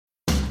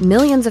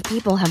Millions of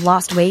people have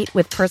lost weight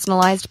with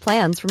personalized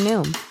plans from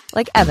Noom.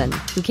 Like Evan,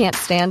 who can't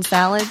stand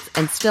salads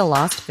and still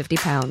lost 50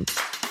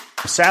 pounds.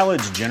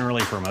 Salads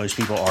generally for most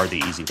people are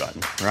the easy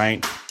button,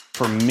 right?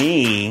 For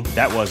me,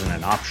 that wasn't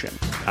an option.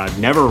 I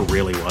never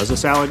really was a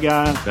salad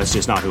guy. That's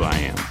just not who I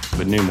am.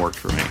 But Noom worked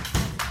for me.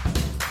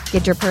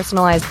 Get your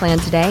personalized plan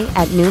today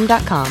at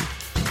Noom.com.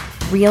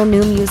 Real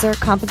Noom user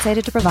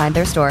compensated to provide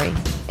their story.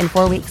 In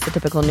 4 weeks, the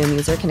typical Noom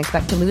user can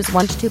expect to lose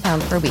 1 to 2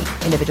 pounds per week.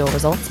 Individual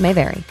results may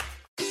vary.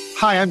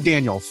 Hi, I'm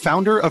Daniel,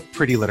 founder of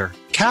Pretty Litter.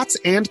 Cats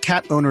and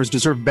cat owners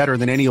deserve better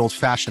than any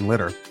old-fashioned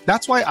litter.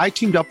 That's why I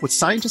teamed up with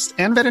scientists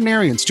and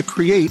veterinarians to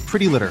create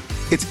Pretty Litter.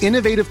 Its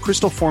innovative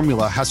crystal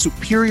formula has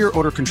superior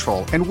odor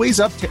control and weighs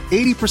up to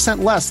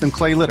 80% less than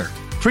clay litter.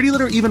 Pretty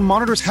Litter even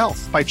monitors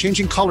health by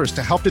changing colors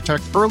to help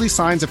detect early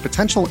signs of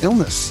potential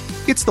illness.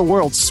 It's the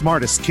world's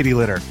smartest kitty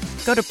litter.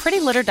 Go to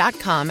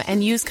prettylitter.com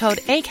and use code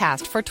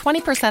ACAST for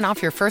 20%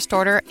 off your first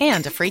order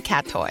and a free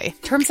cat toy.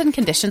 Terms and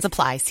conditions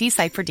apply. See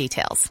site for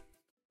details.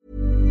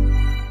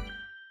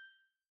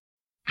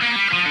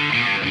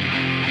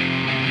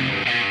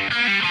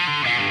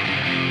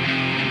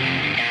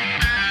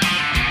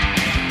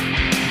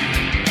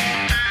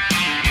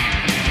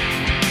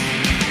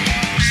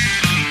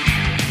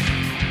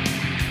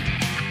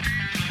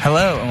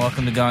 Hello, and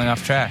welcome to Going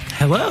Off Track.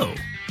 Hello.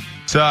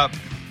 What's up?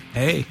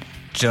 Hey.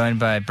 Joined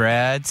by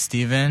Brad,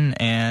 Steven,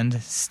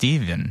 and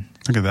Steven.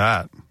 Look at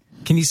that.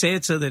 Can you say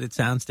it so that it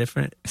sounds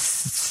different?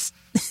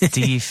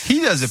 Steve.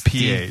 He does a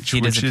PH,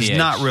 which is PH.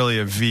 not really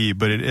a V,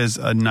 but it is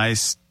a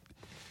nice...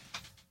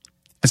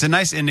 It's a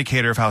nice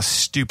indicator of how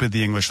stupid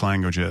the English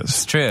language is.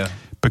 It's true.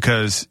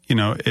 Because, you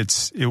know,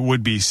 it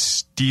would be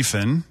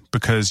Stephen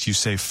because you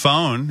say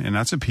phone, and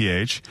that's a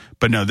PH.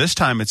 But no, this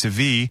time it's a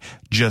V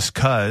just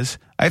because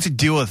I have to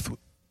deal with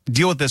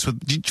this.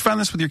 Did you find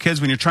this with your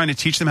kids when you're trying to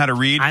teach them how to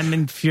read? I'm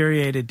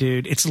infuriated,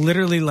 dude. It's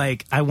literally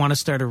like I want to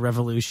start a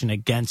revolution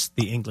against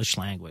the English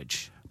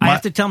language. I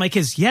have to tell my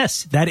kids,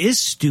 yes, that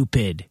is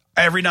stupid.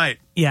 Every night.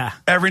 Yeah.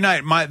 Every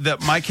night.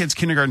 My kids'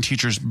 kindergarten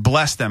teachers,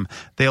 bless them,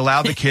 they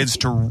allowed the kids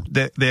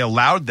they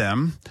allowed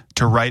them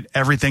to write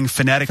everything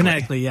phonetically.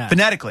 Phonetically, yeah.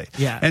 Phonetically.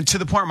 Yeah. And to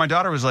the point where my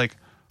daughter was like,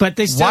 but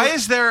they still, why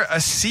is there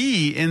a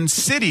C in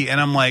city?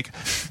 And I'm like,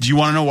 do you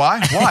want to know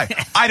why? Why?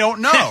 I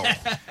don't know.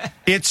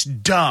 It's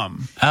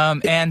dumb.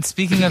 And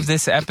speaking of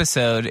this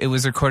episode, it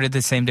was recorded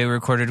the same day we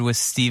recorded with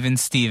Steven.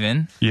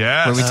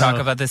 Yes. Where we talk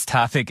about this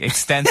topic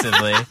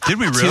extensely. Did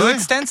we really? Too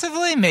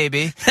extensively?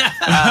 Maybe.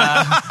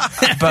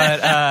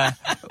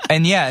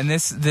 And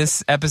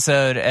this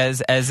episode,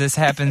 as this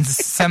happens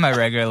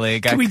semi-regularly.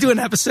 Can we do an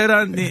episode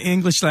on the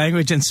English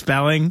language and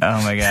spelling?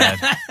 Oh my God.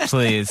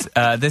 Please.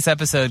 This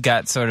episode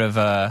got sort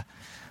of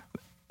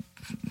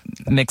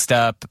mixed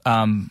up.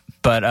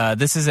 But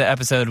this is an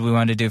episode we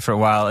wanted to do for a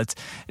while.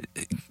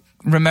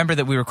 Remember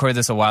that we recorded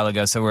this a while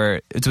ago, so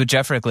it's with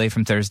Jeff Rickley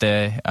from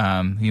Thursday.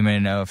 You may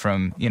know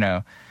from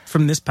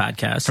this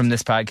podcast.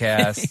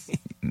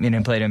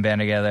 Played in band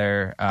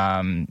together.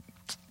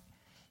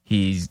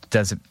 He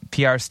does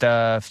PR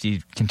stuff.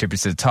 He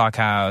contributes to the Talk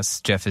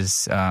House. Jeff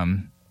is,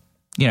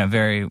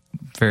 very,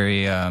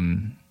 very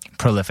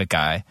prolific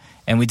guy.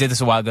 And we did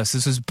this a while ago. So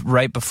this was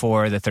right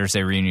before the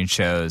Thursday reunion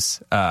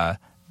shows, the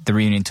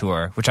reunion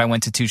tour, which I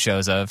went to 2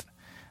 shows of.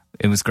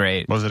 It was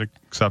great. Was it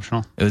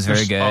exceptional? It was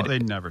very good. Oh, they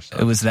never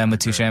said it was them with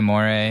Touche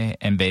Amore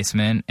and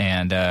Basement.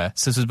 And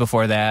so this was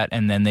before that.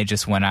 And then they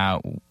just went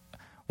out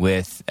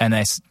with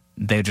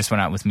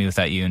Me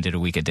Without You and did a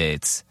week of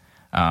dates.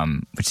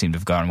 Which seemed to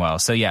have gone well.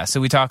 So yeah, so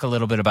we talk a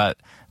little bit about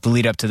the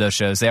lead up to those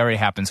shows. They already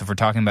happened. So if we're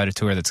talking about a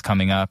tour that's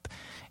coming up,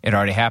 it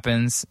already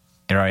happens.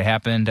 It already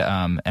happened.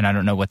 And I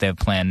don't know what they have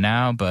planned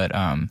now, but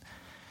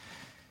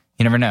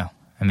you never know.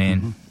 I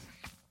mean,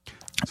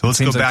 So let's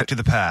go back to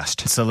the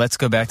past. So let's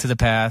go back to the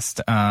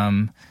past.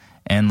 And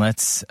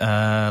let's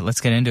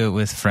get into it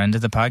with friend of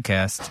the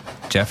podcast,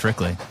 Jeff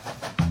Rickley.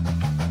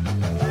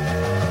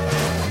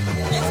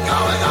 It's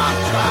going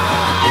off track.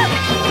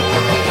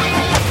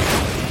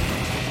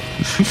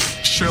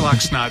 Sherlock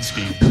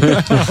Snodsky.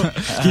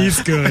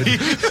 He's good.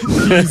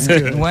 He's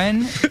good.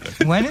 When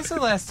is the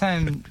last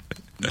time,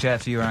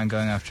 Jeff, you were on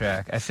Going Off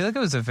Track? I feel like it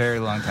was a very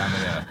long time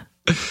ago.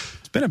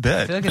 It's been a bit.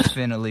 I feel like it's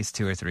been at least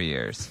 2 or 3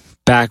 years.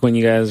 Back when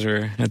you guys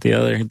were at the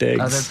other digs.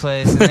 Other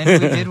place. And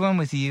then we did one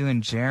with you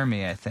and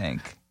Jeremy, I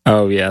think.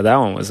 Oh, yeah. That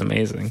one was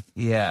amazing.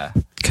 Yeah.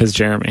 Because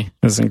Jeremy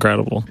is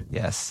incredible.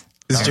 Yes.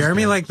 Is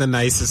Jeremy like the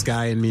nicest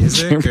guy in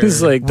music?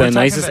 Jeremy's like the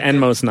nicest and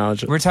most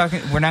knowledgeable.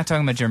 We're not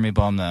talking about Jeremy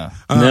Baum, though.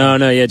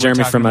 No, yeah,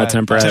 Jeremy from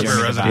Temperance.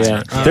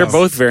 Yeah. They're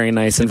both very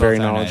nice and very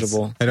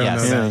knowledgeable. Nice. I don't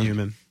know that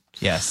human.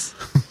 Yes.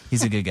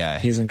 He's a good guy.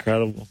 He's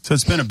incredible. So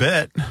it's been a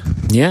bit.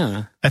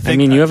 Yeah. I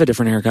mean, you have a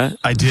different haircut.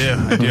 I do.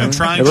 I'm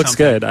trying It looks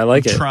something. good. I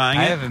like it. Trying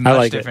I it. have a much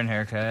like different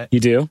haircut. You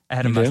do? I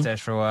had a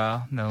mustache for a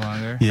while. No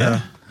longer.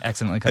 Yeah.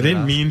 Accidentally cut I it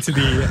didn't off. mean to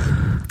be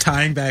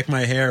tying back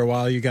my hair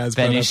while you guys.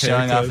 Benny's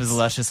showing off his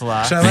luscious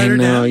locks. Should I let her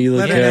down? You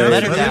look good.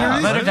 Let her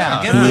down. Let her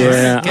down.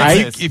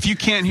 If you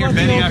can't hear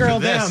Benny after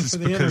this, it's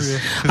because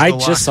I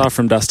just saw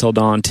From Dusk Till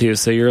Dawn too.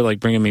 So you're like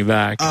bringing me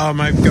back. Oh,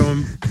 am I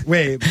going?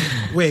 Wait.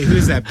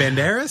 Who's that?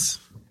 Banderas?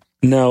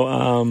 No,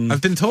 I've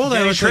been told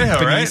Danny I look Trejo,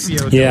 like right?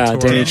 Benicio del Yeah, Toro.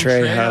 Danny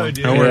Trejo. I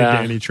wanted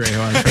Danny Trejo.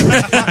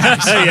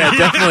 Yeah,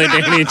 definitely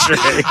Danny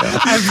Trejo.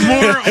 I've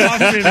more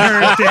often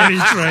heard Danny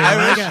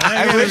Trejo.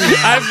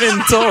 I've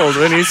been told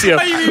Benicio,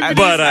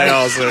 but I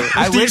also.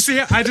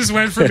 I just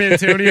went from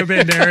Antonio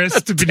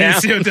Banderas to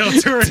Benicio del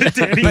Toro to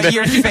Danny. But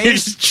your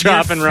face,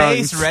 chopping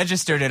face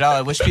registered it all.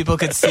 I wish people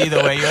could see the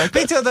way you're like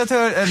Benicio del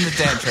Toro and the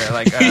Dan Trejo.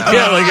 Like,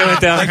 yeah, like it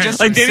went down.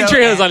 Like Danny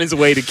Trejo's on his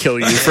way to kill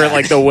you for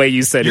like the way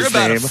you said You're his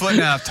about name. a foot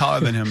and a half taller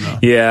than him, though.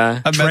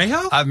 Yeah.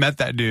 I've met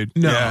that dude.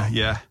 No.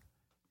 Yeah.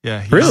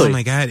 Really? Oh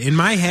my god! In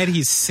my head,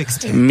 he's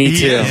 6'10". Me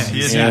too.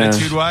 He is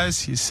attitude-wise,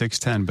 he's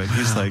 6'10", but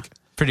he's like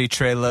pretty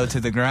Trey low to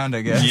the ground,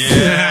 I guess.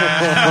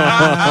 Yeah.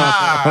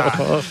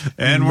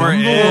 And we're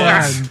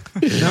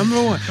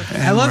Number one.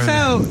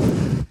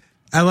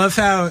 I love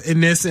how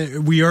in this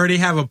we already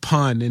have a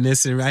pun in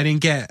this. I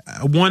didn't get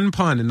one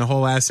pun in the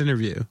whole last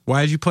interview.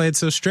 Why did you play it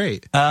so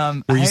straight?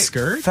 Were you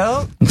scared?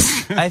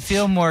 I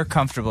feel more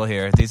comfortable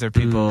here. These are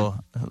people.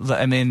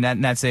 I mean,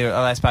 not say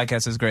our last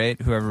podcast was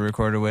great, whoever we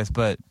recorded with,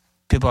 but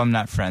people I'm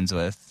not friends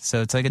with.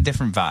 So it's like a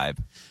different vibe.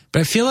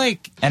 But I feel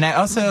like, and I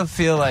also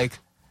feel like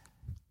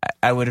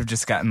I would have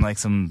just gotten like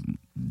some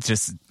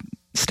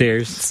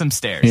stairs. Some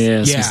stairs.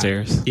 Yeah, some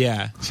stairs.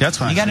 Yeah. See, that's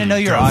why you got to know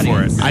your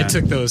audience. I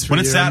took those for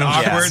when it's that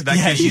awkward. That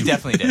gives you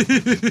definitely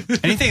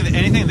did.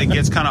 anything that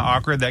gets kind of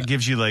awkward, that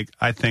gives you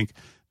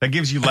that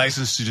gives you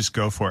license to just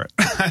go for it.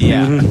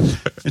 Yeah.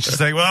 It's just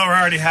like, well, we're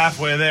already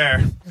halfway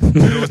there.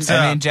 What's up?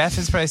 I mean, Jeff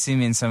has probably seen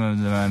me in some of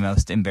my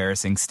most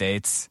embarrassing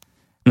states.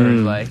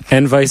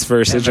 And vice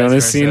versa. John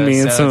has seen me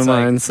in some of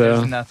mine. So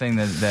there's nothing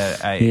that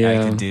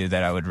I could do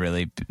that I would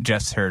really.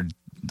 Jeff's heard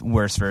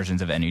worse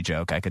versions of any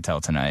joke I could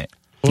tell tonight.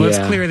 Well, let's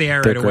clear the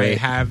air right away.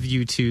 Have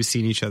you two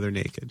seen each other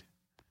naked?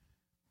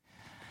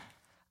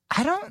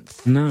 I don't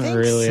think Not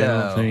really, so. I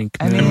don't think.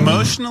 I mean,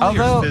 emotionally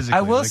or physically?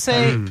 I will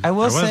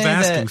say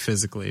asking that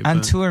physically. On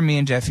tour, me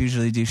and Jeff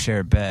usually do share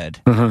a bed.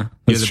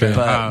 That's true.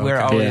 But we're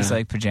always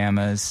like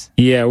pajamas.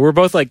 Yeah, we're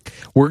both like,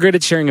 we're good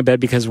at sharing a bed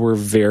because we're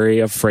very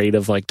afraid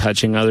of like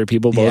touching other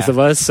people, both of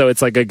us. So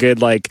it's like a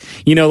good, like,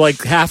 you know,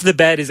 like half the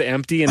bed is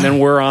empty and then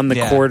we're on the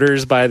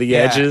quarters by the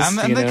edges.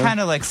 I'm the kind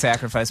of like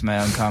sacrifice my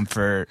own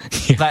comfort.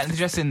 Not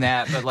just in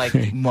that, but like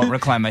won't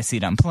recline my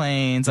seat on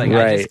planes. Like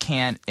I just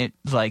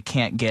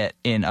can't get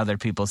in other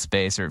people's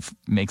space or it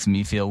makes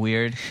me feel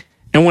weird.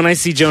 And when I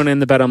see Jonah in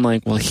the bed, I'm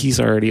like, well, he's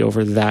already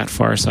over that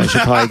far, so I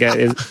should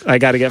probably I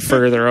got to get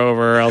further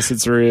over, or else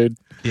it's rude.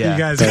 Yeah, you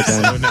guys are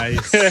so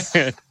nice.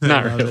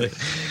 Not really.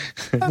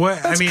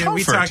 What I mean, are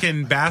we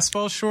talking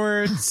basketball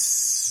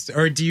shorts,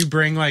 or do you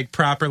bring like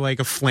proper like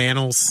a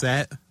flannel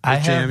set? I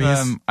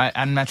have.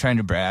 I'm not trying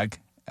to brag,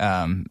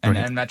 and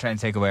I'm not trying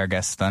to take away our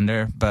guest's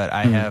thunder, but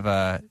I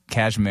have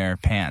cashmere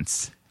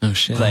pants. Oh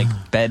shit! Like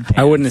bed pants.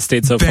 I wouldn't have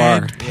stayed so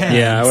far. Pants.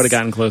 Yeah, I would have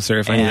gotten closer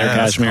if I knew their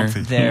cashmere.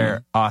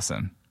 They're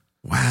awesome.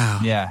 Wow.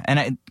 Yeah,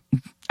 and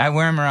I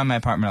wear them around my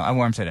apartment. I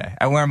wore them today.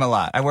 I wear them a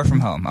lot. I work from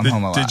home. I'm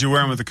home a lot. Did you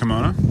wear them with a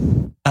kimono?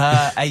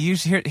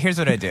 Here's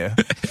what I do.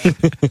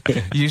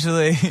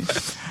 Usually,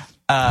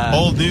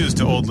 old news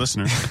to old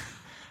listeners.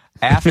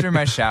 After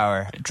my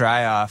shower,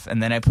 dry off,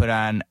 and then I put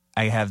on.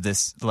 I have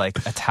this like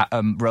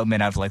a robe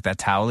made out of like that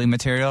towel-y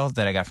material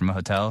that I got from a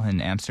hotel in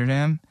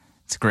Amsterdam.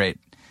 It's great.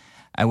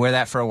 I wear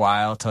that for a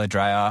while till I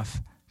dry off.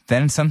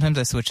 Then sometimes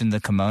I switch into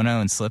kimono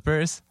and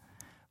slippers.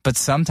 But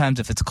sometimes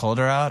if it's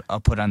colder out, I'll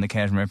put on the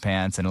cashmere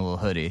pants and a little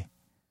hoodie.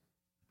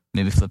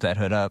 Maybe flip that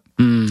hood up.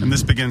 And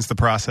this begins the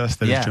process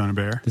that is Jonah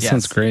Bayer. This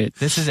sounds great.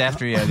 This is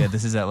after yoga.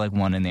 This is at like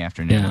 1 in the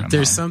afternoon. Yeah.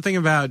 There's something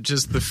about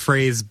just the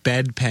phrase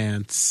bed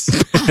pants.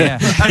 Yeah.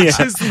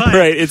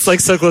 Right. It's like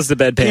so close to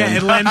bedpan. Yeah,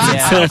 it lends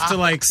itself to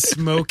like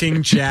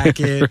smoking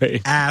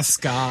jacket,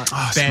 ascot,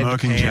 bed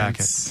smoking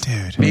pants.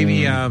 jacket. Dude.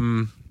 Maybe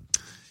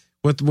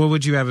what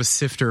would you have a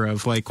sifter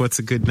of? Like what's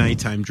a good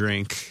nighttime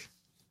drink?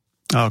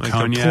 Oh, like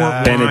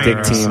cognac,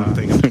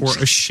 Benedictine,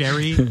 a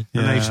sherry, a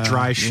nice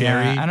dry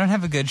sherry. I don't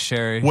have a good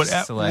sherry.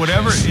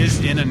 Whatever is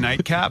in a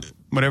nightcap,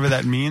 whatever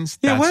that means.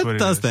 Yeah, that's what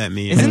does that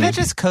mean? Isn't that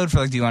just code for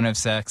like, do you want to have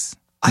sex?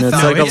 I thought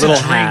it's like a little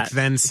drink hat.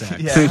 then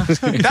sex. Yeah,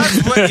 that's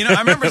what I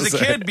remember as a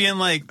kid being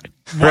like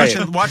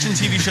watching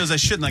TV shows I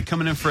shouldn't, like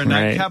coming in for a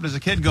nightcap as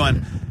a kid,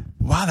 going,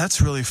 "Wow,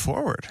 that's really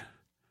forward."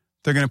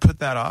 They're going to put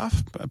that off.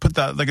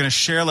 They're going to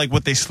share like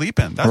what they sleep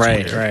in. That's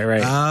weird.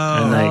 Right.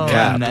 Oh, a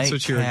nightcap. That's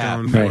what you were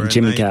going Right, for.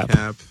 Jimmy cap.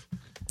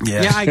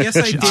 Yeah, I guess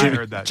I did. I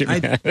heard that.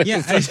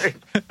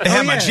 They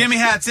have my Jimmy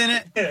hats in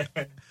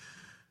it.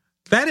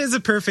 That is a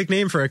perfect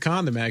name for a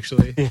condom,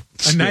 actually.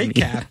 A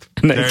nightcap.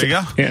 There you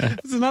go. Yeah,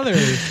 That's another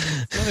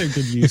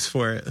good use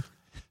for it.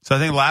 So I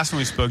think last time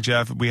we spoke,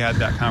 Jeff, we had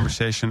that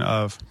conversation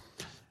of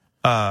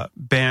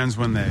bands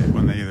when they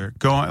either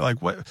go on,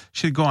 like, what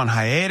should go on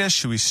hiatus,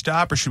 should we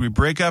stop, or should we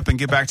break up and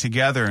get back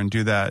together and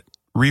do that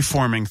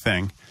reforming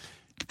thing?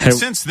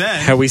 Since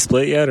then, have we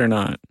split yet or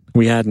not?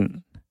 We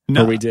hadn't.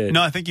 No, or we did.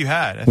 No, I think you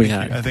had. I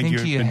think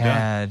you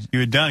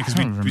had done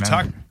because we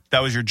talked.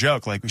 That was your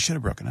joke. Like we should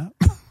have broken up.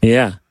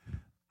 Yeah.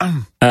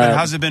 But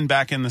how's it been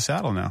back in the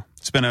saddle now?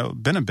 It's been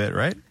a bit,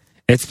 right?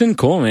 It's been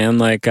cool, man.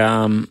 Like,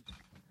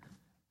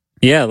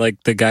 yeah,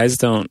 like the guys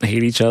don't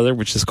hate each other,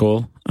 which is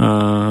cool.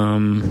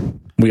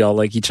 We all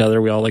like each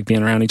other. We all like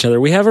being around each other.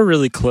 We have a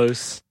really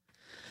close,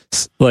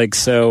 like,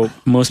 so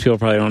most people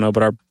probably don't know,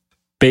 but our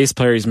bass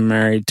player is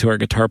married to our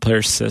guitar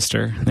player's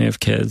sister. They have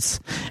kids.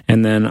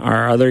 And then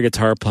our other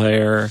guitar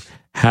player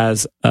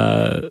has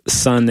a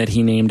son that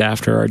he named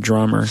after our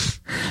drummer.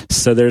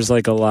 So there's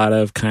like a lot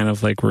of kind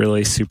of like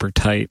really super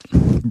tight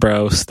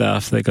bro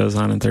stuff that goes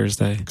on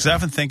Thursday. Because I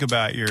often think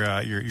about your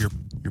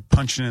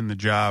punching in the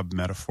job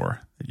metaphor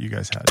that you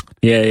guys had.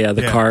 Yeah,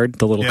 the card,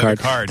 the little card.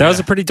 That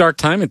was a pretty dark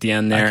time at the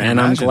end there, and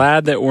I'm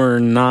glad that we're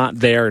not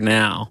there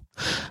now.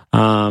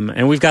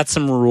 And we've got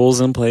some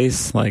rules in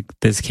place, like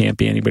this can't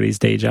be anybody's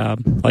day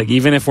job. Like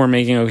even if we're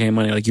making okay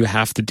money, like you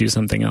have to do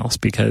something else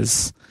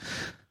because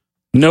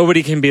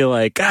nobody can be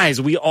like, guys,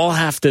 we all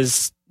have to,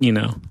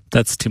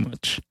 that's too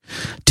much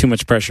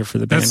pressure for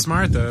the band. That's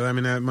smart though. I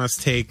mean, that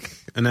must take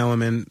an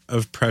element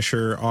of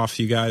pressure off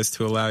you guys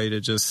to allow you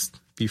to just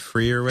be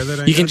freer with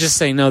it. You can just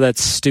say, no,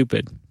 that's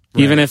stupid.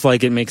 Right. Even if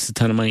like it makes a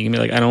ton of money, you can be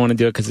like, I don't want to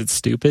do it because it's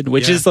stupid,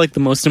 which is like the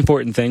most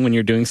important thing when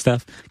you're doing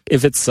stuff.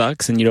 If it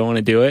sucks and you don't want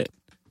to do it,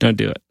 don't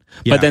do it.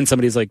 Yeah. But then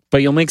somebody's like,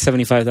 but you'll make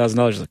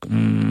 $75,000.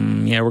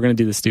 Like, yeah, we're going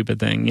to do the stupid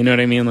thing. You know what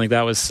I mean? Like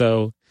that was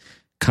so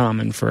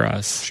common for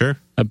us. Sure.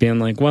 Of being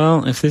like,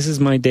 well, if this is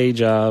my day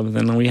job,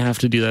 then we have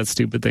to do that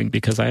stupid thing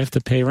because I have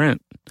to pay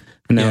rent.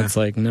 And now it's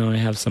like, no, I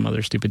have some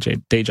other stupid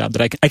day job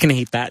that I can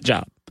hate that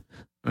job.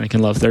 I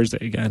can love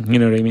Thursday again. You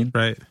know what I mean?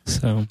 Right.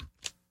 So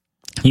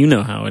you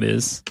know how it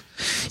is.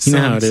 You know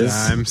how it is.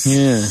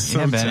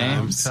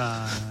 Sometimes.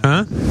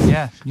 Huh?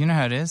 Yeah, you know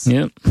how it is.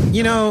 Yep.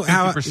 You know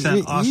how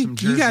awesome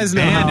you guys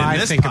know how I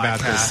think about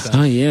this stuff.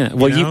 Oh yeah.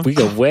 Well, we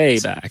go way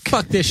back.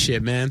 Fuck this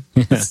shit, man.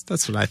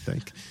 That's what I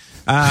think.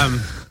 I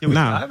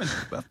haven't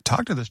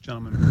talked to this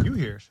gentleman with you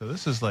here, so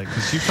this is like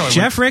because you probably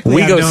Jeff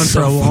Rickley I've known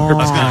for a long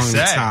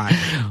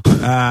time.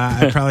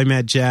 I probably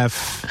met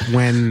Jeff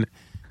when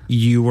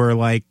you were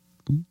like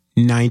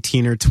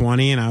 19 or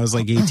 20 and I was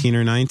like 18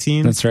 or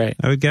 19. That's right.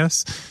 I would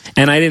guess.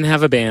 And I didn't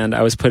have a band.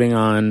 I was putting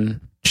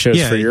on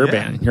shows for your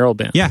band, your old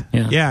band. Yeah.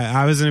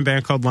 I was in a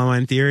band called One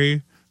Line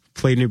Theory.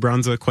 Played New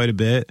Brunswick quite a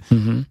bit.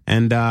 Mm-hmm.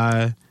 And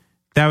that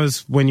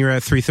was when you were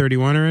at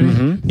 331 already?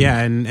 Mm-hmm.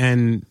 Yeah,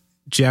 and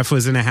Jeff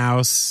was in a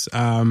house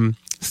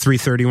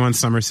 331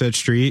 Somerset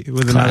Street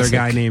with another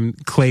guy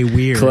named Clay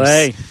Weirs.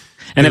 Clay.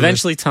 And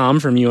eventually Tom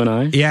from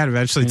UNI. Yeah, and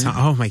eventually Tom.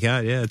 Oh my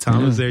God, yeah,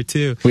 Tom was there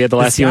too. We had the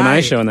last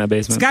UNI show in that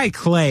basement. This guy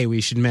Clay,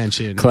 we should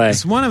mention. Clay.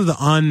 He's one of the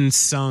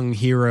unsung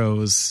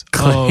heroes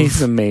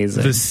Clay's of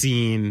amazing. The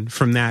scene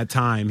from that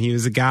time. He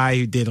was a guy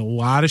who did a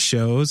lot of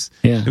shows.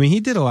 Yeah. I mean, he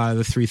did a lot of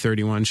the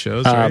 331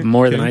 shows, right?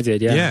 More than I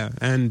did, yeah. Yeah,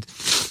 and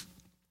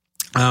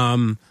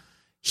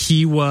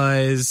he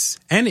was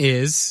and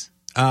is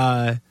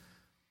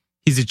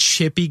he's a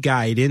chippy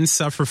guy. He didn't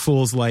suffer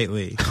fools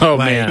lightly. Oh,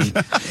 man. He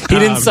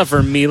didn't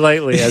suffer me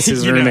lightly as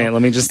his roommate.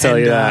 Let me just tell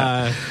you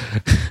that.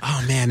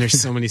 Oh, man, there's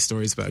so many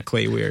stories about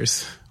Clay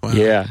Weirs. Wow.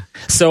 Yeah.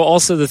 So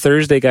also the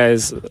Thursday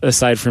guys,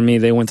 aside from me,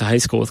 they went to high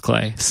school with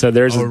Clay. So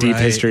there's a deep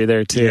history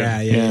there, too.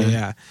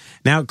 Yeah.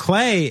 Now,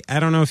 Clay, I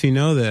don't know if you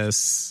know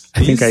this.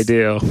 I think I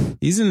do.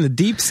 He's in the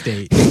deep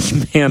state.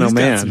 He's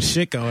got some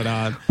shit going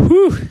on.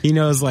 Whew. He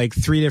knows like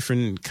 3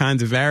 different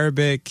kinds of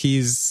Arabic.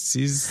 He's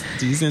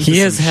into He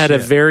has had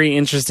shit. a very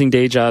interesting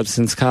day job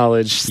since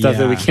college. Stuff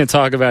that we can't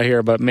talk about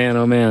here, but man,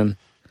 oh man.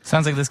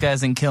 Sounds like this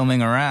guy's in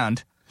Kilming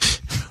around.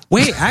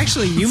 Wait,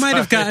 actually, you might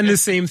have gotten the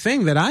same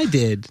thing that I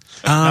did.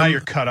 Now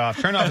you're cut off.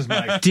 Turn off his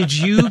mic. Did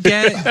you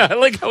get... I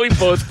like how we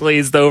both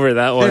glazed over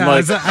that one. Yeah,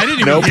 like, I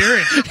didn't even hear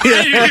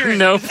it.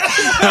 Nope.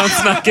 No,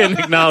 it's not getting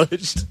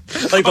acknowledged.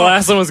 Like the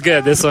last one was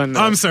good. This one...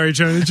 I'm sorry,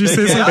 Jonah. Did you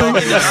say something?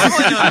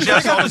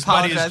 I've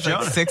apologized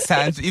like 6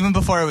 times, even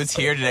before I was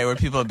here today, where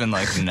people have been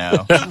like,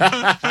 no.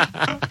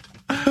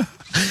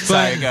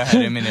 Sorry, go ahead. I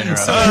didn't mean to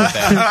interrupt.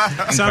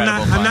 So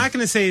I'm not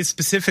going to say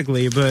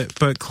specifically,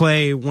 but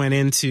Clay went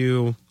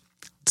into...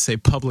 say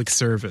public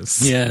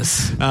service.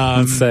 Yes.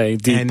 Let's say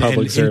deep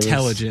public service.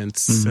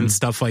 Intelligence and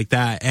stuff like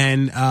that.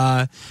 And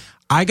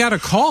I got a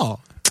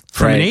call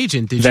from an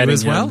agent. Did you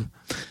as well?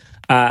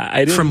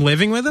 I didn't. From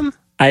living with him?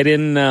 I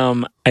didn't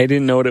know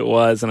what it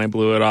was, and I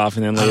blew it off.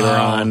 And then later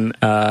on,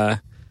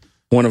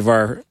 one of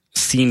our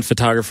scene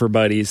photographer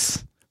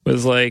buddies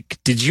was like,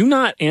 did you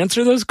not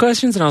answer those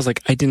questions? And I was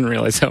like, I didn't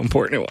realize how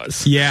important it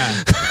was.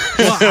 Yeah.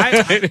 Well,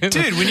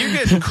 dude, when you're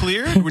getting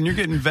cleared, when you're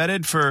getting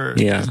vetted for,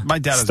 my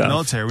dad was in the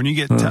military. When you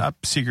get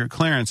top secret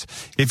clearance,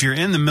 if you're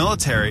in the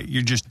military,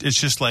 it's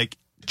just like,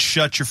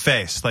 shut your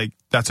face. Like,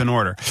 that's an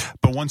order.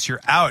 But once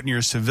you're out and you're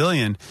a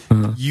civilian,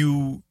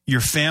 your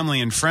family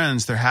and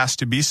friends, there has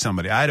to be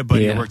somebody. I had a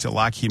buddy who worked at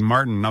Lockheed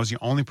Martin, and I was the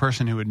only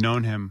person who had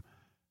known him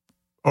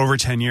over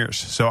 10 years.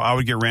 So I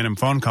would get random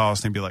phone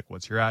calls and they'd be like,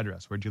 what's your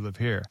address? Where'd you live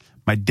here?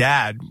 My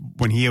dad,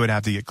 when he would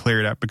have to get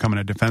cleared up becoming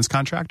a defense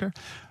contractor,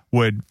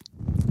 would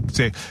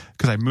say,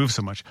 because I moved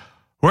so much,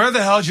 where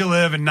the hell did you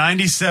live in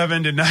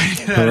 97 to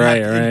 99?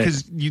 Right.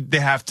 Because they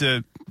have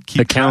to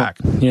keep Account.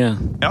 track. Yeah.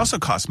 It also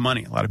costs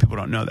money. A lot of people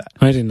don't know that.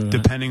 I didn't know that.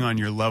 Depending on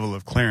your level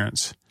of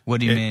clearance. What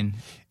do you mean?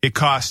 It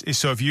costs,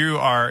 so if you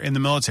are in the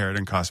military, it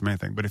doesn't cost them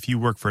anything. But if you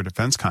work for a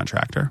defense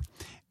contractor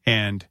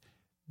and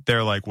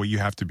they're like, well, you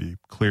have to be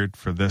cleared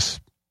for this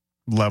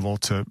level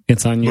to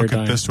it's on your look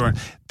dime. at this store,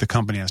 the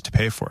company has to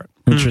pay for it.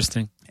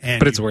 Interesting.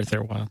 But it's worth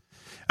their while.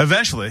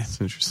 Eventually.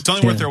 It's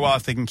only worth their while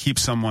if they can keep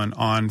someone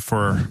on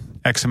for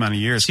X amount of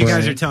years. So you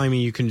guys are telling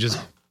me you can just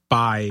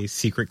buy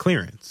secret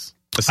clearance,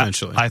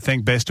 essentially. I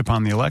think based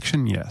upon the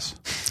election, yes.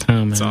 Oh,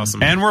 man. That's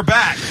awesome. And we're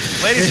back.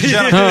 Ladies and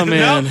gentlemen. Oh,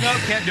 man.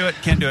 No,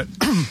 can't do it.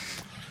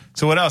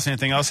 So what else?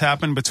 Anything else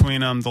happened between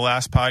the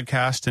last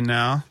podcast and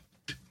now?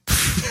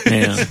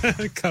 Man.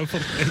 A couple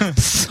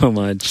things. So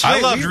much.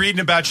 I loved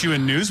reading about you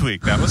in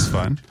Newsweek. That was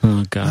fun.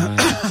 Oh, God.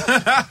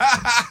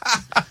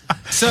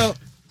 So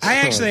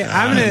I'm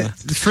going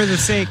to, for the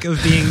sake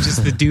of being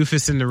just the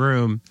doofus in the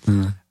room,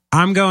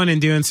 I'm going and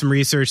doing some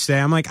research today.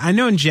 I'm like, I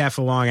known Jeff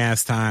a long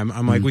ass time.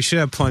 I'm like, we should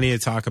have plenty to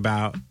talk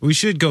about. We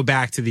should go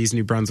back to these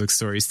New Brunswick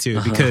stories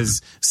too,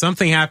 because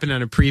something happened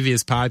on a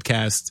previous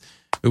podcast.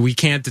 We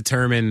can't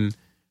determine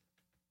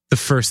the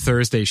first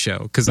Thursday show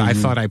because I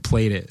thought I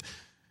played it.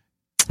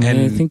 And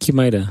I think you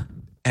might have.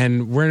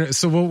 And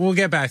we'll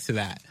get back to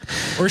that.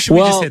 Or should we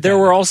just hit there that?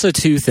 were also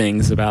two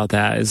things about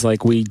that. Is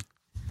like we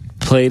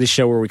played a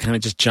show where we kind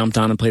of just jumped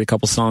on and played a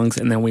couple songs,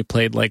 and then we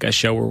played like a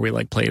show where we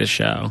like played a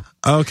show.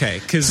 Okay,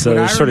 because so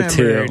what I sort of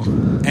two.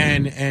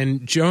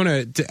 And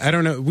Jonah, I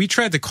don't know. We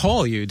tried to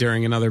call you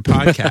during another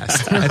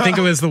podcast. I think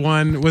it was the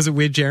one. Was it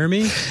with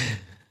Jeremy?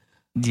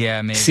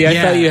 Yeah, maybe. See, I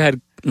thought you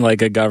had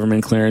like a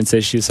government clearance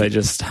issue, so I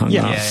just hung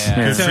off.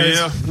 Yeah. So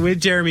it was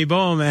with Jeremy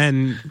Boehm,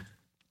 and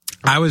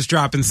I was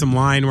dropping some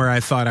line where I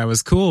thought I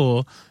was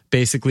cool,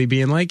 basically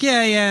being like,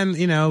 yeah,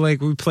 and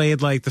like we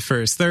played like the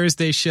first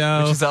Thursday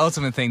show, which is the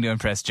ultimate thing to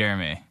impress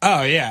Jeremy.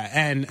 Oh yeah,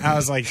 and I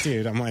was like,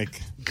 dude, I'm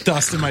like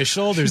dusting my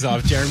shoulders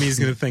off. Jeremy's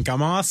gonna think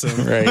I'm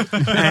awesome, right?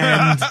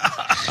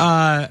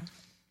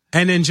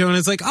 And then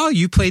Jonah's like, oh,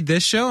 you played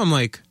this show? I'm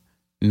like,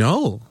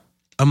 no.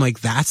 I'm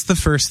like, that's the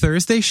first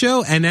Thursday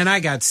show? And then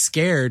I got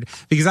scared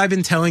because I've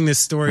been telling this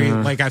story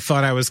like I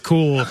thought I was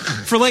cool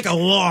for like a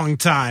long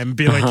time.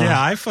 Be like,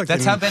 yeah, I fucking...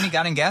 That's how Benny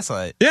got in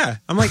Gaslight. Yeah.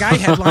 I'm like, I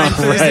headlined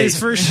Thursday's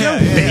first show,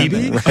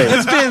 baby.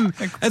 Right.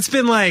 It's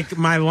been like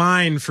my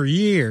line for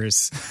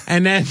years.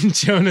 And then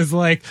Jonah's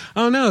like,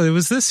 oh no, it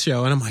was this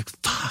show. And I'm like,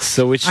 fuck.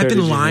 So which show I've been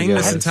did you lying think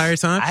it this was? entire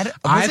time.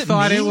 I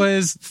thought it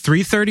was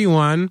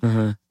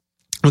 331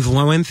 with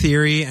Low End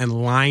Theory and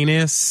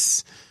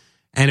Linus.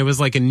 And it was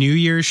like a New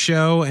Year's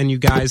show, and you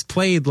guys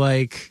played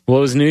like... Well,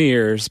 it was New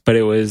Year's, but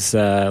it was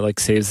like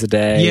Saves the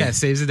Day. Yeah,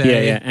 Saves the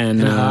Day. Yeah,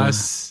 and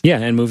Us. Yeah,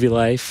 and Movie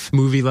Life.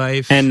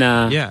 And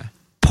yeah.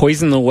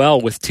 Poison the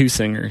Well with two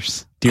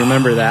singers. Do you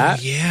remember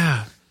that?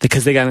 Yeah.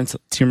 Because they got into...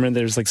 Do you remember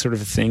there's like sort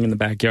of a thing in the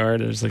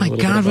backyard? There's like a little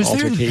bit of an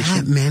altercation. Was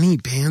there that many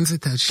bands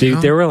at that show?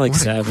 Dude, there were like what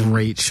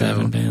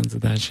seven bands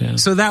at that show.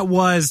 So that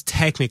was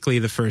technically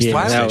the first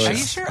Yeah, Thursday show. Are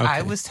you sure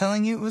I was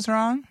telling you it was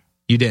wrong?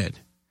 You did.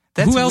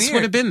 That's Who else weird.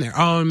 would have been there?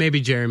 Oh,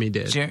 maybe Jeremy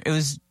did.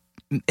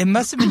 It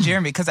must have been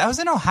Jeremy because I was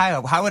in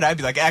Ohio. How would I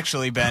be like,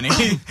 actually, Benny,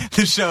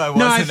 the show I wasn't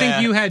No, I think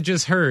at. you had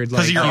just heard.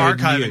 Because of your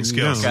archiving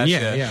skills. Gotcha.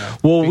 Yeah.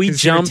 Well, Because we you're a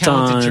jumped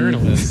talented on...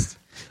 journalist.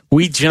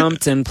 We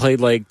jumped and played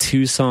like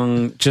two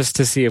songs just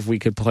to see if we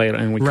could play it,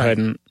 and we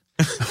couldn't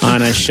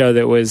on a show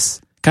that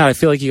was... God, I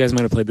feel like you guys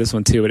might have played this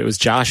one too, but it was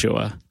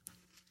Joshua.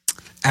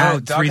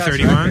 At Doghouse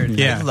 331? Record.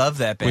 Yeah. I love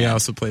that band. We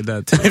also played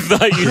that too. I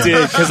thought you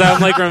did, because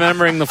I'm like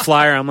remembering the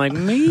flyer. I'm like,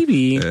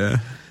 maybe. Yeah,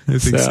 I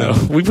think so.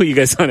 We put you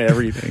guys on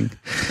everything.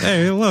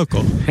 Hey, you're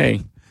local.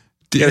 Hey.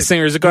 You got a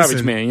singer as a garbage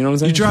Listen, man, you know what I'm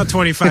saying? You draw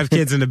 25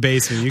 kids in the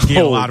basement, you get a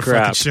Holy lot of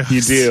crap, fucking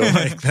shows. you do.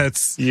 Like,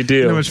 that's... You do.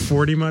 You know how much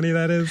 40 money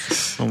that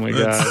is? Oh my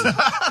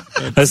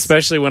God.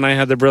 Especially when I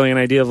had the brilliant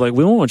idea of like,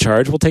 we won't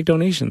charge, we'll take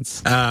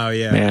donations. Oh,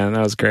 yeah. Man,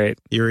 that was great.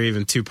 You were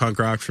even too punk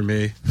rock for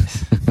me.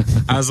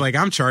 I was like,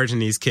 I'm charging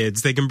these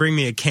kids. They can bring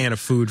me a can of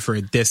food for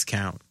a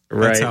discount.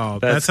 Right.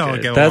 That's how I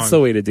good. get That's along, the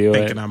way to do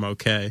thinking it. I'm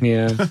okay.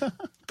 Yeah.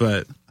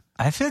 But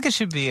I feel like it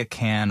should be a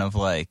can of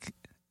like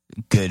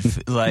good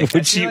food. Like,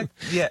 Would I feel you- like,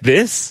 yeah.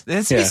 This?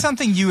 This Yeah. be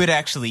something you would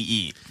actually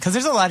eat. Because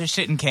there's a lot of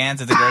shit in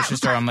cans at the grocery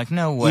store. I'm like,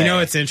 no way. you know,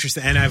 it's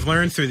interesting. And I've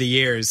learned through the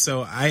years.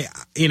 So I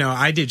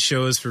did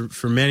shows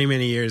for many,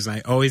 many years, and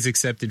I always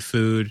accepted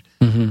food,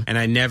 and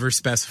I never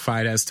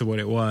specified as to what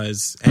it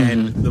was.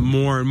 And the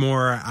more and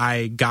more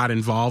I got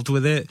involved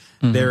with it,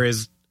 there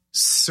is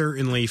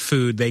certainly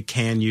food they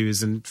can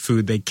use and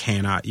food they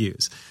cannot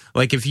use.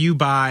 Like if you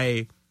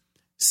buy,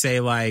 say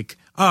like,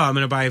 oh, I'm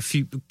going to buy a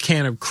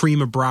can of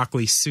cream of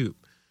broccoli soup.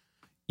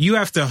 You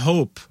have to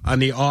hope on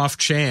the off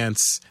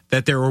chance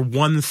that there are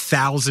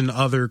 1,000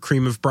 other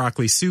cream of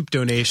broccoli soup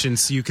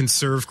donations so you can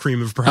serve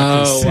cream of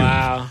broccoli soup.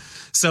 Wow.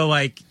 So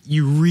like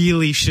you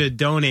really should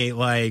donate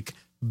like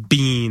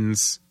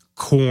beans,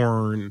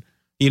 corn,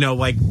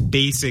 like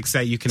basics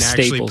that you can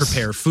actually Staples.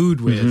 prepare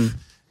food with.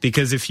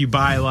 Because if you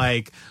buy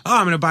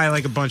I'm going to buy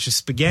a bunch of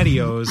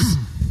SpaghettiOs,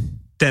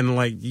 then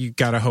you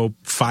got to hope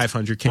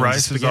 500 cans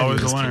Rice of is always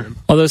SpaghettiOs the winner. came.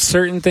 Although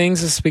certain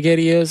things of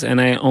SpaghettiOs, and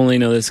I only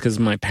know this because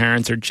my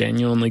parents are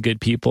genuinely good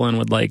people and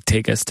would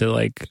take us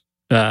to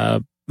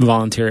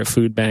volunteer at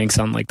food banks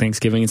on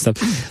Thanksgiving and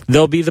stuff.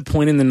 There'll be the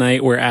point in the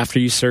night where after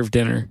you serve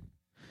dinner,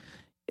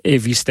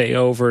 if you stay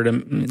over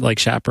to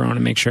chaperone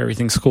and make sure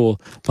everything's cool,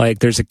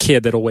 there's a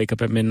kid that'll wake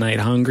up at midnight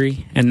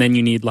hungry, and then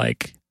you need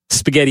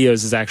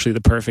SpaghettiOs is actually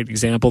the perfect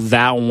example.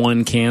 That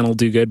one can will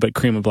do good, but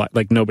cream of black,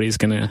 nobody's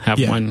gonna have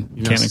one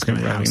can of cream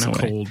of black. No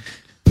way.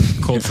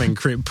 Cold thing.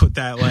 Put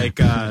that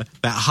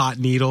that hot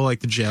needle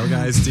the jail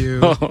guys do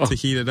to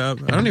heat it up.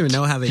 I don't even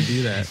know how they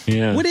do that.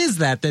 Yeah. What is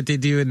that they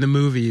do in the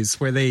movies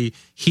where they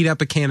heat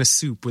up a can of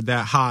soup with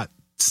that hot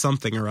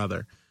something or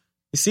other?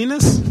 You seen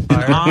this in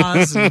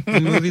Oz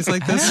and movies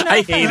like this?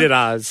 I hated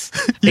Oz.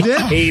 You did?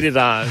 I hated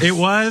Oz. It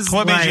was.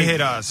 What made you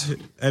hate Oz?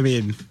 I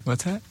mean,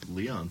 What's that?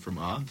 Leon from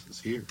Oz is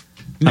here.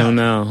 Oh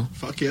no!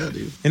 Fuck yeah,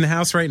 dude. in the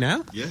house right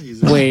now. Yeah,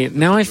 he's Wait,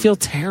 now I feel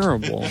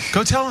terrible.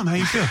 Go tell him how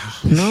you feel.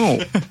 No,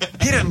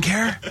 He doesn't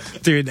care.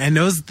 Dude, and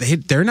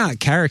they're not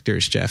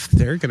characters, Jeff.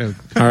 They're gonna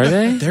are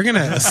they? they're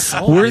gonna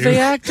assault Were you. they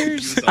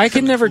actors? I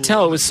could never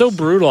tell. It was so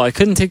brutal. I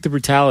couldn't take the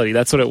brutality.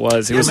 That's what it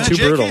was. It was Man, too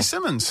J.K. brutal.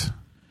 Simmons.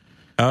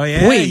 Oh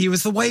yeah, Wait, he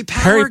was the white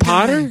power Harry guy.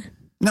 Potter?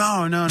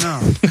 No.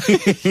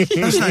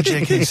 That's not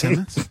J.K.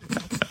 Simmons.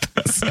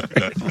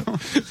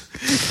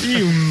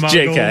 You muggle.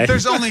 JK.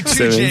 There's only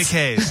two Simmons.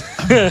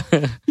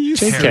 JKs. You JK.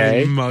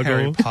 silly muggle.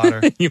 Harry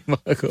Potter. You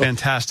muggle.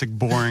 Fantastic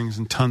borings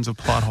and tons of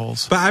plot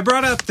holes. But I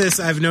brought up this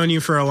 "I've known you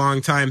for a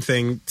long time"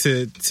 thing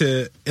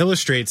to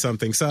illustrate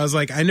something. So I was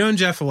like, I've known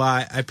Jeff a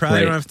lot. I probably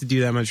Right. don't have to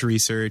do that much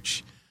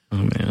research. Oh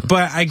man.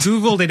 But I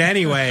Googled it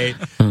anyway,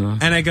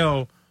 and I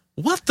go,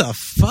 what the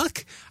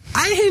fuck?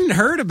 I hadn't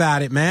heard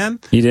about it, man.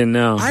 You didn't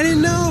know. I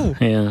didn't know.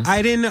 Yeah.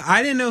 I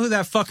didn't know who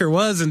that fucker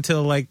was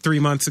until 3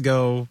 months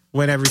ago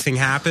when everything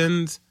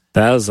happened.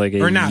 That was like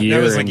a Or not, that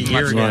year. was like a and-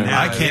 year ago yeah.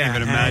 now. I can't Yeah,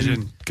 even and-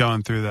 imagine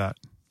going through that.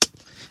 It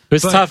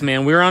was But- tough,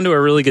 man. We were onto a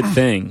really good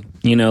thing.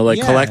 Yeah.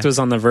 Collect was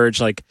on the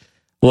verge.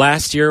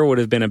 Last year would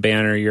have been a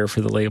banner year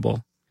for the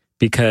label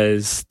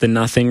because the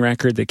Nothing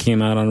record that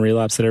came out on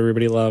Relapse that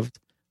everybody loved,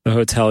 the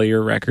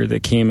Hotelier record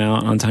that came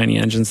out on Tiny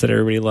Engines that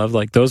everybody loved,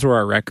 those were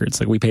our records.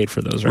 We paid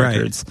for those Right.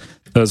 records.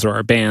 Those were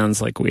our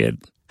bands. We had And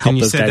helped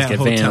you those said guys that get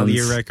Hotelier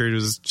vans. record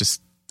was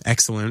just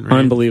excellent, right?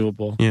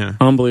 Unbelievable. Yeah.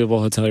 Unbelievable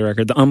Hotelier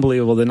record.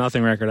 The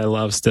Nothing record I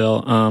love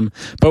still.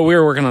 But we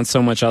were working on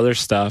so much other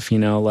stuff, we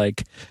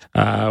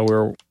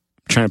were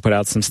trying to put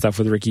out some stuff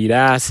with Ricky Eat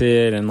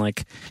Acid and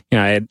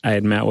I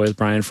had met with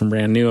Brian from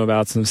Brand New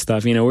about some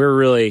stuff. We were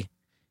really,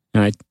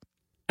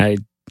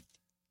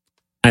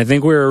 I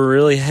think we were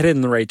really headed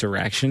in the right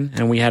direction,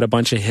 and we had a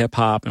bunch of hip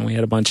hop, and we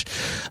had a bunch.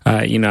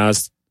 I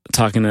was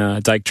talking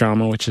to Dyke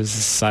Drama, which is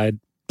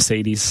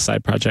Sadie's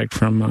side project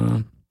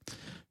from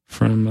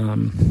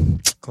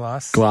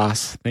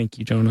Gloss. Thank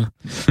you, Jonah.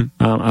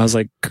 I was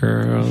like,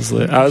 girls.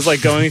 I was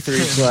going through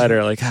each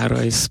letter, how do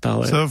I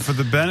spell it? So for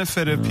the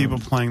benefit of people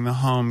playing the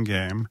home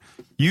game,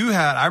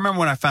 I remember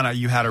when I found out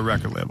you had a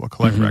record label,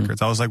 Collect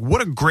Records. I was like,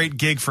 what a great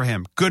gig for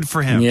him. Good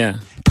for him. Yeah.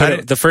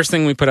 The first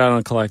thing we put out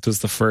on Collect was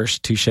the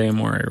first Touche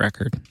Amore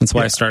record. That's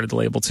why I started the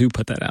label to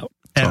put that out.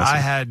 And awesome.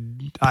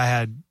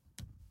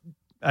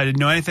 I didn't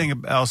know anything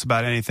else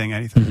about anything.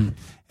 And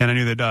I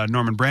knew that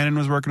Norman Brandon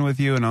was working with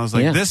you, and I was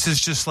like, this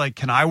is just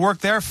can I work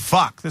there?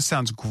 Fuck, this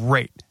sounds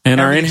great. And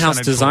our Everything in-house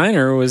sounded cool.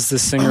 designer was the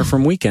singer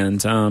from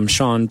Weekend,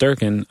 Sean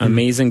Durkin,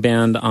 amazing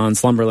band on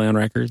Slumberland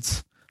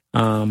Records.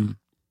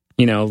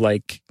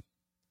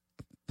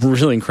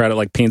 Really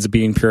incredible, Pains of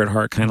Being Pure at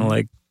Heart kind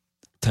of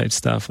type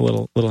stuff, a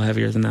little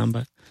heavier than them,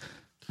 but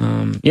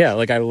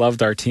I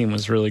loved our team,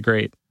 was really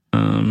great.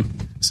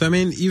 So,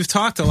 you've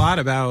talked a lot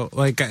about,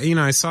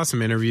 I saw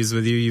some interviews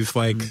with you. You've,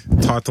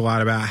 talked a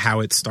lot about how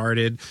it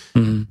started.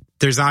 Mm-hmm.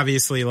 There's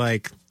obviously,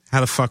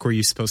 how the fuck were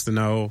you supposed to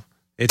know?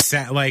 It's,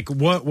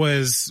 what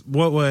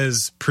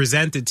was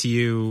presented to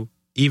you,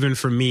 even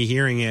from me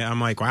hearing it, I'm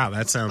like, wow,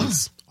 that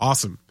sounds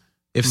awesome.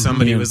 If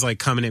somebody was,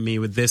 coming at me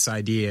with this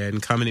idea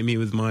and coming at me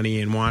with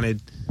money and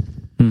wanted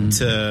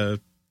to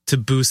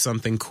boost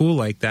something cool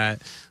like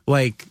that,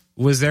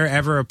 was there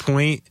ever a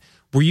point...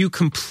 Were you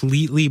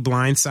completely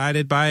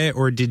blindsided by it,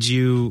 or did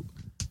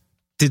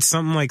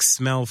something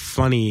smell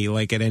funny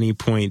at any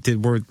point?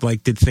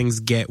 Did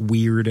things get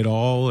weird at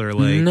all, or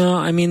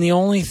No, the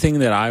only thing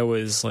that I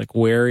was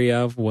wary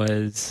of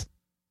was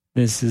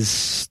this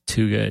is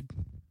too good.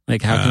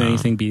 How can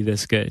anything be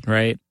this good,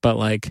 right? But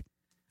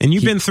and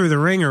you've been through the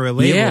ringer with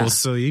labels,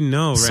 so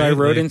right? So I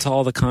wrote into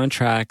all the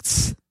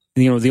contracts.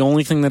 The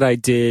only thing that I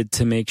did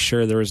to make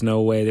sure there was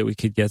no way that we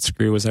could get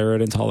screwed was I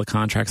wrote into all the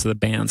contracts of the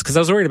bands because I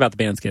was worried about the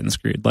bands getting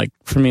screwed.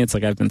 For me, it's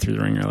I've been through the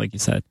ringer, like you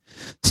said.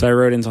 So I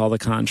wrote into all the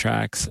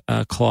contracts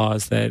a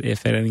clause that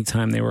if at any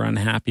time they were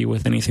unhappy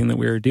with anything that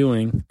we were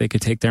doing, they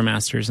could take their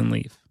masters and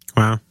leave.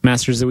 Wow.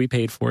 Masters that we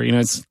paid for.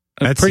 It's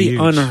a That's pretty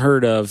huge.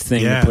 unheard of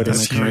thing to put in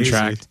a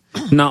contract.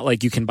 not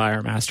like you can buy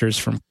our masters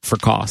for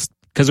cost.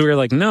 Because we were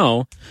like,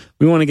 no,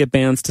 we want to get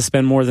bands to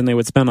spend more than they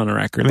would spend on a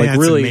record. I mean, like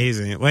that's really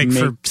amazing. Like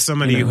for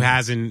somebody who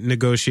hasn't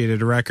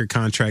negotiated a record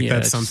contract,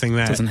 that's something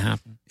that doesn't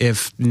happen.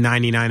 If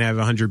 99 out of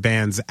 100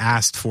 bands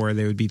asked for,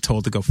 they would be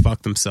told to go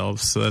fuck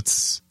themselves. So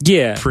that's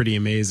pretty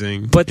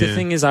amazing. But the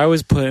thing is, I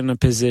was put in a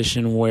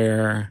position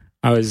where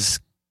I was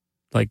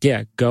like,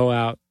 go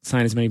out,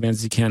 sign as many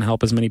bands as you can,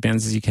 help as many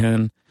bands as you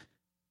can.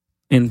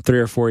 In 3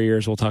 or 4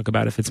 years, we'll talk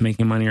about if it's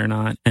making money or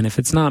not. And if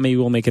it's not, maybe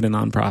we'll make it a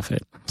nonprofit.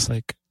 It's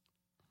like,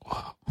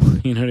 wow.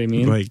 You know what I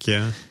mean? Like,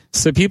 yeah.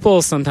 So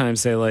people sometimes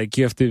say, like,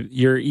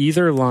 you're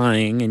either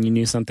lying and you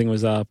knew something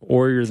was up,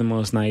 or you're the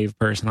most naive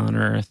person on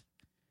earth.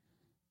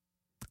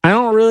 I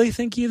don't really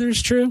think either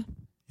is true.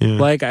 Yeah.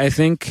 Like, I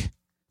think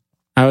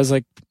I was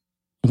like,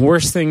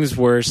 worst things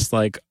worst,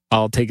 like,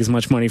 I'll take as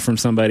much money from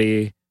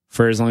somebody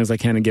for as long as I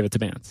can and give it to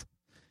bands.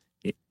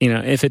 You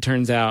know, if it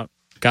turns out,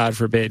 God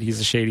forbid, he's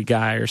a shady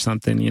guy or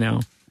something, you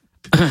know.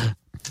 But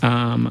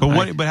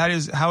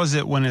how is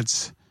it when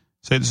it's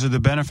so the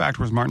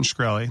benefactor was Martin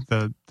Shkreli,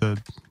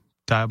 the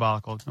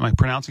Diabolical. Am I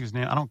pronouncing his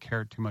name? I don't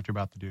care too much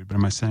about the dude, but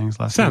am I saying his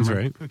last name? Sounds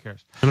right. Who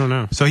cares? I don't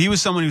know. So he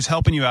was someone who's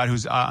helping you out,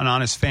 who's an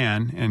honest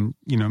fan, and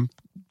you know,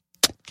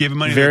 giving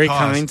money. Very to the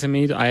cause. kind to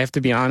me. I have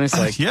to be honest.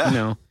 Like, you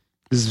know,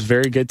 this is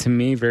very good to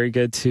me. Very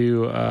good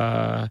to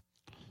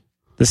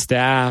the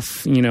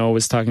staff. You know,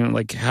 was talking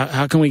like,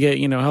 how can we get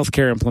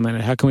healthcare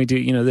implemented? How can we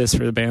do this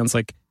for the bands?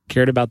 Like,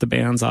 cared about the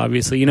bands,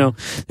 obviously. You know,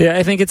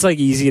 I think it's like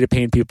easy to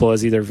paint people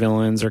as either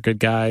villains or good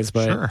guys,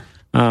 but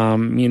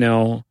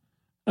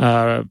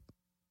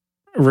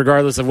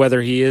regardless of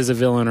whether he is a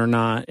villain or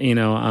not, he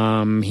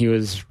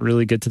was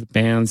really good to the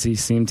bands. He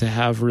seemed to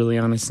have really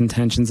honest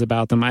intentions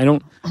about them. I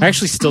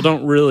actually still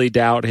don't really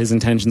doubt his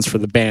intentions for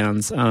the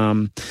bands.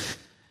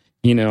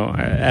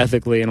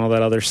 Ethically and all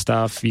that other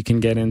stuff you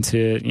can get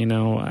into,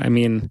 I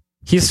mean,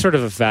 he's sort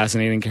of a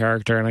fascinating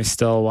character, and I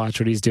still watch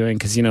what he's doing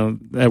because,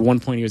 at one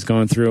point he was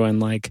going through and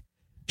like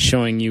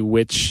showing you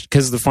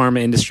because the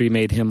pharma industry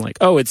made him like,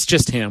 oh, it's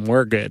just him,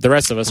 we're good, the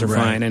rest of us are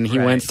fine, and he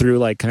went through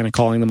like kind of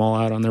calling them all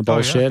out on their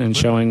bullshit and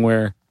showing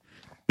where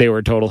they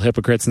were total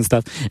hypocrites and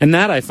stuff, and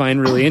that I find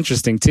really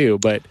interesting too.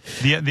 But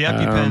the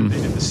EpiPen,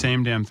 they did the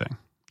same damn thing.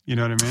 You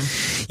know what I mean?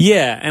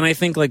 Yeah, and I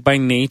think like by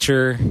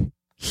nature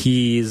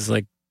he's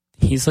like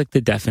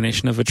the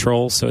definition of a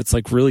troll, so it's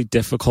like really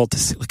difficult to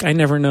see. Like, I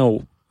never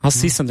know. I'll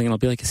see something and I'll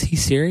be like, is he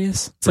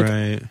serious? It's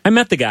like, I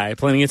met the guy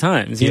plenty of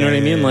times. You know what I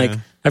mean? Like,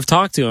 I've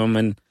talked to him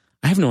and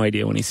I have no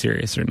idea when he's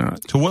serious or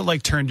not. So what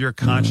like turned your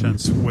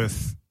conscience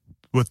with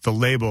the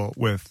label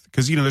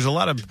because, there's a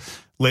lot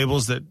of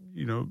labels that,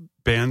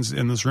 bands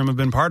in this room have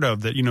been part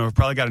of that, have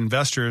probably got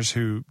investors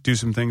who do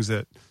some things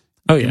that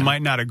you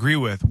might not agree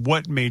with.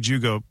 What made you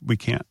go, we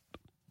can't?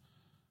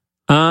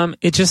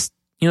 It just,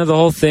 the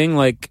whole thing,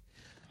 like,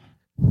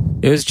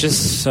 it was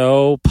just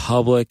so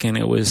public and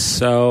it was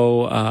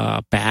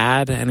so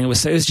bad, and it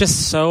was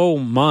just so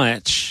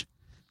much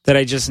that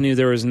I just knew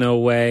there was no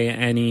way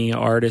any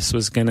artist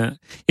was gonna.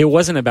 It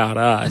wasn't about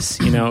us,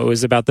 it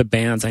was about the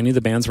bands. I knew the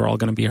bands were all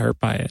gonna be hurt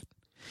by it,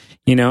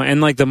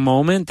 and like the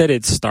moment that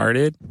it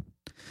started,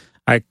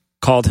 I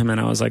called him and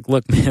I was like,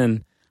 look,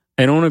 man,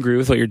 I don't agree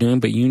with what you're doing,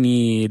 but you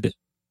need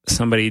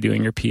somebody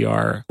doing your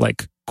PR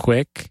like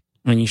quick,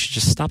 and you should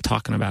just stop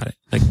talking about it.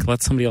 Like,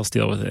 let somebody else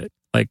deal with it.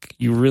 Like,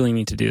 you really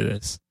need to do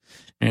this.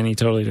 And he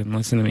totally didn't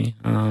listen to me.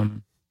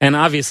 And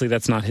obviously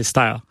that's not his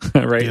style,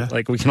 right? Yeah.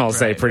 Like, we can all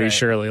say pretty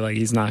surely, like,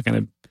 he's not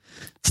going to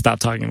stop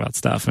talking about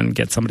stuff and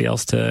get somebody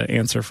else to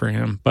answer for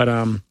him.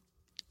 But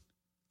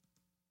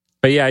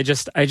yeah, I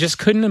just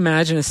couldn't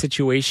imagine a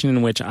situation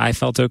in which I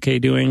felt okay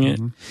doing it,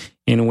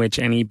 in which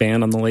any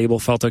band on the label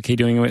felt okay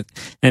doing it.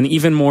 And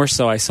even more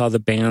so, I saw the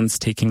bands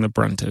taking the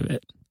brunt of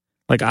it.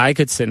 Like, I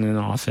could sit in an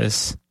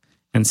office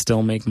and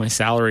still make my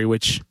salary,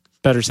 which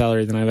better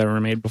salary than I've ever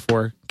made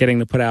before, getting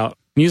to put out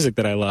music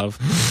that I love.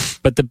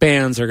 But the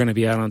bands are going to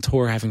be out on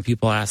tour having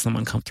people ask them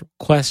uncomfortable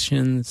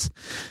questions.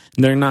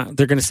 They're going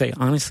to say,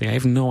 honestly, I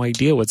have no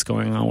idea what's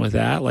going on with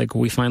that. Like,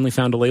 we finally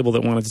found a label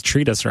that wanted to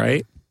treat us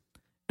right.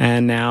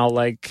 And now,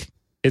 like,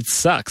 it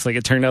sucks. Like,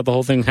 it turned out the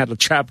whole thing had a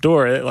trap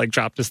door. It like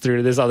dropped us through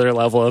to this other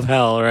level of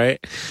hell, right?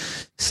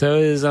 So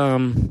it was,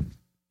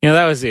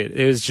 that was it.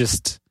 It was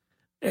just,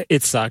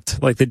 it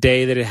sucked. Like, the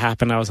day that it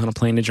happened, I was on a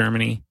plane to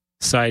Germany.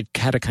 So I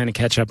had to kind of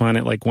catch up on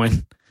it. Like,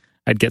 when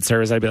I'd get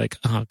service, I'd be like,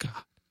 oh God,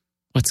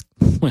 what's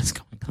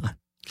going on?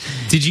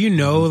 Did you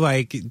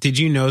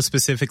know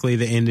specifically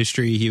the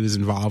industry he was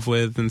involved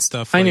with and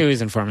stuff? I knew he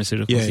was in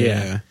pharmaceuticals.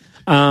 Yeah.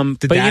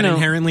 Did that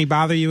inherently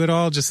bother you at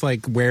all? Just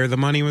like where the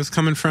money was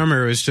coming from,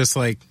 or it was just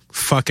like,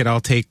 fuck it, I'll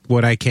take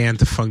what I can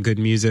to fund good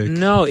music?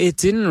 No, it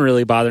didn't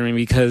really bother me,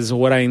 because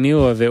what I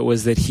knew of it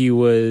was that he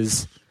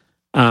was,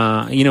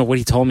 what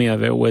he told me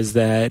of it was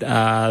that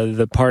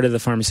the part of the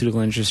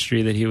pharmaceutical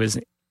industry that he was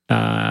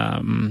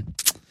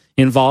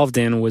involved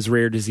in was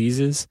rare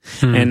diseases.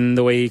 And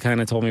the way he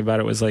kind of told me about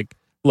it was like,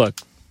 look,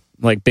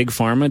 like, Big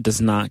Pharma does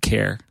not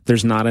care.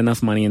 There's not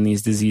enough money in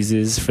these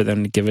diseases for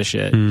them to give a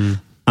shit.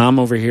 I'm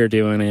over here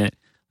doing it.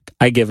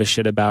 I give a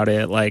shit about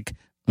it. Like,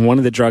 one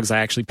of the drugs I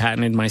actually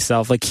patented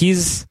myself. Like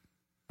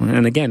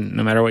and again,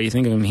 no matter what you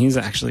think of him, he's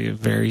actually a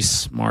very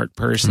smart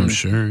person. For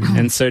sure.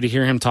 And so to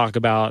hear him talk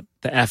about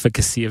the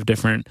efficacy of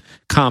different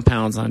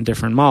compounds on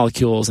different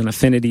molecules and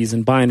affinities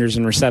and binders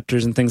and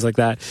receptors and things like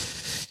that,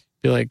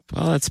 be like,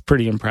 well, that's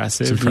pretty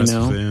impressive, It's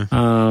impressive, you know?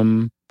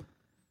 yeah.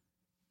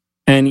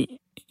 And,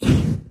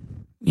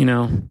 you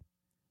know,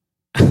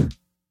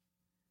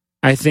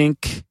 I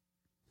think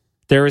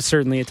there was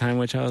certainly a time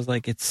which I was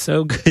like, it's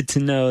so good to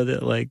know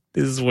that, like,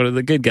 this is one of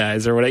the good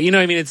guys or whatever. You know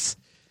what I mean? It's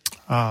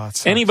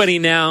anybody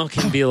now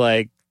can be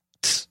like,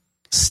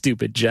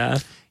 stupid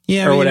Jeff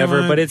or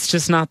whatever, but it's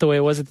just not the way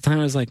it was at the time.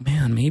 I was like,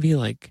 man, maybe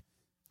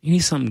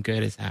something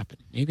good is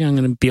happening. Maybe I'm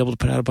going to be able to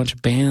put out a bunch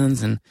of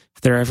bands, and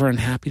if they're ever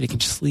unhappy, they can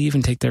just leave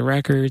and take their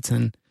records.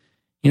 And,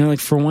 you know, like,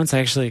 for once, I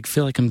actually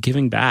feel like I'm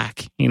giving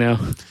back, you know?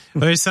 Well,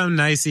 there's something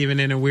nice, even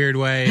in a weird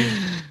way.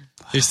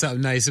 There's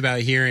something nice about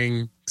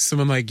hearing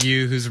someone like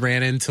you who's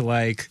ran into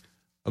like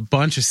a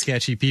bunch of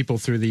sketchy people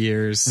through the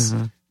years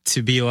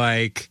to be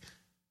like,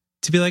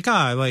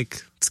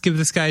 let's give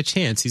this guy a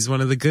chance. He's one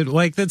of the good,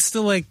 like, that's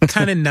still like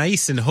kind of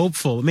nice and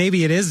hopeful.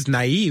 Maybe it is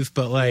naive,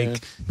 but like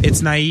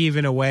it's naive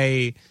in a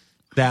way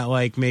that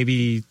like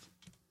maybe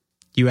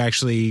you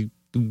actually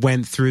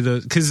went through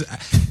the, because,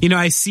 you know,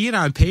 I see it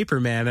on paper,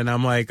 man, and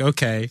I'm like,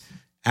 okay,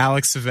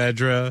 Alex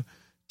Saavedra,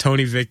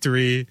 Tony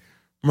Victory,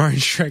 Martin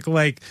Shkreli,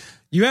 like,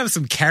 you have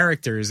some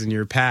characters in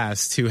your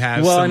past who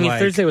have well, some, I mean, like,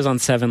 Thursday was on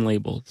 7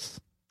 labels.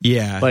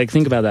 Yeah. Like,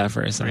 think about that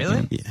for a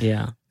second. Really?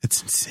 Yeah.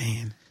 It's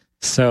insane.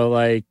 So,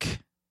 like,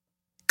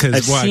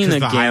 Because I've seen the a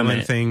gamut.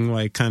 Island thing,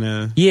 like, kind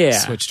of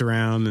switched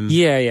around. And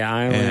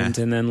Island.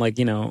 And then, like,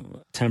 you know,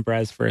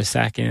 Temperez for a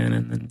second.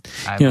 And then,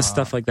 you know,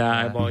 stuff like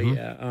that.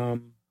 Eyeball,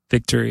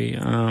 Victory.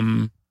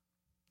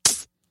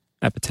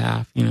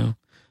 Epitaph, you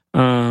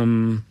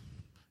know.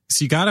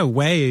 So you got a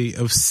way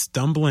of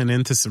stumbling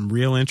into some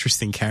real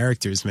interesting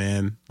characters,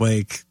 man,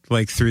 like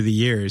through the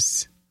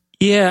years.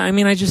 Yeah, I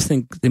mean, I just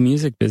think the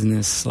music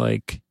business,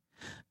 like,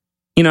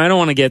 you know, I don't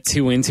want to get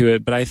too into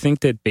it, but I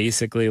think that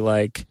basically,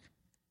 like,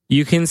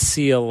 you can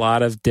see a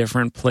lot of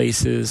different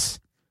places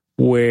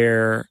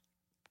where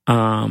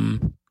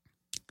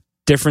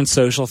different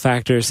social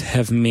factors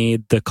have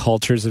made the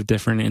cultures of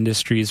different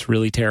industries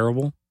really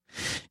terrible.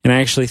 And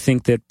I actually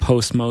think that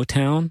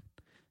post-Motown,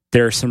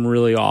 there are some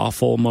really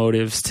awful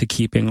motives to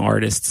keeping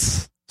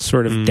artists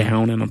sort of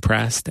down and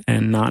oppressed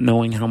and not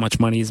knowing how much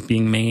money is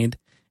being made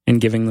and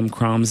giving them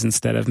crumbs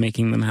instead of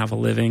making them have a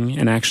living,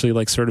 and actually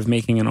like sort of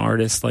making an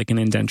artist like an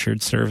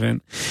indentured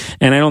servant.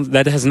 And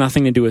that has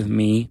nothing to do with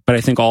me, but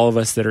I think all of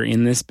us that are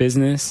in this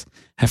business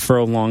have for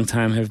a long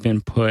time have been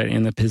put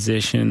in the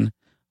position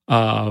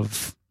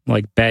of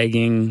like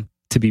begging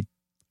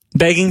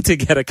to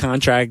get a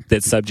contract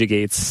that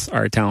subjugates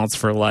our talents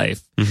for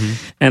life.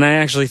 And I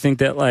actually think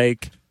that,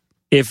 like,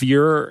 if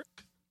you're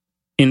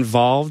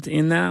involved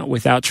in that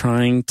without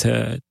trying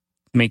to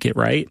make it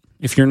right,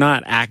 if you're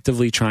not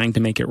actively trying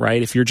to make it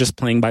right, if you're just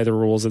playing by the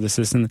rules of the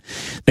system,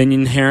 then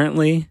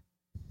inherently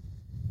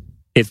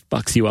it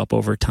fucks you up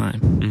over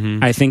time.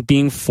 I think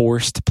being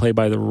forced to play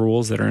by the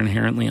rules that are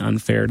inherently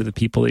unfair to the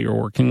people that you're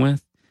working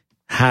with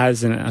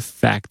has an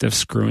effect of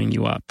screwing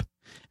you up.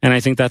 And I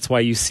think that's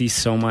why you see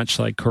so much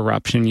like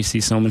corruption. You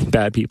see so many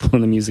bad people in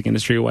the music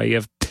industry. Why you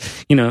have,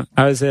 you know,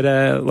 I was at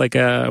a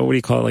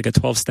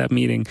 12-step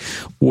meeting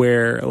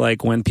where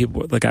like when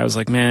people, like I was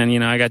like, man, you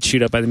know, I got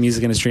chewed up by the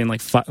music industry, and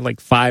like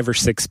 5 or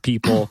 6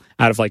 people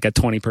out of like a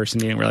 20-person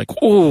meeting were like,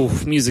 oh,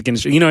 music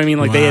industry. You know what I mean?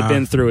 Like they had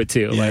been through it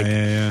too.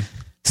 Yeah.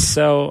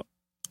 So,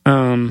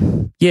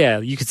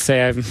 you could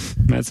say I've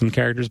met some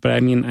characters, but I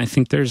mean, I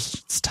think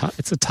it's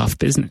a tough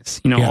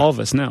business. You know, all of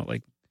us know,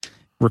 like,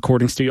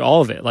 recording studio,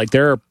 all of it. Like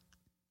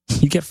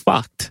you get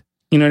fucked.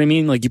 You know what I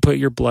mean? Like you put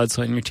your blood,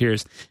 sweat, and your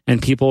tears, and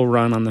people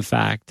run on the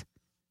fact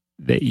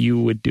that you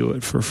would do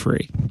it for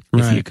free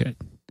if you could.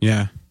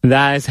 Yeah.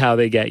 That is how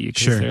they get you.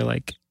 Because they're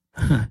like,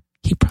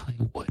 he probably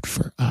would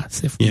for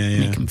us if we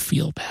make him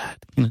feel bad.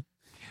 You know?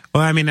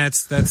 Well, I mean,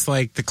 that's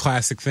like the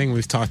classic thing.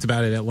 We've talked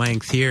about it at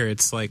length here.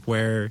 It's like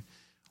where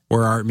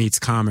art meets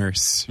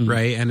commerce,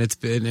 right? And it's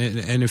been,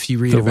 and if you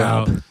read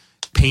about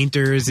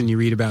painters and you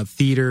read about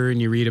theater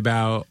and you read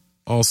about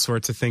all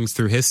sorts of things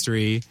through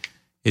history,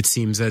 it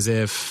seems as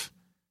if,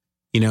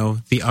 you know,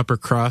 the upper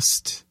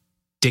crust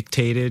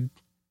dictated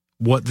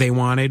what they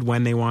wanted,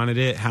 when they wanted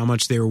it, how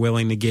much they were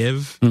willing to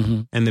give,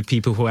 and the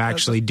people who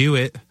actually do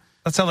it.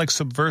 That's how like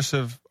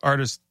subversive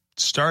artists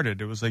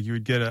started. It was like you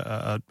would get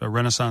a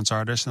Renaissance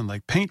artist and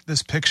like paint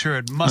this picture.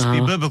 It must be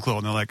biblical,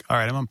 and they're like, all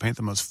right, I'm gonna paint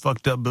the most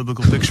fucked up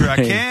biblical picture I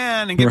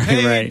can and get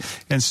paid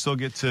and still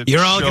get to.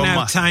 You're all gonna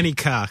have tiny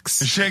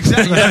cocks. Exactly.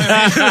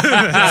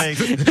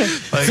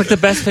 It's like the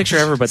best picture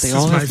ever, but they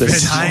all have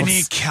this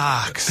tiny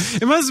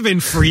cocks. It must have been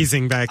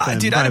freezing back then.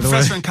 Dude, I had a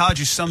professor in college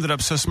who summed it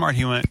up so smart.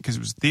 He went, because it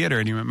was theater,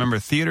 and he went, remember,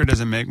 theater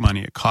doesn't make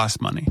money; it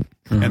costs money,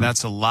 and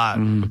that's a lot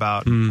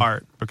about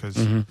art because.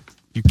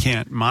 You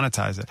can't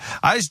monetize it.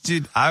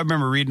 I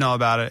remember reading all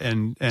about it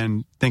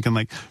and thinking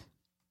like,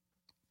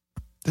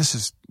 this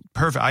is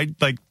perfect. I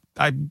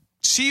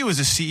see you as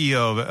a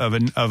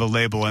CEO of a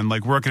label and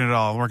like working it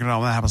all, when that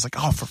happens, I was like,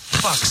 oh, for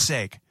fuck's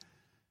sake.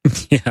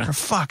 Yeah. For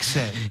fuck's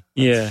sake.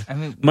 Yeah. I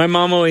mean, my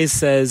mom always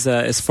says,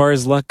 as far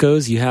as luck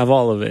goes, you have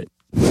all of it.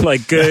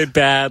 Like good,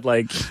 bad,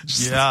 like.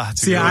 Yeah.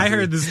 See, I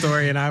heard the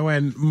story and I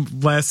went,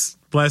 bless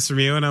from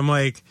you, and I'm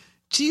like,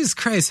 Jesus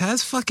Christ, how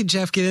does fucking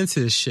Jeff get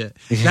into this shit?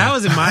 Yeah. That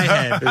was in my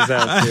head.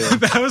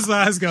 That was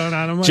what was going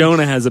on. I'm like,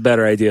 Jonah has a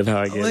better idea of how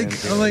I get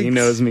into it. Like, he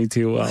knows me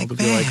too well to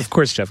be like, of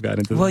course Jeff got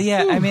into well, that.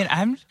 yeah, I mean,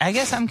 I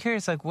guess I'm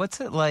curious, like,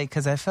 what's it like?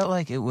 Because I felt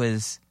like it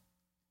was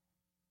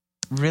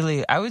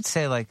really, I would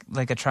say, like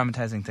a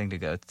traumatizing thing to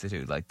go to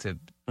do. Like, to,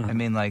 I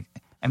mean,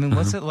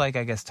 what's it like,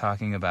 I guess,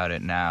 talking about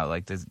it now?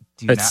 Like,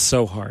 it's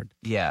so hard.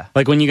 Yeah.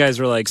 Like, when you guys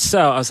were like, so,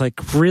 I was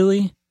like,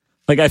 really?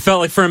 Like, I felt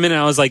like for a minute,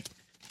 I was like,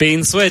 bait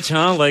and switch,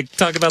 huh? Like,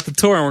 talk about the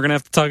tour and we're going to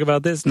have to talk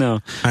about this? No.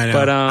 I know.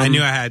 But, I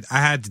knew I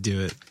had to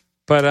do it.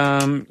 But,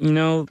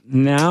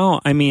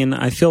 now, I mean,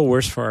 I feel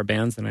worse for our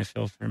bands than I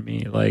feel for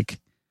me. Like,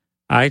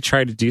 I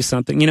try to do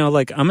something,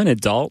 like, I'm an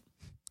adult.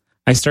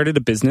 I started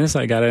a business.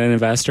 I got an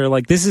investor.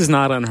 Like, this is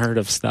not unheard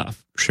of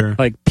stuff. Sure.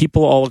 Like,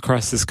 people all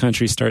across this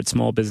country start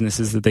small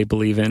businesses that they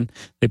believe in.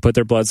 They put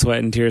their blood, sweat,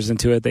 and tears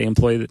into it. They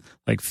employ,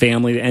 like,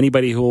 family,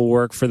 anybody who will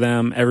work for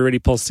them. Everybody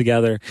pulls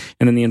together,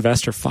 and then the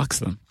investor fucks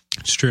them.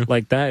 It's true.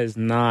 Like, that is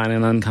not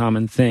an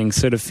uncommon thing.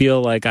 So to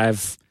feel like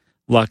I've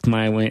lucked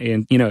my way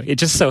in, it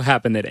just so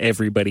happened that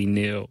everybody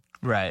knew.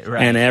 Right.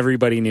 And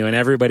everybody knew, and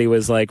everybody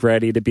was like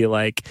ready to be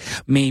like,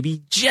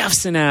 maybe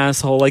Jeff's an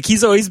asshole. Like,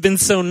 he's always been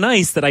so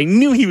nice that I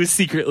knew he was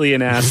secretly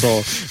an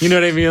asshole. You know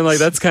what I mean? Like,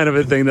 that's kind of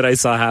a thing that I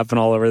saw happen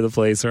all over the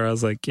place where I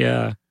was like,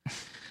 yeah.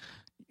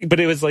 But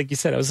it was like you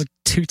said, I was like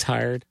too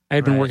tired. I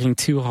had been working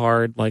too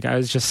hard. Like, I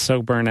was just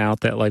so burnt out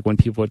that like when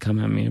people would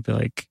come at me, I'd be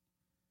like,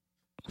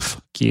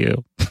 fuck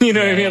you. You know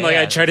what I mean? Like,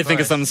 I'd try to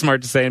think of something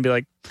smart to say and be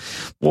like,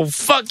 well,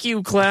 fuck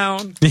you,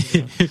 clown.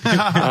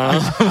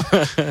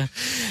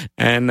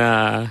 And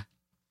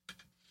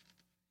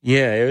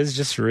yeah, it was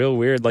just real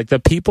weird. Like, the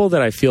people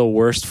that I feel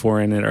worst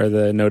for in it are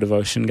the No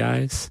Devotion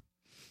guys,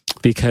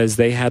 because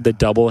they had the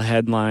double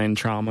headline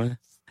trauma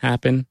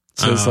happen.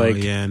 So it's like,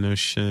 yeah, no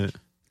shit.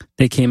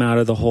 They came out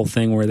of the whole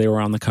thing where they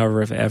were on the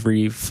cover of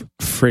every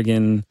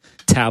friggin'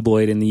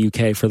 tabloid in the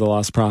UK for the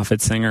Lost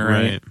Prophet singer,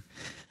 right?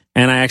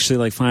 And I actually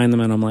like find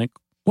them and I'm like,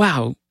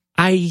 wow,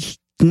 I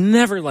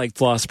never liked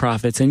Lost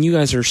Prophets and you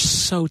guys are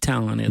so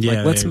talented. Yeah,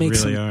 like, let's make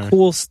really some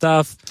cool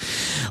stuff.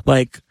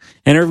 Like,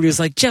 and everybody was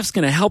like, Jeff's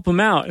going to help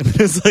him out.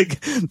 And it's like,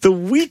 the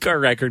week our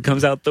record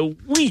comes out, the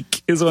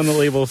week is when the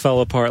label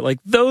fell apart. Like,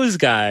 those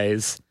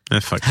guys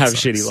have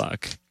shitty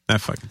luck.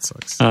 That fucking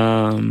sucks.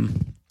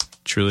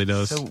 Truly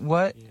does. So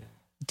what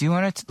do you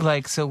want to,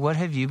 like, so what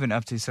have you been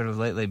up to sort of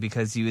lately?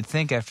 Because you would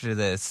think after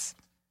this,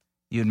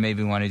 you'd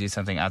maybe want to do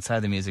something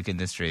outside the music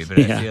industry, but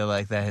I feel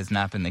like that has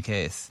not been the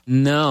case.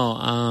 No,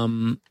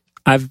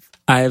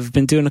 I've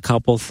been doing a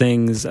couple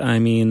things. I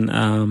mean,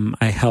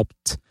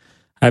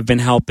 I've been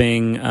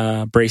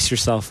helping Brace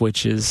Yourself,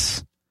 which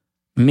is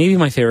maybe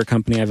my favorite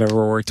company I've ever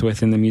worked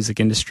with in the music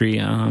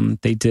industry.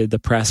 They did the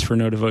press for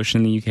No Devotion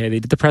in the UK. They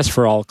did the press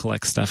for all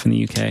Collect stuff in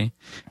the UK. And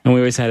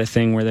we always had a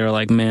thing where they were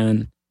like,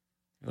 man,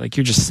 like,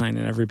 you're just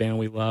signing every band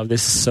we love.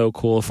 This is so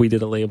cool. If we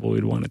did a label,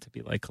 we'd want it to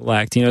be like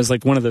Collect. It's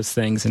like one of those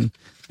things. And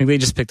I think they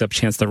just picked up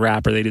Chance the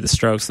Rapper. They do the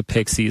Strokes, the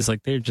Pixies.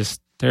 Like, they're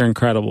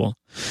incredible.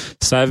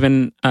 So I've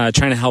been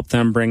trying to help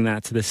them bring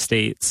that to the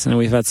States. And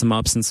we've had some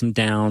ups and some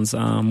downs.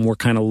 We're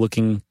kind of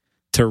looking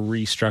to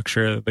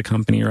restructure the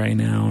company right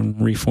now and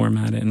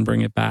reformat it and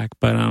bring it back.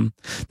 But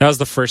that was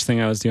the first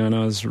thing I was doing.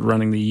 I was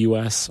running the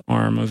U.S.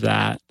 arm of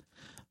that.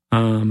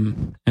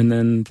 And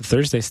then the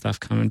Thursday stuff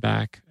coming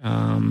back.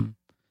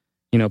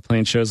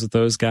 Playing shows with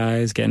those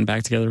guys, getting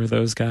back together with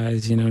those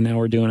guys. Now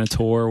we're doing a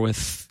tour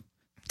with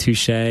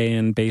Touche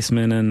and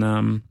Basement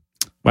and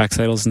Wax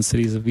Idols and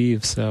Cities of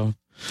Eve. So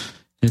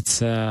it's,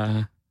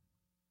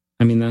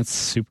 that's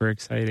super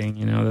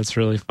exciting. That's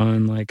really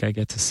fun. Like, I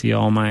get to see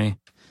all my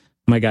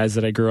guys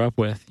that I grew up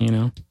with,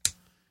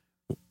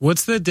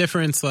 What's the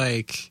difference,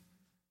 like,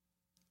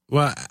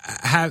 well,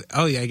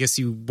 I guess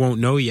you won't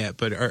know yet,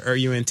 but are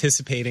you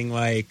anticipating,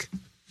 like,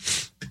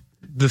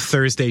 the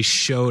Thursday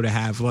show to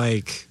have,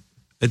 like,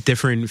 a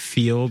different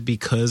feel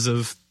because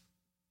of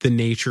the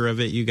nature of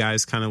it you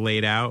guys kind of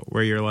laid out,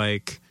 where you're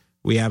like,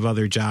 we have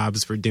other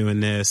jobs, we're doing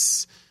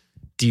this?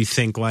 Do you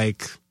think,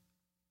 like,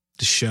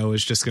 the show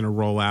is just going to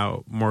roll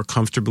out more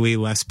comfortably,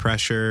 less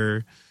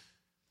pressure?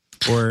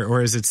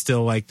 Or is it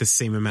still like the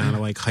same amount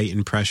of like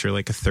heightened pressure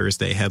like a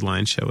Thursday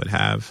headline show would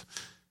have?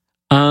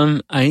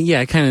 I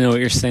kind of know what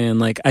you're saying.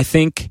 Like, I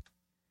think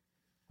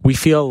we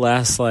feel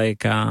less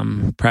like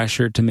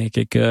pressure to make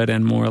it good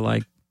and more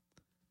like,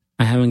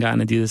 I haven't gotten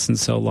to do this in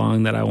so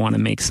long that I want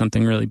to make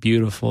something really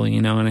beautiful,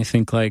 And I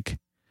think like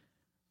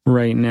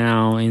right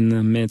now in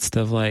the midst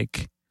of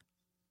like,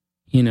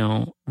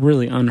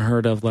 really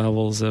unheard of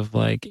levels of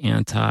like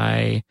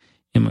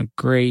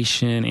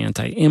anti-immigration,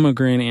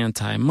 anti-immigrant,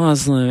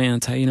 anti-Muslim,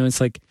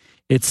 it's like,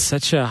 it's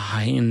such a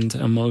heightened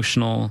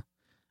emotional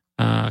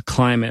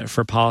climate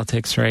for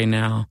politics right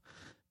now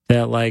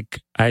that like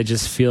I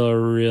just feel a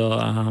real,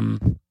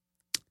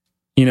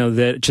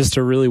 that just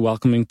a really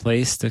welcoming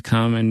place to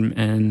come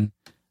and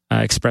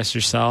express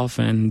yourself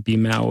and be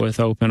met with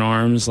open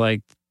arms.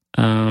 Like,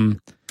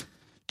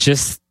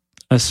 just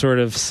a sort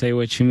of say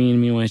what you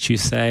mean what you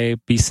say,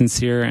 be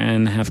sincere,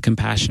 and have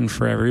compassion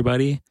for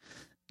everybody.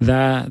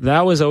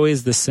 That was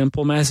always the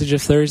simple message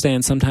of Thursday,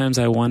 and sometimes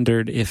I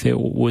wondered if it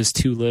was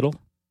too little.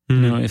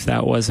 If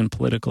that wasn't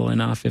political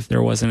enough, if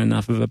there wasn't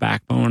enough of a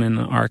backbone in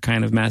our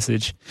kind of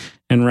message.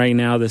 And right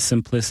now, the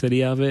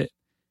simplicity of it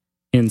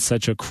in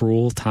such a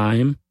cruel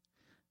time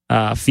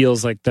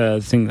feels like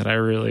the thing that I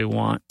really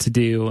want to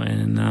do.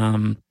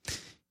 And,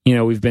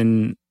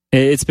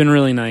 it's been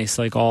really nice.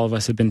 Like, all of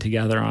us have been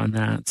together on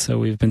that. So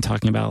we've been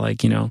talking about, like,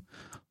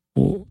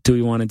 do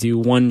we want to do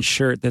one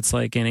shirt that's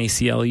like an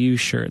ACLU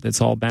shirt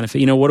that's all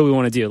benefit? What do we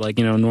want to do? Like,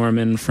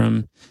 Norman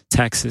from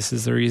Texas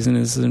is the reason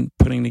is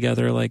putting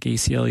together like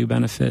ACLU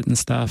benefit and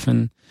stuff.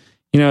 And,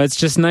 it's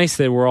just nice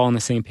that we're all on the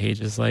same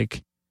page. It's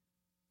like,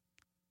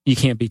 you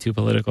can't be too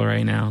political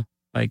right now.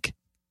 Like,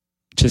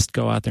 just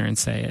go out there and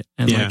say it.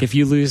 And like, if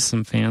you lose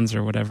some fans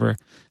or whatever,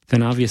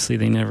 then obviously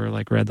they never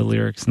like read the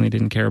lyrics and they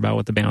didn't care about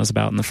what the band was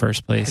about in the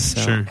first place.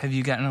 So. Sure. Have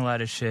you gotten a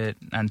lot of shit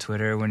on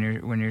Twitter when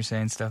you're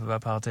saying stuff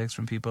about politics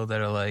from people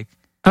that are like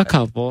a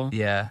couple?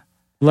 Yeah.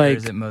 Like, or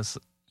is it most?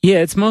 Yeah,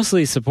 it's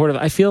mostly supportive.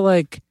 I feel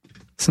like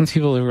some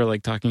people who are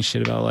like talking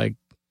shit about like,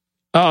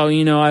 oh,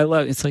 I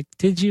love. It's like,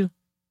 did you?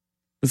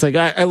 It's like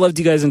I loved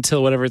you guys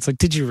until whatever. It's like,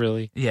 did you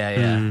really? Yeah. You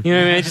know what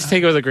I mean? I just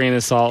take it with a grain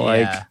of salt.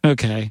 Like,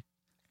 okay,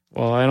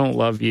 well, I don't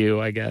love you.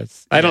 I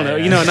guess I don't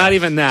know. Not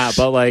even that,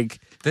 but like.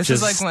 This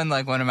is like when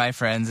like one of my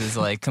friends is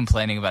like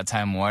complaining about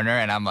Time Warner,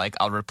 and I'm like,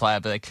 I'll reply,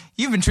 I'll be like,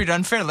 "You've been treated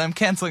unfairly. I'm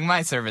canceling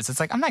my service." It's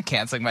like, I'm not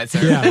canceling my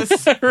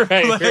service. Yeah.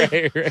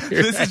 right.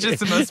 This is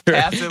just the most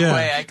passive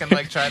way I can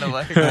like try to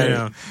like. I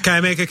know. Can I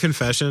make a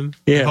confession?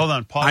 Yeah. Hold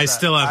on. Pause. I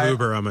still have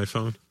Uber on my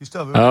phone. You still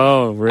have Uber?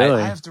 Oh,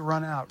 really? I have to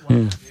run out. One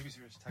of the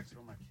babysitters texted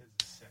all my kids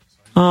is sick. So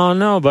oh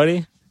no,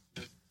 buddy.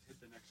 Hit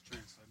the next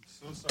drink. So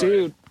I'm so sorry.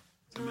 Dude.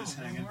 To miss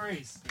hanging.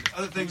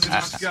 Other things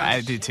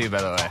I do too,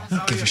 by the way.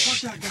 Fuck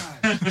that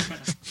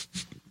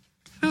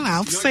guy.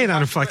 I'll say it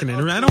on a fucking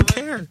internet. I don't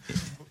care.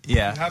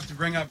 Yeah. You have to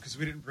bring up, because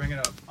we didn't bring it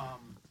up,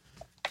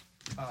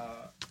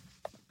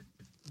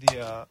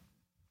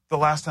 the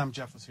last time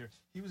Jeff was here,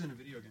 he was in a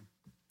video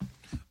game.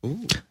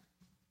 Ooh.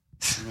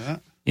 Remember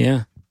that?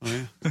 Yeah. Oh,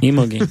 yeah.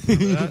 Emo game.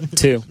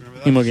 Two.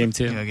 Emo game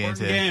 2.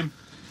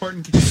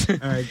 Important game.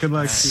 All right, good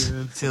luck,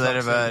 Steven. See you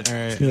later, bud. All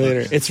right. See you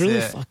later. It's really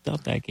fucked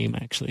up, that game,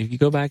 actually. If you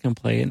go back and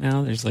play it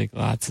now, there's like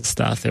lots of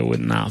stuff that would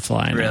not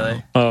fly now.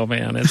 Really? Oh,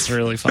 man, it's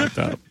really fucked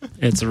up.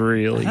 It's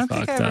really I don't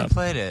fucked think I ever up.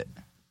 played it.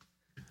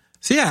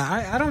 So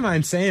yeah, I don't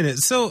mind saying it.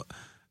 So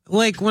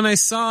like when I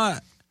saw,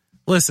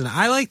 listen,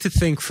 I like to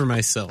think for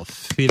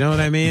myself. You know what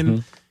I mean? Mm-hmm.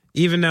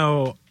 Even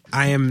though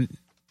I am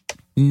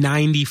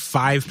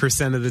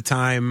 95% of the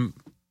time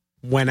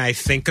when I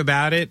think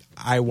about it,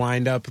 I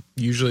wind up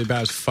usually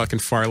about as fucking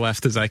far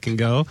left as I can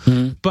go.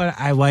 Mm-hmm. But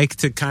I like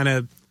to kind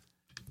of,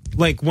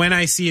 like when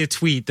I see a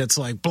tweet that's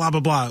like, blah,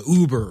 blah, blah,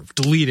 Uber,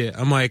 delete it.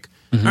 I'm like,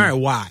 all right,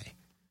 why?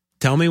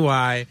 Tell me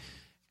why.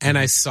 And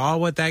I saw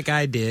what that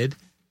guy did,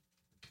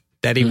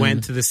 that he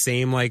went to the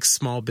same like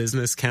small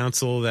business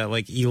council that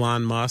like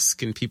Elon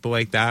Musk and people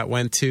like that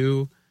went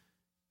to.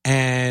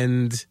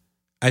 And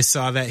I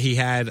saw that he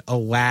had a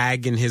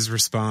lag in his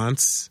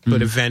response,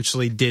 but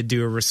eventually did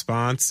do a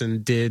response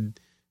and did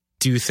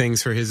do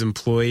things for his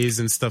employees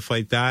and stuff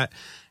like that.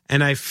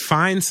 And I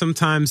find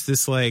sometimes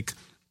this like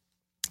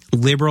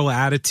liberal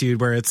attitude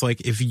where it's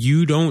like, if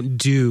you don't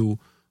do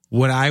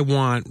what I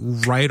want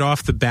right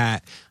off the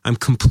bat, I'm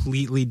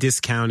completely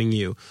discounting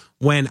you.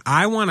 When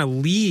I want to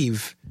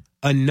leave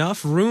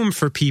enough room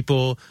for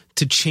people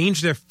to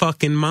change their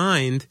fucking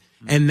mind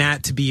and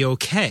that to be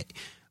okay.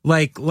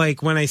 Like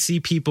when I see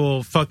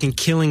people fucking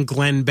killing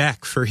Glenn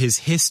Beck for his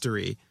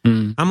history,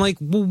 I'm like,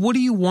 well, what do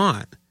you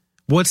want?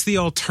 What's the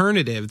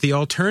alternative? The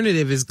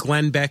alternative is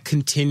Glenn Beck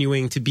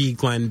continuing to be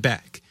Glenn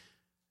Beck.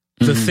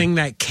 The thing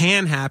that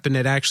can happen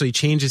that actually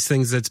changes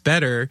things that's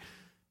better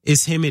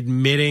is him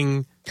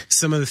admitting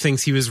some of the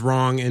things he was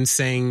wrong and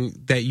saying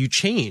that you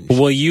changed.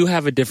 Well, you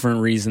have a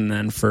different reason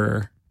then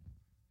for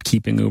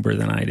keeping Uber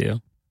than I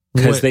do.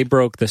 Because they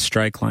broke the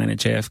strike line at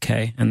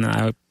JFK, and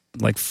I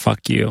like,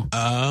 fuck you.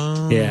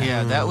 Oh.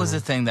 Yeah, that was the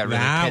thing that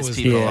really pissed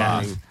people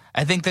off.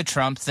 I think the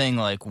Trump thing,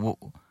 like,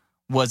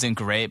 wasn't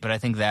great, but I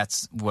think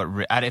that's what...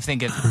 I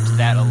think if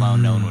that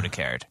alone, no one would have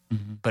cared.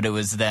 But it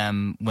was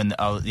them when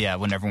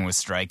everyone was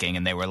striking,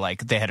 and they were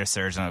like, they had a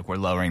surge, and like, we're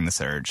lowering the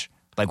surge.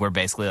 Like, we're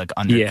basically like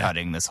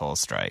undercutting this whole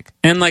strike.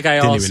 And like, I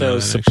also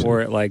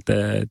support like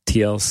the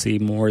TLC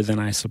more than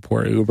I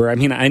support Uber. I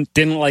mean, I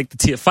didn't like the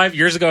TLC. 5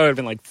 years ago, I would have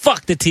been like,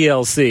 fuck the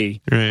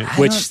TLC, right.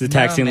 Which the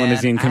Taxi and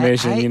Limousine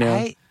Commission, you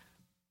know.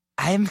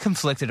 I am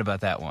conflicted about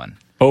that one.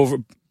 Over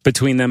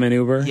between them and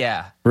Uber?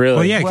 Yeah. Really?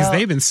 Well, yeah, because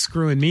they've been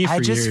screwing me for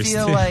years. I just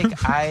feel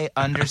like I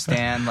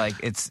understand, like,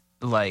 it's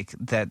like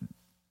that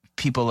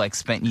people like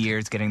spent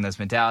years getting those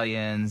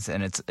medallions,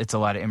 and it's a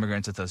lot of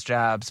immigrants with those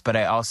jobs. But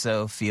I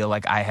also feel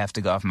like I have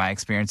to go off my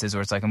experiences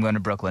where it's like, I'm going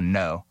to Brooklyn.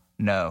 No.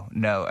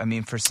 I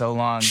mean, for so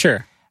long,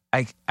 Sure.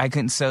 I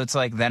couldn't. So it's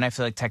like, then I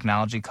feel like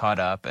technology caught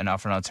up and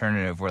offered an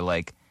alternative where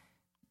like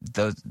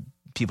those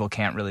people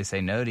can't really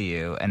say no to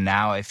you. And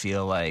now I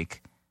feel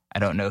like I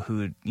don't know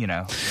who,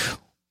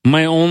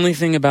 My only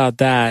thing about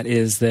that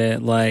is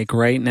that, like,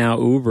 right now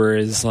Uber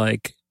is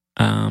like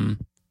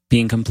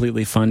being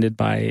completely funded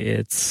by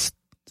its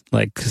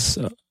like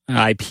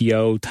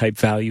IPO type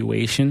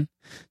valuation.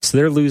 So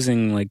they're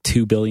losing like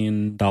 $2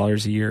 billion a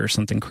year or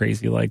something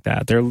crazy like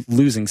that. They're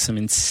losing some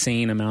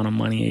insane amount of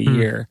money a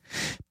year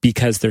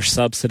because they're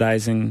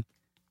subsidizing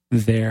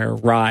their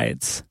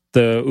rides.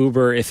 The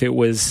Uber, if it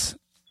was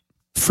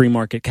free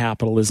market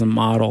capitalism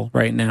model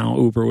right now,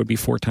 Uber would be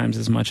 4 times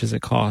as much as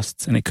it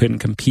costs, and it couldn't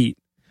compete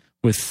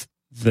with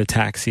the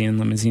taxi and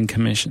limousine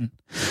commission.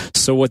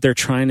 So what they're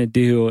trying to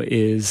do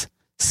is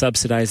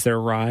subsidize their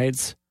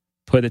rides,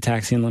 put the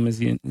taxi and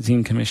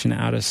limousine commission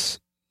out of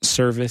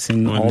service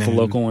in all the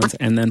local ones,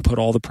 and then put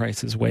all the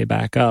prices way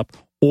back up,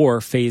 or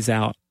phase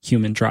out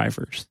human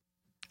drivers.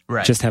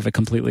 right. Just have it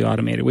completely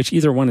automated, which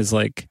either one is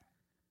like,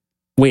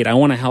 wait, I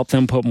want to help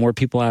them put more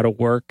people out of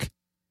work,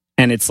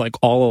 and it's like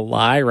all a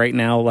lie right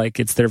now. Like,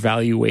 it's their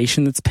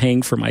valuation that's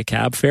paying for my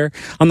cab fare.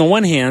 On the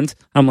one hand,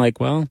 I'm like,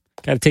 well,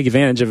 got to take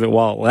advantage of it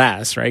while it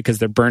lasts, right? Because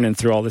they're burning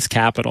through all this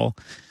capital.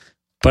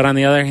 But on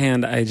the other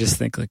hand, I just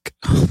think like,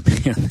 oh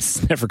man, this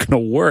is never going to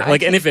work.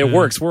 Like, and if it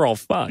works, we're all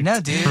fucked. No,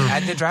 dude,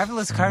 the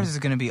driverless cars is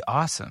going to be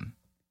awesome.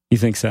 You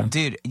think so?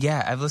 Dude,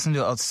 yeah, I've listened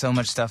to so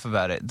much stuff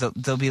about it.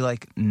 There'll be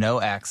like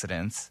no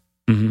accidents.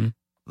 Mm-hmm.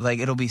 Like,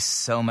 it'll be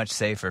so much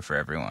safer for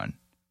everyone.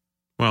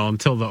 Well,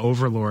 until the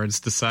overlords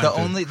decide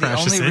to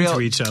crash us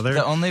into each other.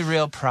 The only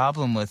real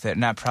problem with it,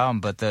 not problem,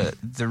 but the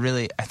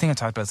really, I think I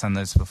talked about some of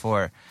this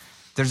before.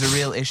 There's a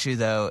real issue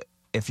though,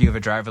 if you have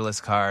a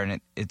driverless car and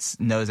it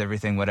knows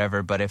everything,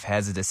 whatever, but if it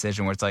has a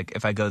decision where it's like,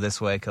 if I go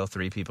this way, I kill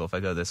 3 people. If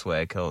I go this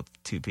way, I kill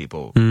 2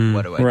 people.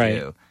 What do I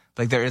do?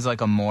 Like, there is like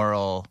a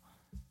moral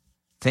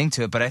thing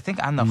to it, but I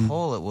think on the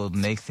whole, it will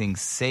make things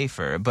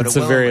safer. But it's it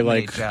will a very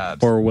eliminate like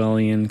jobs.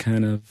 Orwellian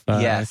kind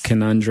of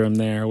conundrum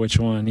there. Which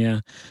one? Yeah,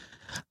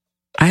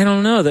 I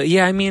don't know.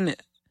 Yeah, I mean,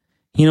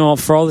 you know,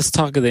 for all this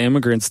talk of the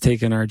immigrants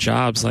taking our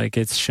jobs, like,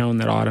 it's shown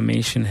that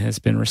automation has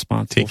been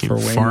responsible for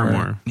way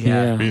more.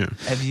 Yeah.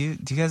 Do you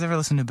guys ever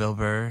listen to Bill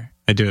Burr?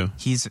 I do.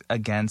 He's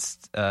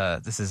against,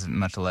 this is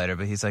much lighter,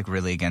 but he's like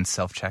really against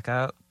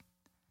self-checkout.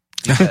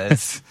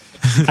 Because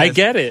I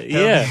get it.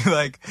 Yeah.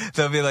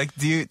 They'll be like,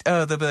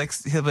 they'll be like,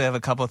 he'll have a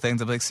couple of things.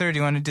 They'll be like, sir, do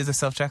you want to do the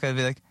self-checkout? They'll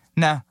be like,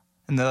 no.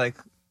 And they're like,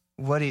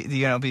 what do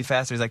you be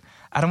faster? He's like,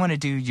 I don't want to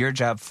do your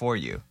job for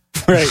you.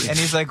 Right. And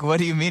he's like, what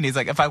do you mean? He's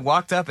like, if I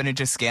walked up and it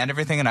just scanned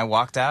everything and I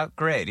walked out,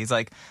 great. He's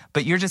like,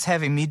 but you're just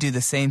having me do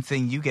the same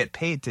thing you get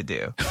paid to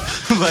do.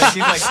 Like,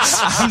 he's like,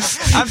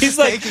 I'm he's just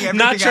like, taking everything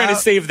not trying out. to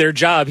save their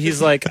job.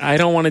 He's like, I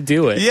don't want to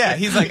do it. Yeah,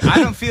 he's like, I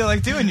don't feel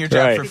like doing your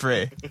job for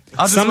free.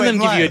 I'll just Some of wait them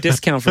in give you a line.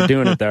 discount for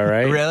doing it, though,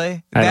 right?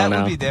 Really? I That don't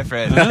know. would be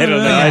different. I don't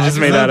know. Yeah, I just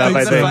made that up.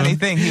 It's I a funny think.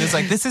 thing. He was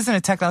like, this isn't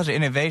a technology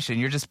innovation.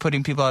 You're just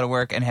putting people out of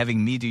work and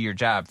having me do your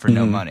job for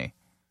no money.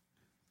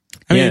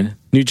 I mean,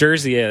 New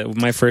Jersey. Yeah,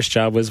 my first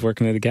job was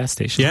working at a gas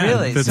station. Yeah,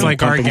 Really? that's So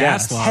like our pumping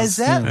gas gas. laws. Has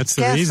that That's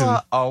the gas reason.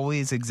 law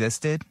always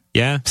existed?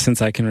 Yeah,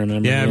 Since I can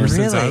remember. yeah. Ever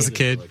since I Really? was a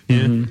kid.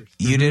 Yeah,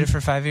 You did it for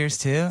 5 years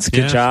too? It's a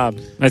good Yeah. job.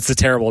 It's a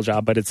terrible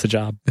job, but it's a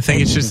job. I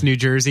think it's just New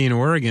Jersey and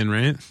Oregon,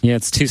 right? Yeah,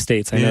 it's 2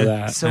 states. I know Yeah.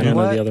 that. So I don't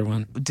know what- the other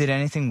one. Did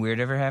anything weird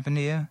ever happen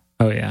to you?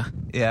 Oh, yeah.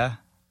 Yeah.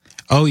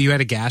 Oh, you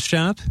had a gas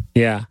job?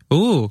 Yeah.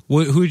 Ooh,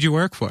 who'd you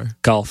work for?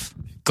 Golf.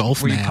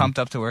 Golf Were man. you pumped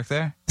up to work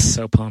there?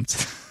 So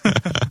pumped.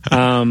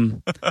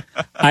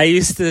 I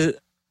used to,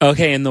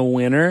 in the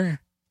winter,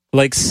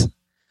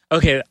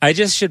 I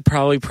just should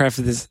probably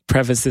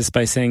preface this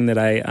by saying that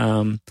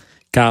I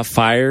got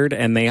fired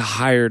and they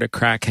hired a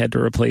crackhead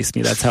to replace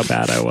me. That's how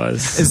bad I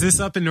was. Is this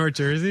up in North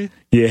Jersey?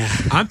 Yeah.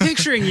 I'm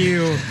picturing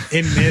you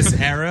in this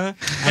era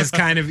as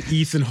kind of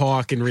Ethan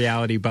Hawke in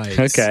Reality Bites.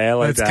 Okay, I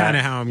like That's that. kind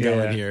of how I'm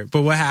going Yeah. here.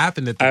 But what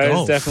happened at the I was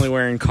golf? definitely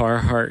wearing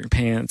Carhartt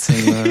pants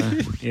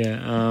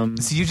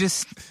and So you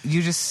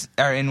just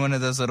are in one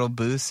of those little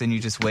booths and you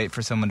just wait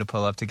for someone to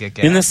pull up to get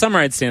gas? in the summer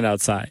I'd stand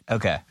outside.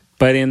 Okay.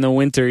 But in the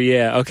winter,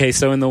 yeah. Okay,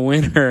 so in the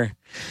winter,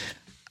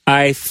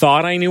 I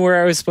thought I knew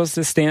where I was supposed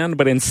to stand,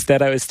 but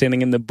instead I was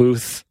standing in the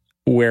booth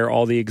where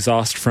all the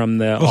exhaust from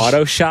the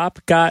auto shop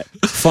got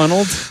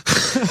funneled.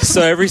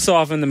 So every so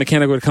often the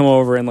mechanic would come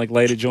over and like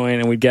light a joint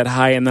and we'd get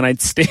high, and then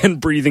I'd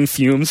stand breathing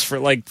fumes for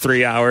like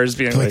 3 hours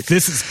being like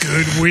this is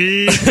good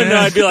weed. no,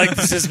 I'd be like,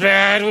 this is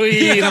bad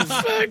weed. I'm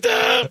fucked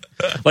up.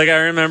 Like,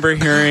 I remember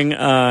hearing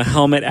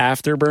Helmet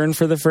Afterburn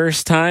for the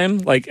first time,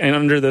 like, and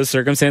under those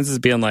circumstances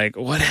being like,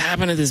 what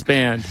happened to this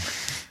band?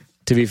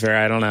 To be fair,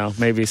 I don't know.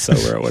 Maybe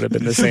sober it would have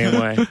been the same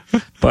way.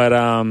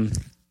 But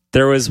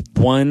there was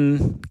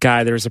one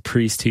guy, there was a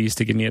priest who used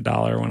to give me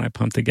 $1 when I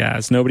pumped the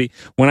gas.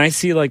 When I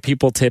see like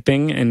people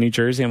tipping in New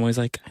Jersey, I'm always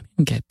like, I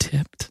didn't get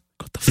tipped.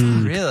 What the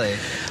fuck? Really?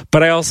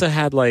 But I also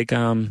had like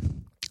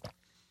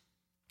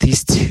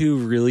these two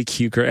really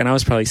cute girls, and I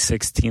was probably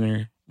 16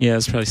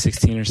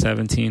 or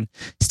 17.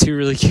 These two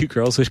really cute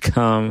girls would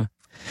come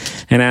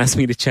and ask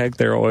me to check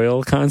their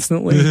oil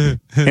constantly,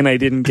 and I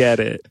didn't get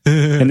it.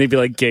 And they'd be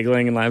like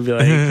giggling, and I'd be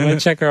like, "Can I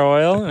check our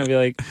oil?" And I'd be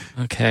like,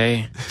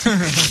 "Okay."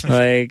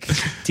 Like,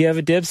 do you have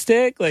a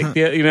dipstick? Like,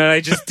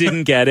 I just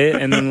didn't get it.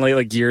 And then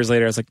like years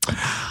later, I was like,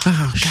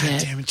 "Oh God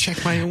damn it!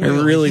 Check my oil."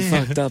 I really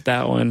fucked up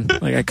that one.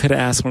 Like, I could have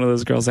asked one of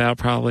those girls out,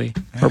 probably,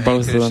 or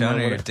both of them. Shown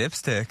her your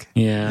dipstick.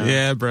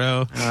 Yeah,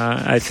 bro.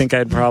 I think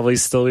I'd probably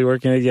still be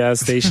working at a gas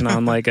station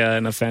on like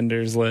an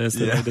offenders list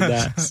if I did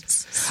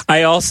that.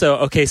 I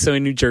also so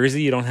in New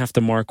Jersey, you don't have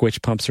to mark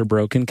which pumps are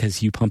broken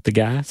because you pump the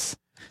gas.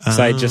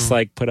 So I just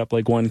like put up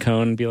like one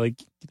cone and be like,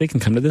 they can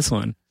come to this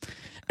one.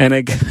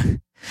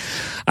 And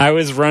I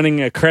was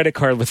running a credit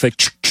card with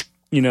like,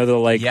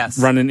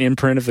 run an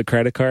imprint of the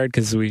credit card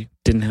because we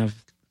didn't have.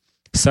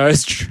 So I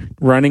was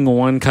running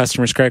one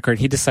customer's credit card.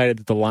 He decided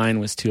that the line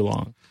was too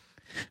long.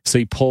 So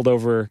he pulled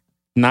over,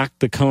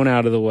 knocked the cone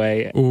out of the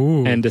way,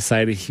 and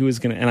decided he was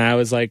going to. And I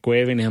was like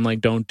waving to him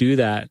like, don't do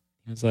that.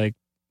 He was like,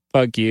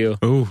 fuck you.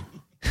 Ooh.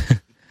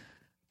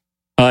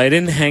 I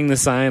didn't hang the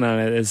sign on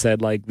it that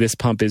said, like, this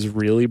pump is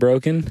really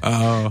broken.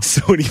 Oh.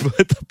 So when he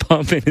put the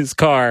pump in his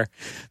car,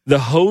 the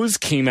hose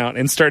came out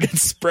and started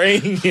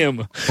spraying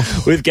him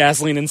with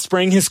gasoline and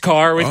spraying his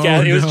car with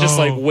gas. It was just,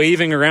 like,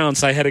 waving around,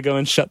 so I had to go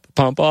and shut the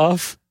pump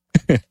off.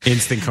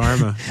 Instant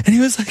karma. And he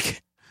was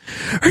like,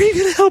 are you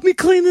going to help me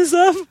clean this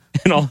up?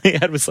 And all he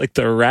had was, like,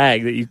 the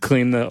rag that you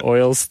clean the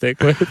oil stick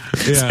with.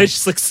 Yeah. So I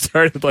just, like,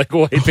 started, like,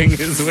 wiping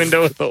his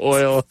window with the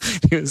oil.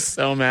 He was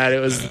so mad.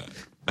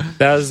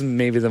 That was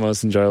maybe the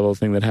most enjoyable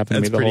thing that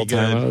happened to me the whole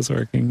time I was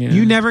working. Yeah.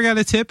 You never got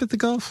a tip at the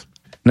Gulf?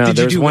 No,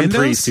 there was one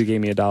priest who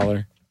gave me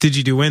 $1. Did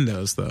you do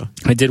windows, though?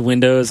 I did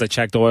windows. I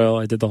checked oil.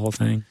 I did the whole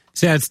thing.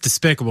 See, that's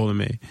despicable to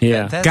me.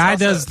 Yeah. Guy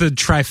does the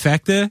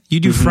trifecta. You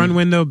do front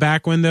window,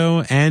 back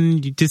window,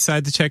 and you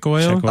decide to check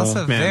oil.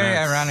 Also, very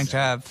ironic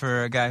job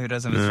for a guy who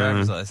doesn't have his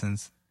driver's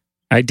license.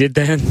 I did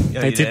then.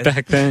 Yeah, I did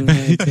back then. Yeah,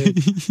 I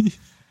did.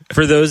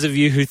 For those of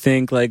you who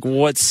think, like,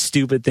 what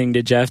stupid thing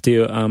did Jeff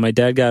do? My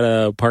dad got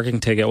a parking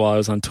ticket while I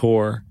was on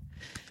tour.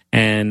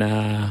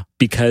 And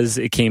because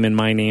it came in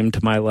my name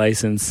to my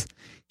license,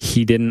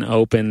 he didn't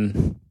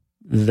open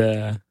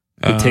the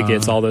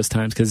tickets all those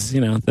times because,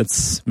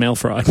 that's mail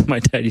fraud. My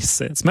dad used to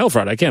say, it's mail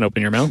fraud. I can't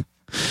open your mail.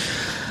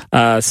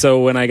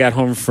 So when I got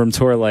home from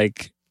tour,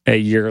 like, a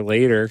year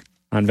later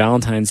on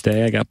Valentine's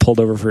Day, I got pulled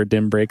over for a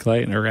dim brake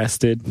light and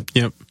arrested.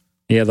 Yep.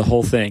 Yeah, the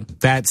whole thing.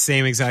 That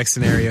same exact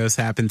scenario has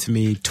happened to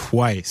me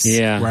twice.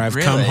 Yeah. Where I've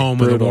come home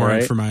with a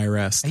warrant for my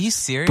arrest. Are you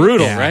serious?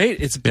 Brutal, right?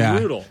 It's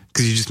brutal.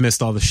 Because you just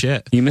missed all the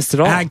shit. You missed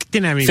it all. I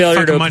didn't have any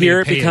failure to money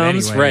appear. to pay It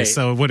becomes anyway, right.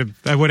 So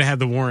I would have had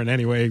the warrant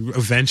anyway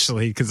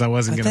eventually because I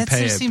wasn't going to pay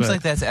it. That seems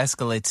like that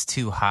escalates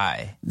too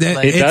high.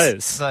 It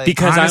does.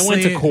 Because honestly, I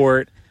went to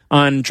court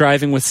on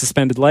driving with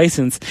suspended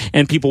license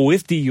and people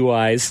with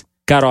DUIs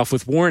got off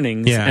with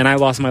warnings and I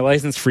lost my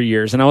license for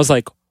years. And I was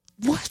like,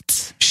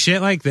 what? Shit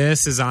like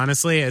this is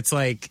honestly, it's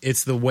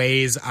the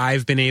ways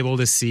I've been able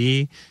to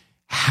see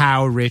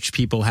how rich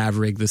people have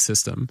rigged the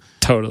system.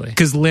 Totally.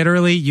 Because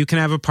literally, you can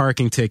have a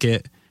parking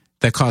ticket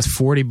that costs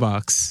 $40.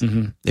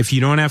 Mm-hmm. If you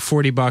don't have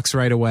 $40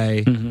 right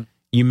away,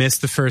 you miss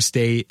the first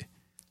date.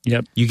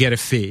 Yep. You get a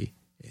fee.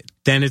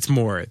 Then it's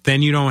more.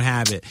 Then you don't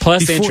have it.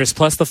 Plus interest,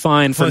 plus the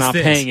fine for not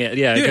paying it.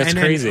 Yeah, dude, it gets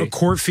crazy. A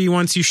court fee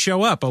once you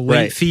show up, a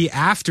late fee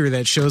after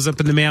that shows up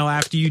in the mail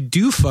after you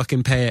do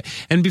fucking pay it.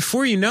 And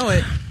before you know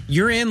it,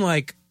 you're in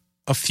like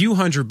a few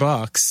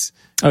 $100.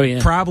 Oh,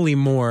 yeah. Probably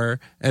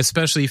more,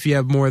 especially if you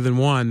have more than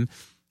one.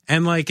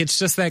 And like, it's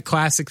just that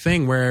classic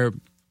thing where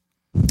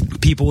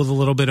people with a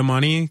little bit of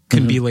money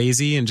can be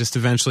lazy and just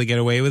eventually get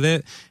away with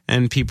it.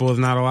 And people with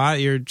not a lot,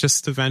 you're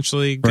just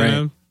eventually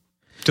going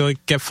to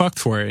get fucked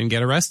for it and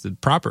get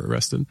proper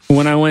arrested.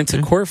 When I went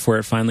to court for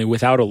it finally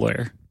without a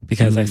lawyer,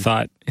 because I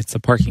thought it's a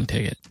parking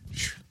ticket,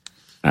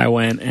 I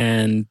went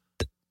and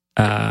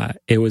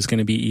it was going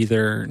to be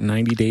either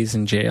 90 days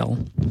in jail.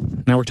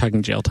 Now we're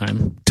talking jail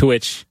time. To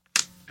which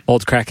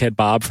old crackhead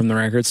Bob from the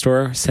record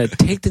store said,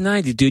 take the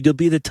 90, dude. You'll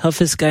be the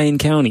toughest guy in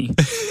county.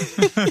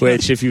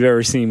 Which, if you've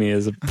ever seen me,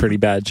 is a pretty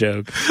bad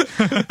joke.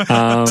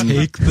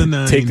 Take the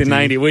 90. Take the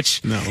 90,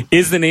 which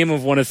is the name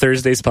of one of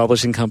Thursday's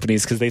publishing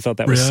companies because they thought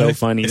that was so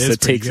funny. So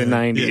take the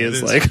 90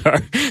 is like our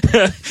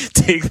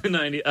take the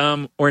 90.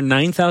 Or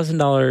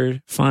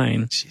 $9,000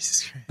 fine.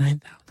 Jesus Christ.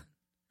 9,000.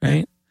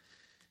 Right?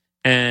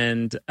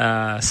 And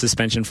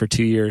suspension for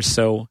 2 years.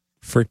 So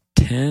for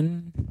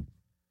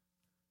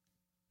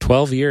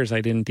 12 years,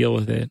 I didn't deal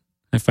with it.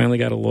 I finally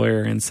got a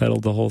lawyer and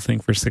settled the whole thing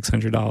for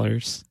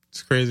 $600.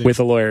 It's crazy. With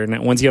a lawyer.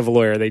 And once you have a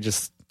lawyer, they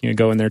just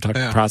go in there, talk to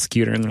the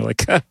prosecutor, and they're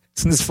like,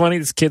 isn't this funny?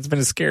 This kid's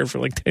been scared for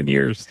like 10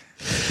 years.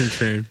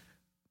 Okay.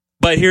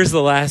 But here's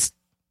the last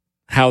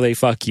how they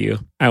fuck you.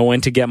 I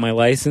went to get my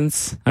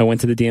license. I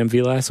went to the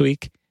DMV last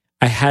week.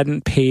 I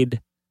hadn't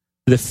paid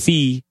the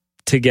fee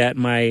to get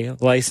my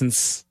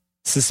license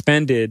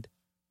suspended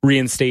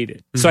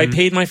reinstated. So I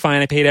paid my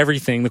fine, I paid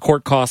everything, the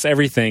court costs,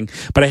 everything,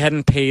 but I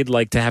hadn't paid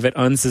like to have it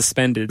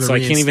unsuspended. So I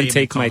can't even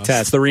take my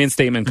test, the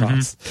reinstatement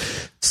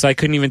costs. So I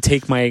couldn't even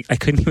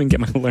get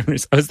my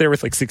learners. I was there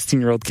with like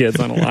 16-year-old kids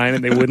on a line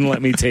and they wouldn't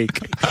let me take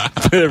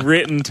the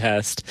written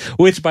test,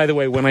 which by the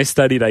way, when I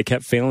studied, I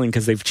kept failing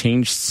because they've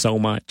changed so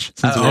much.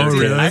 Since we were kids.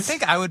 Really? I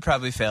think I would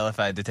probably fail if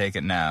I had to take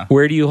it now.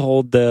 Where do you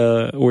hold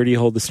the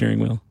steering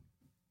wheel?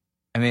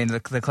 I mean, the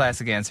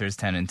classic answer is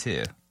 10 and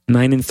 2.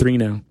 9 and 3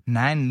 now.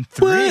 9 and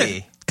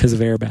 3? Because of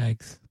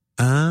airbags.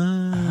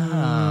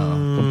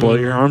 Oh. Well, blow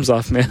your arms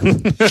off, man. Wow.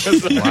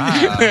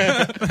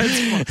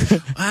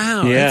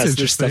 Yeah, that's so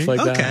there's stuff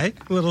like that. Okay.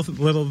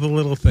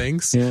 Little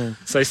things. Yeah.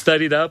 So I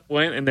studied up,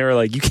 went, and they were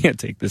like, you can't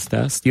take this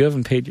test. You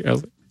haven't paid your... I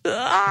was like,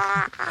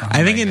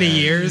 I think in the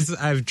years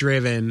I've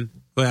driven,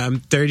 well, I'm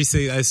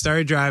 36. I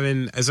started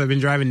driving, so I've been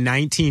driving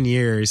 19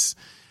 years.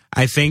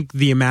 I think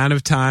the amount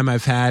of time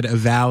I've had a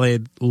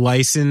valid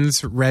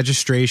license,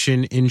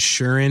 registration,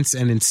 insurance,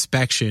 and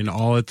inspection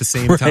all at the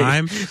same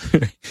time,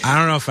 I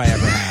don't know if I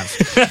ever have.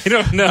 I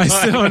don't know. I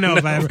still don't know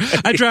if I ever.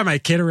 I drive my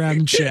kid around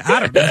and shit.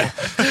 I don't know.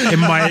 It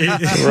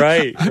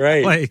might.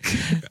 Right. Like,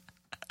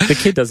 the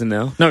kid doesn't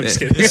know. No, I'm just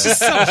kidding. it's just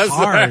so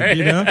hard,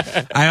 you know?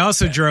 I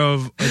also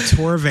drove a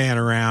tour van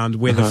around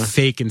with a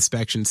fake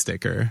inspection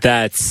sticker.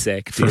 That's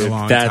sick, dude. For a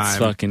long that's time.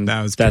 fucking,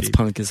 that's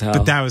punk as hell.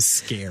 But that was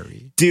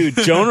scary. Dude,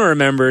 Jonah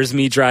remembers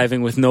me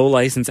driving with no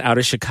license out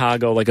of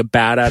Chicago like a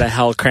bat out of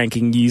hell,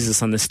 cranking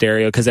Yeezus on the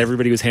stereo because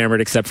everybody was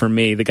hammered except for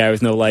me, the guy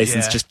with no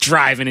license, just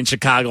driving in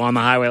Chicago on the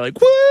highway like,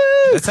 woo!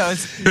 That's how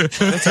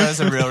it's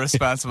a real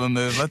responsible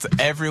move. Let's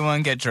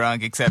everyone get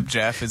drunk except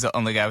Jeff is the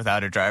only guy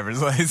without a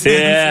driver's license.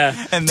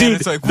 Yeah. And then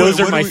dude, it's like, those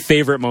are my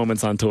favorite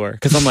moments on tour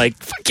because I'm like,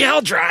 fuck yeah,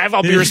 I'll drive.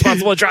 I'll be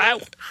responsible to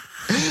drive.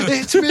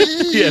 It's me.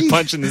 Yeah,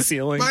 punching the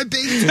ceiling. My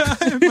big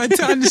time. My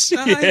time to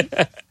shine.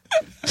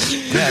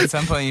 Yeah, at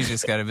some point you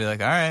just got to be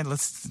like, all right,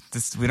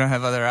 we don't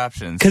have other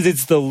options. Because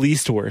it's the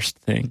least worst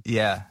thing.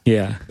 Yeah.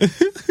 Yeah.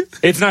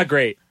 It's not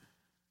great.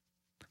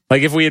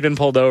 Like, if we had been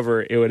pulled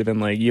over, it would have been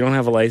like, you don't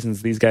have a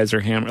license, these guys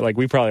are hammered. Like,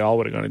 we probably all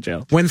would have gone to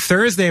jail. When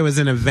Thursday was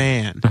in a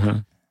van.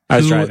 I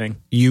was driving.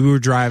 You were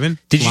driving?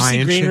 Did you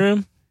see Green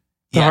Room?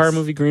 The horror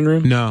movie Green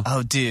Room? No.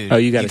 Oh, dude. Oh,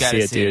 you got to see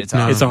it, dude.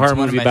 It's a horror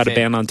movie about a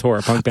band on tour,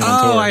 a punk band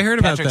on tour. Oh, I heard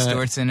about Patrick that.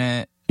 Stewart's in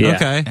it. Yeah,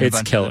 okay.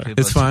 It's killer.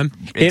 It's fun.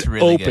 It's it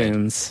really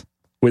opens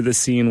with a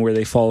scene where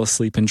they fall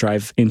asleep and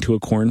drive into a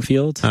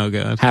cornfield. Oh,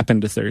 God.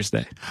 Happened to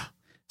Thursday.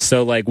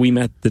 So, like, we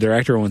met the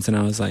director once, and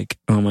I was like,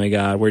 oh, my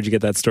God, where'd you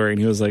get that story?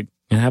 And he was like,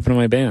 it happened to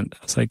my band.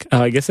 I was like,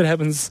 oh, I guess it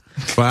happens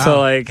to,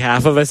 like,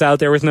 half of us out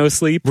there with no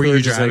sleep. Were you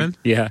just driving? Like,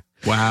 yeah.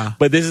 Wow.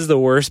 But this is the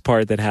worst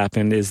part that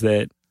happened is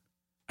that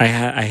I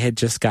had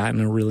just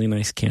gotten a really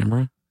nice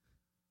camera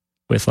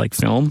with, like,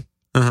 film.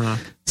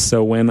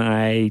 So when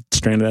I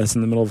stranded us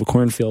in the middle of a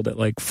cornfield at,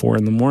 like, 4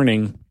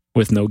 a.m.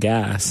 with no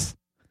gas,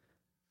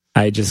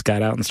 I just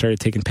got out and started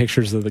taking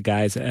pictures of the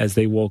guys as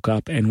they woke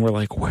up and were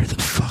like, where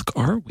the fuck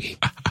are we?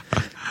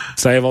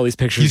 So I have all these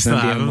pictures of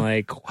them being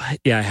like, what?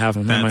 Yeah, I have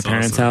them at my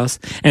parents' house.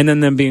 And then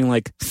them being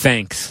like,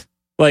 thanks.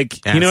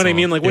 Like, you know what I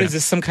mean? Like, what is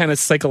this, some kind of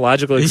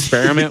psychological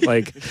experiment?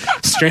 Like,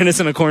 strand us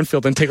in a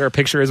cornfield and take our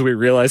picture as we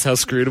realize how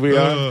screwed we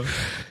are?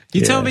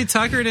 You tell me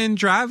Tucker didn't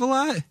drive a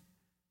lot?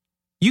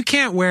 You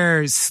can't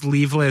wear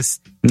sleeveless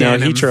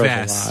denim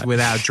vests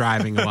without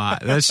driving a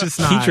lot. That's just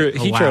not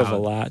He drove a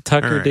lot.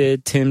 Tucker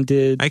did. Tim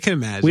did. I can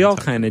imagine. We all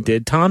kind of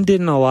did. Tom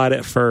didn't a lot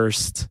at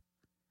first.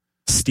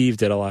 Steve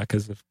did a lot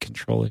because of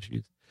control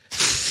issues.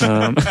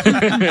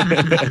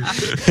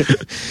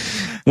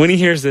 When he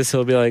hears this,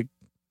 he'll be like,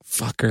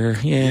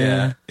 fucker.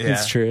 Yeah,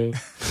 it's true.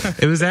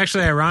 It was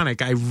actually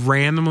ironic. I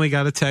randomly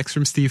got a text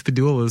from Steve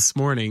Padula this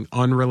morning,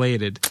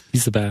 unrelated.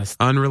 He's the best.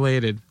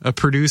 Unrelated. A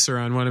producer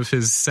on one of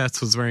his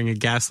sets was wearing a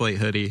Gaslight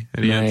hoodie,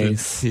 and he had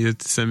to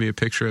send me a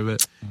picture of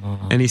it.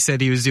 And he said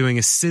he was doing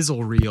a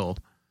sizzle reel.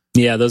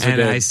 Yeah, those are good.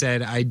 And I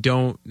said, I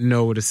don't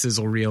know what a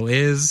sizzle reel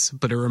is,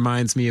 but it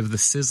reminds me of the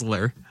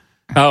Sizzler.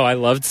 Oh, I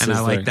loved Sizzler. And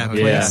I like that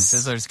place. Yeah,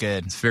 Sizzler's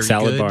good. It's very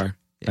Salad good. bar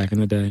back in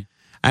the day.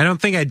 I don't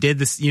think I did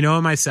this. You know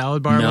what my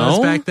salad bar was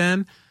back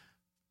then?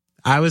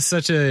 I was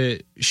such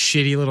a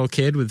shitty little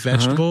kid with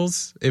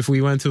vegetables. If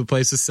we went to a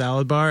place with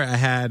salad bar, I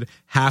had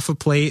half a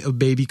plate of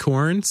baby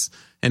corns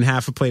and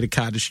half a plate of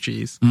cottage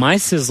cheese. My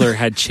Sizzler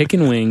had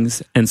chicken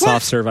wings and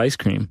soft serve ice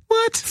cream.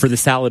 What? For the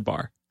salad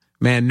bar.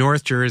 Man,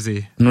 North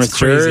Jersey. North it's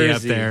crazy Jersey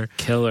up there.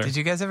 Killer. Did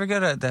you guys ever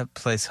go to that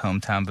place,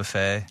 Hometown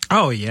Buffet?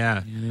 Oh,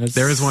 yeah.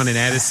 There was one in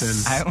Edison.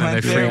 I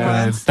went there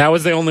once. That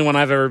was the only one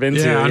I've ever been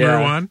to. Yeah, under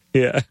one.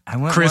 Yeah. I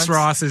went Chris once.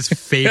 Ross's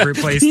favorite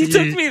place to He eat.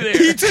 took me there.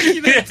 He took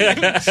you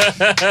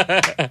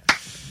there.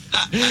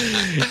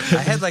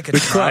 I had like a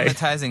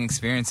traumatizing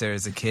experience there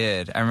as a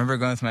kid. I remember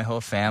going with my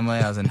whole family.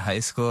 I was in high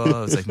school. It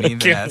was like me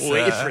and Can't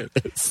Vanessa. wait for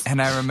this. And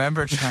I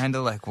remember trying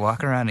to like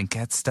walk around and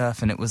get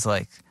stuff, and it was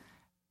like,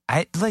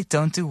 I like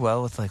don't do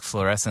well with like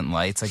fluorescent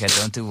lights. Like I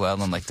don't do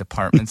well in like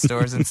department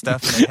stores and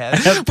stuff.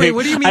 And Wait,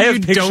 what do you mean I have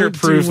you picture don't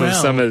proof do well? of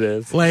some of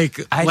this. Like,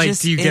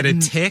 do you get a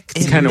tick?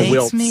 It kinda makes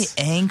wilts. me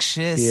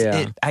anxious.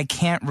 Yeah. I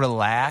can't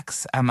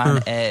relax. I'm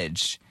on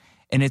edge.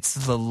 and it's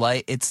the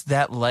light, it's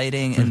that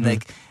lighting, and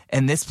like,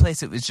 and this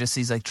place, it was just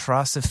these like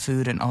troughs of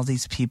food and all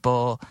these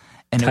people,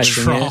 and it was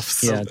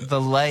Troughs. Yeah. the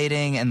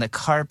lighting and the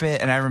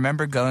carpet. And I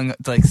remember going,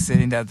 like,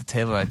 sitting down at the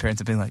table with my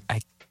parents and being like,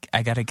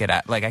 I gotta get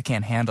out. Like, I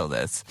can't handle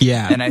this.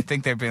 Yeah. And I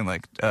think they're being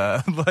like,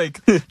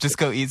 just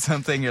go eat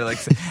something. You're like,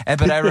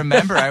 but I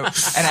remember I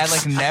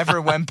like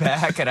never went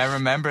back. And I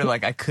remember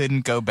like I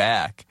couldn't go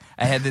back.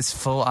 I had this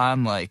full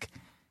on like,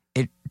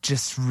 it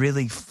just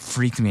really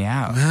freaked me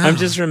out. I'm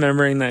just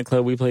remembering that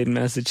club we played in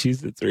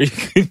Massachusetts where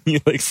you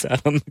like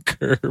sat on the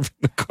curb and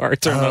the car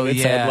turned on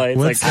its headlights.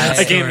 What's Like, that I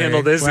can't story?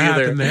 handle this What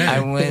either. happened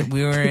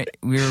there?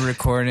 We were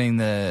recording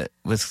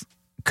with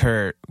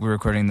Kurt. We were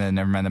recording the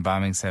Nevermind the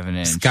Bombing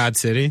 7-inch God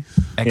City.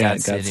 at Yeah,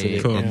 God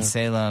City Cool. in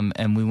Salem,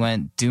 and we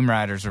went. Doom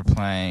Riders were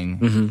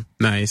playing,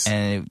 Nice.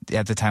 and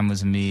at the time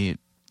was me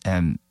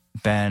and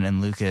Ben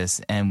and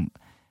Lucas, and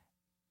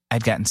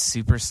I'd gotten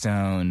super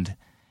stoned.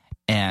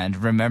 And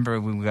remember,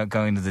 we were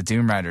going to the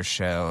Doom Riders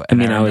show.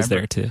 And I was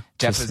there too.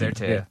 Jeff was there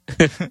too.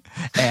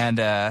 And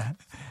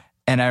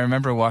I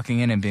remember walking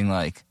in and being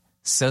like,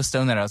 so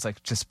stoned that I was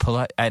like, just pull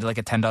out. I had like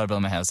a $10 bill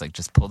in my hand. I was like,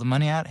 just pull the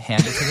money out,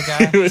 hand it to the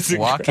guy, It was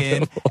walk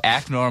in,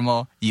 act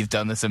normal. You've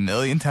done this a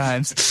million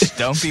times.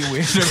 Don't be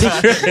weird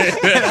about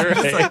it. And I'm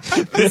just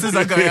like, this is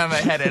not going on in my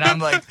head. And I'm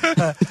like,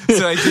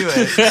 so I do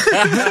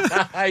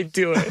it. I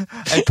do it.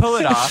 I pull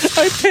it off.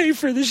 I pay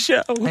for the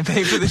show. I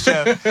pay for the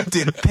show.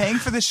 Dude, paying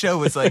for the show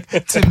was like,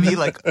 to me,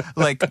 like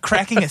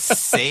cracking a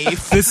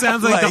safe. This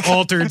sounds like the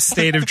altered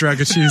state of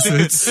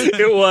Drugachusetts.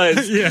 It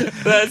was. Yeah.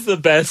 That's the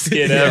best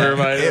skit ever,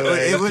 by the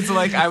way. It was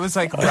like I was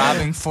like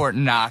robbing Fort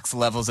Knox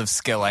levels of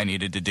skill I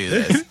needed to do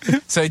this.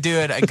 So I do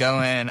it. I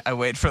go in. I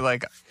wait for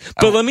like.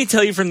 But let me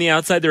tell you, from the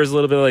outside, there was a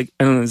little bit of like,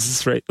 I don't know, is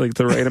this right? Like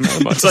the right amount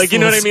of money? Like, you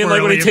know what I mean?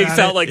 Like when he squirrely takes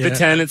about out like it. the Yeah.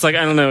 10, it's like,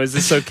 I don't know, is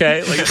this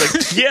okay? Like, it's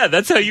like, yeah,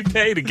 that's how you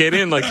pay to get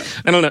in. Like,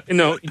 I don't know.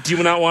 No, do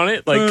you not want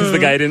it? Like, because the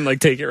guy didn't like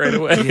take it right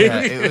away.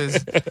 Yeah, it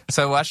was.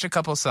 So I watched a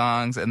couple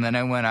songs and then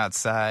I went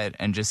outside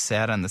and just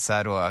sat on the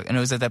sidewalk. And it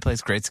was at that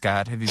place, Great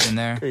Scott. Have you been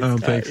there? I don't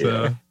think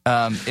so.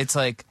 It's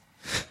like.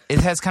 It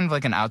has kind of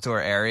like an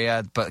outdoor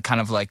area, but kind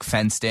of like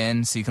fenced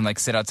in, so you can like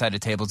sit outside of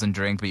tables and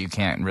drink, but you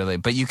can't really.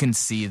 But you can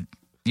see,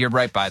 you're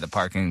right by the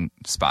parking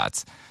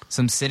spots.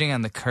 So I'm sitting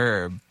on the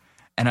curb,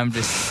 and I'm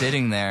just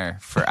sitting there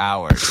for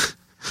hours,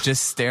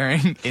 just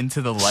staring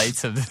into the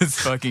lights of this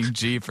fucking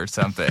Jeep or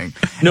something.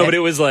 No, but it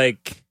was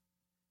like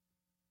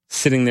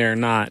sitting there,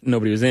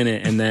 nobody was in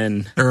it, and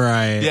then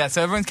Right. Yeah,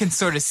 so everyone can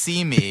sort of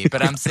see me,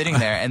 but I'm sitting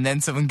there, and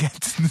then someone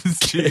gets in this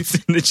Jeep. it's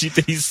in the Jeep.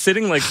 He's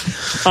sitting like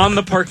on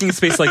the parking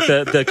space, like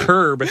the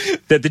curb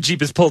that the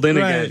Jeep is pulled in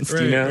against,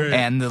 you know? right.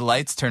 And the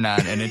lights turn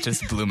on, and it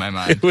just blew my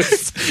mind. It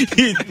was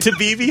to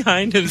be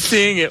behind him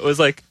seeing it was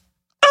like,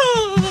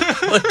 oh,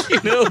 like,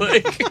 you know,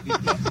 like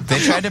They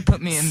tried to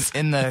put me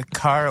in the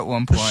car at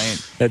one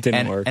point. That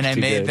didn't work. And I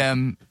Too made good.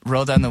 them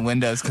roll down the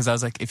windows because I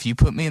was like, if you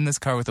put me in this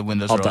car with the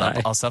windows I'll rolled die.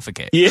 up, I'll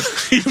suffocate. Yeah,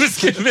 he was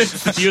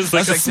convinced he was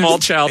like I a small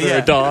 "There's- child or yeah."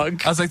 a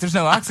dog. I was like, there's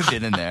no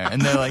oxygen in there.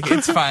 And they're like,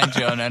 it's fine,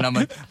 Jonah. And I'm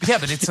like, yeah,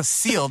 but it's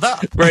sealed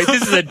up. Right,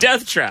 this is a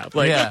death trap.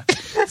 Like, Yeah.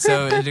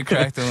 So it did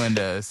crack the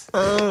windows.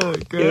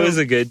 it was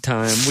a good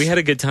time. We had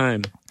a good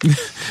time.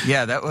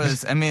 Yeah, that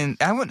was, I mean,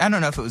 I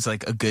don't know if it was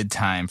like a good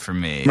time for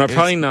me. No, It was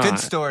probably not. Good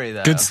story,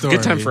 though. Good story.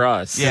 Good time for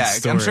us. Yeah,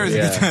 I'm sure it was a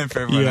good Yeah. time for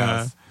everyone Yeah.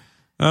 else.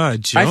 Oh,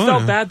 Jonah. I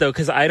felt bad though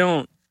because I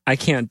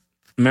can't.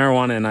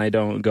 Marijuana and I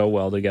don't go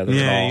well together at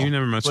Yeah, all. you're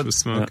never much of a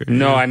smoker.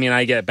 No, I mean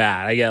I get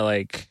bad. I get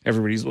like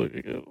everybody's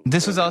looking.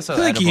 This was also I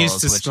feel like edibles, you used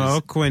to which is-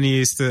 smoke when you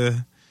used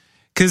to.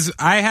 Because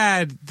I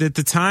had, at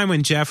the time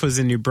when Jeff was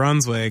in New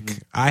Brunswick,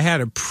 I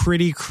had a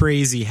pretty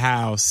crazy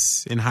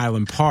house in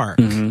Highland Park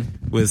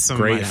with some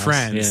Great of my house,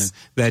 friends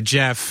that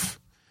Jeff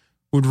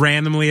would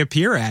randomly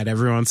appear at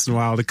every once in a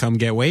while to come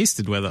get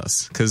wasted with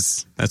us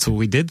because that's what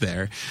we did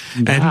there.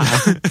 And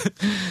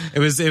it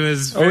was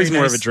Always very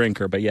more of nice. a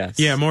drinker, but yes.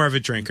 Yeah, more of a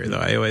drinker, though.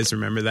 I always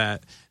remember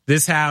that.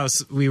 This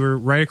house, we were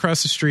right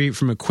across the street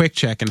from a Quick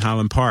Check in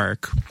Highland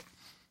Park,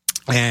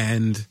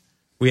 and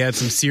we had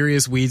some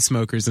serious weed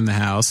smokers in the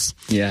house.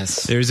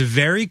 Yes. There was a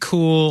very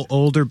cool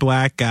older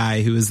black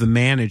guy who was the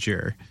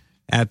manager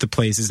at the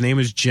place. His name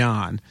was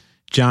John.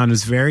 John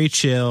was very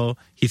chill.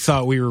 He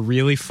thought we were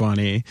really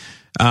funny.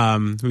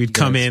 We'd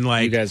come in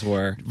like you guys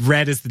were.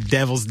 red as the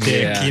devil's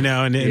dick, Yeah. you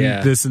know, and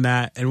Yeah. this and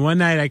that. And one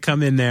night I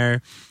come in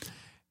there,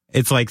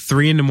 it's like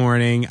 3 a.m.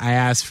 I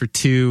asked for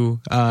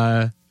 2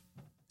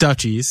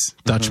 Dutchies,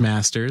 Dutch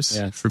Masters.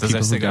 Yes. For Those people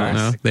are who don't cigars.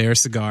 know, they are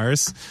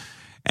cigars.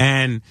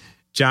 And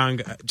John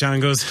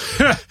goes,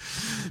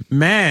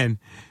 man,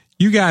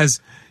 you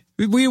guys.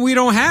 We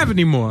don't have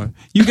any more.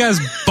 You guys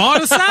bought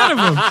us out of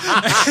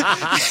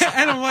them.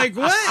 And I'm like,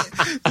 what?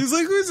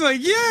 He's like,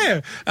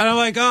 yeah. And I'm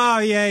like, oh,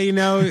 yeah, you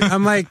know.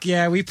 I'm like,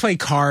 yeah, we play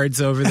cards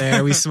over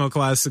there. We smoke a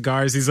lot of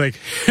cigars. He's like,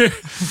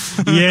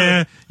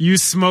 yeah, you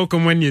smoke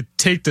them when you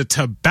take the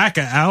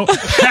tobacco out.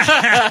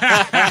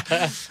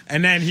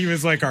 And then he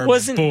was like our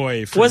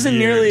boy for Wasn't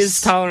nearly years.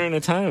 as tolerant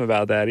of time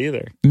about that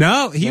either.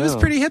 No, he was No.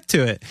 pretty hip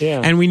to it.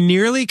 Yeah. And we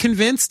nearly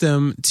convinced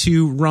him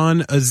to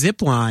run a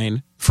zip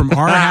line from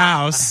our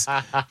house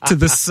to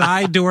the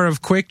side door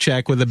of Quick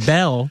Check with a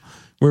bell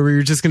where we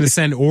were just going to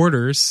send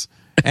orders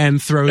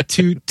and throw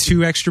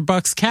two extra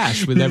bucks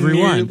cash with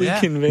everyone.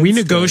 We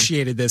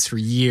negotiated this for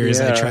years.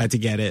 I tried to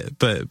get it,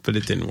 but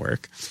it didn't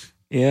work.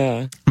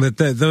 Yeah. But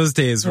those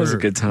days was a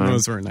good time.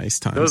 Those were nice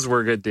times. Those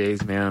were good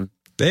days, man.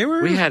 They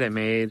were. We had it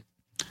made.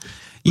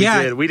 We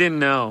didn't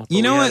know.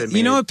 You know what?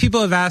 You know what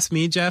people have asked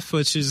me, Jeff,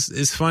 which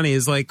is funny,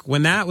 is like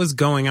when that was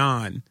going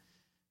on,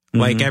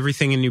 like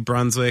everything in New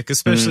Brunswick,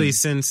 especially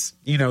since,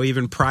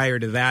 even prior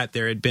to that,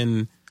 there had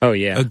been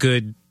a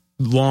good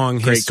long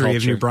history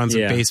of New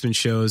Brunswick basement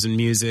shows and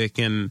music,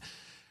 and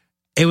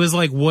it was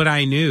like what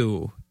I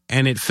knew,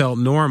 and it felt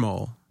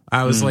normal.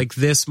 I was like,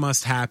 this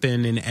must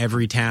happen in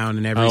every town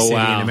and every city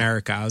in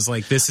America. I was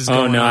like, this is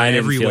going on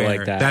everywhere. Feel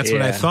like that. That's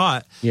what I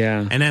thought.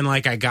 Yeah. And then I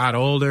got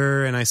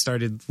older and I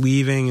started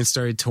leaving and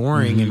started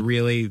touring, and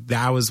really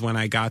that was when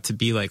I got to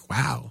be like,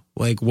 wow,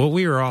 like what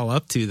we were all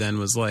up to then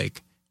was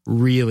like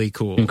really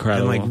cool,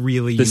 incredible, and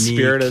really the unique.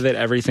 Spirit of it,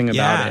 everything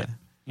about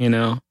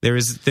it. There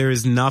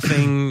was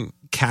nothing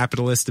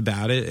capitalist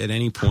about it at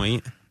any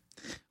point.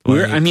 I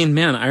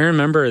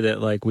remember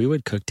that we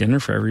would cook dinner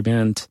for every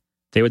band.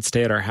 They would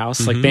stay at our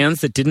house. Like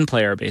bands that didn't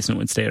play our basement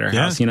would stay at our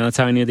house. That's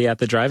how I knew the At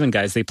the Drive-In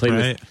guys. They played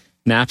with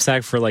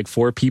Knapsack for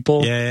 4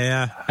 people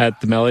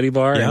at the Melody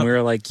Bar. And we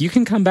were like, you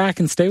can come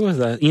back and stay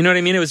with us. You know what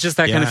I mean? It was just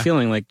that kind of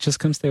feeling. Like, just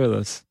come stay with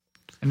us.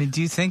 I mean,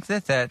 do you think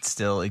that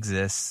still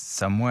exists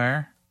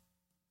somewhere?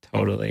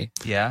 Totally.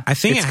 Yeah. I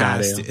think it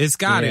has to. It's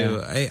got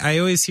to. I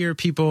always hear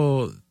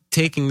people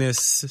taking this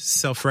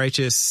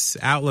self-righteous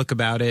outlook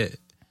about it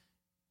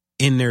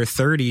in their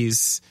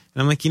 30s.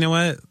 And I'm like, you know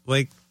what?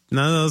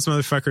 None of those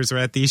motherfuckers are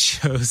at these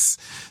shows.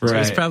 So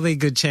there's probably a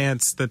good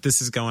chance that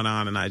this is going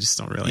on, and I just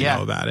don't really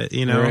know about it.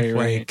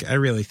 I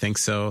really think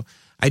so.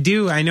 I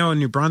know in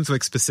New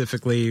Brunswick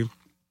specifically,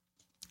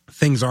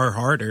 things are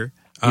harder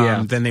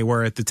than they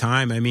were at the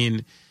time. I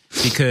mean,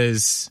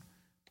 because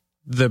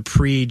the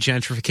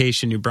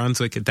pre-gentrification New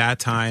Brunswick at that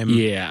time,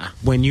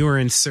 when you were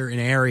in certain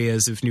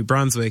areas of New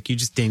Brunswick, you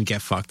just didn't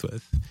get fucked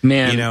with.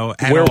 Man,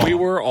 where we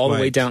were all the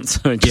way down,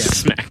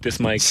 smack this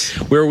mic,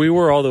 where we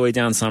were all the way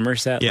down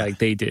Somerset,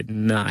 they did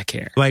not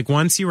care.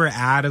 Once you were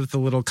out of the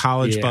little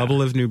college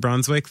bubble of New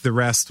Brunswick, the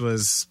rest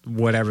was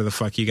whatever the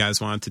fuck you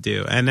guys wanted to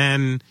do. And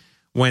then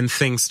when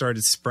things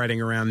started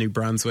spreading around New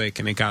Brunswick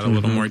and it got a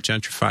little more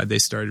gentrified, they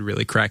started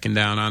really cracking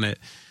down on it.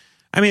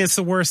 I mean, it's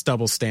the worst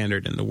double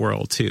standard in the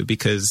world, too,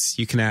 because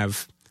you can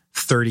have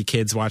 30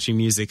 kids watching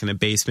music in a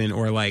basement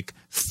or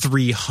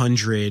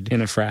 300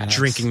 in a frat house,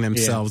 drinking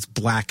themselves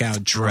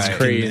blackout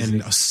drunk and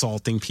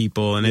assaulting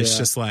people. And it's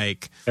just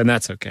and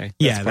that's okay.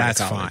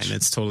 That's fine.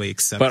 It's totally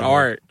acceptable. But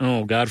art,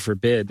 God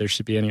forbid there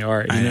should be any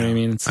art. You know what I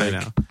mean? It's I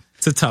know.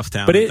 It's a tough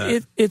town. But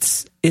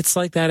it's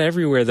like that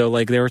everywhere,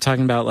 though. They were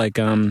talking about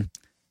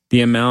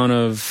the amount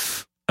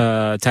of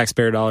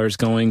taxpayer dollars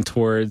going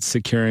towards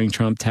securing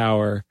Trump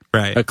Tower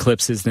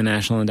eclipses the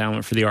National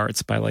Endowment for the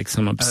Arts by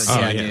some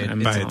obscene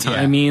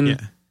I mean,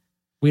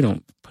 we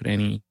don't put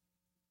any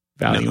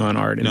value on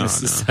art in this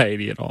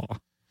society at all.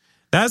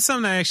 That's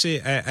something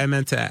I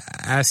meant to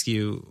ask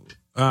you,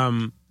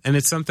 and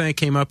it's something that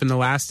came up in the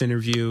last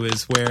interview,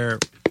 is where,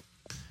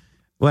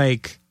 I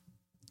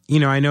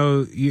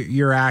know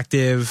you're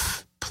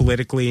active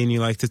politically and you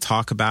like to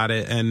talk about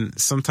it, and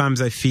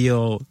sometimes I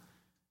feel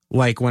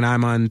when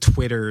I'm on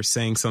Twitter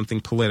saying something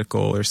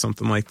political or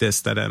something like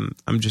this, that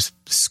I'm just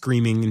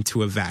screaming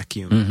into a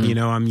vacuum.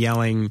 I'm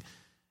yelling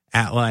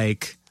at a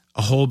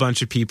whole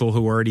bunch of people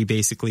who already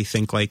basically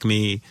think like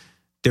me.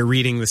 They're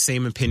reading the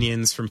same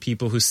opinions from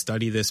people who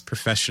study this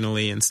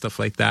professionally and stuff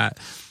like that.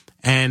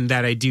 And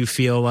that I do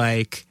feel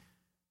like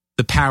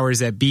the powers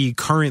that be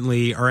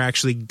currently are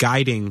actually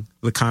guiding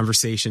the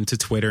conversation to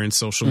Twitter and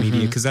social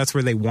media, because that's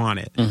where they want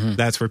it.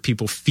 That's where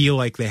people feel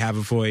like they have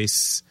a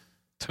voice.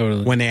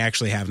 Totally. When they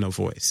actually have no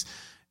voice.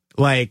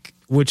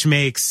 Which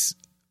makes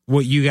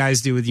what you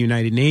guys do with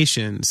United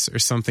Nations or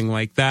something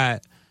like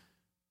that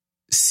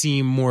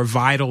seem more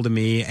vital to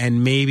me,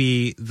 and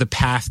maybe the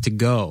path to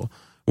go.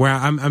 Where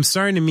I'm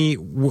starting to meet,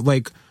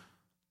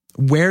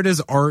 where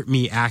does art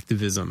meet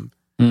activism?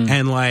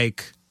 And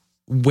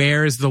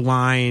where's the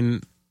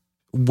line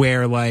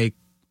where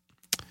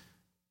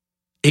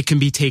it can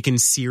be taken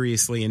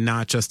seriously and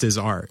not just as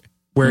art?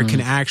 Where it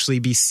can actually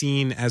be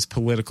seen as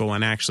political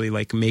and actually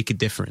make a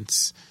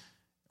difference?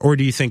 Or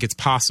do you think it's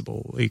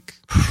possible?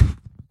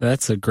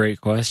 That's a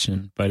great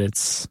question, but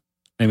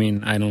I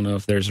don't know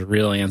if there's a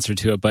real answer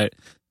to it, but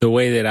the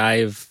way that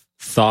I've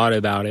thought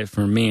about it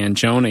for me, and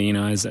Jonah,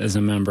 as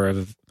a member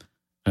of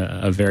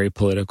a very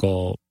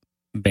political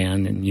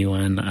band in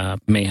UN,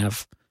 may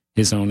have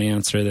his own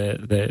answer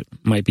that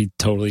might be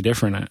totally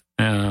different.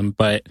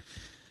 But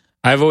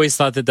I've always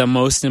thought that the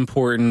most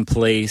important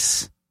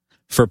place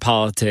for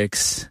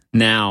politics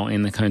now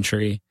in the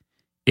country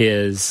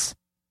is,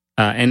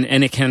 and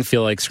it can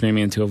feel like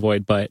screaming into a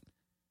void, but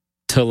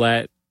to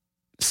let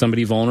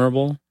somebody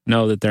vulnerable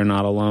know that they're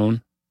not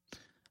alone.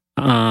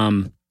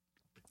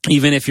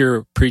 Even if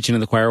you're preaching to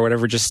the choir or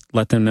whatever, just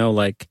let them know,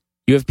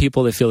 you have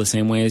people that feel the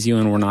same way as you,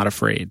 and we're not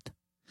afraid.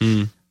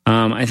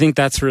 I think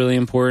that's really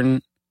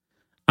important.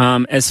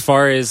 As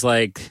far as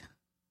like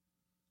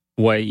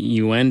what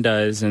UN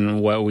does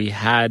and what we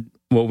have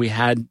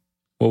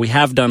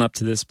done up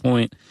to this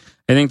point,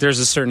 I think there's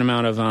a certain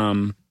amount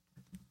of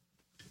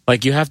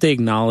like you have to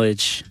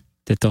acknowledge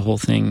that the whole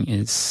thing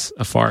is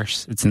a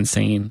farce. It's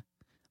insane.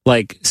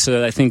 Like,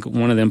 so I think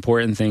one of the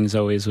important things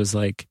always was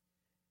like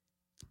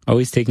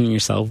always taking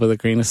yourself with a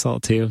grain of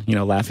salt too, you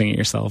know, laughing at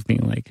yourself,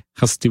 being like,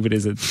 how stupid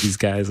is it these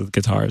guys with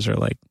guitars are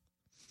like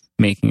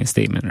making a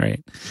statement,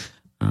 right?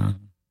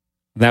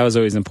 That was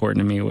always important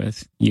to me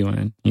with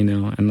UN, you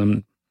know,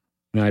 and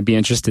I'd be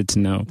interested to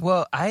know.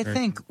 Well, I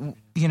think,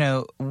 you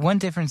know, one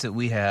difference that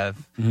we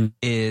have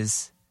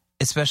is,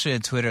 especially on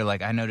Twitter,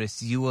 like I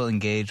noticed you will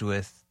engage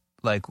with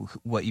like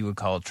what you would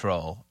call a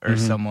troll or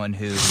someone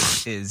who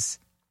is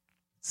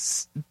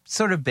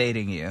sort of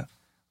baiting you.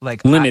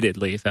 Like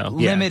limitedly, though.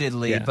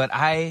 Limitedly, but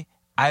I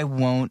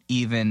won't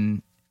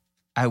even,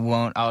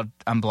 I'll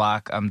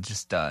unblock, I'm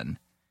just done.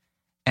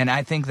 And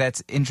I think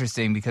that's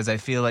interesting because I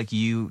feel like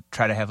you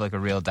try to have like a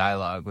real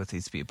dialogue with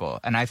these people.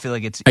 And I feel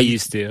like it's... I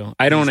used to.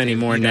 I don't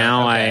anymore.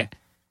 Now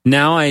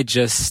I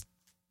just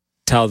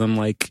tell them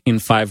like in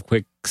 5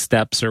 quick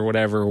steps or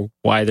whatever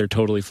why they're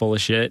totally full of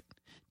shit.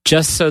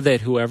 Just so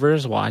that whoever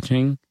is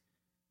watching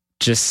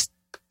just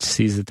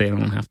sees that they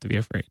don't have to be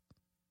afraid.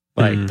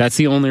 Like that's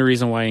the only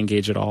reason why I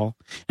engage at all.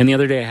 And the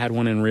other day I had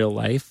one in real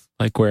life,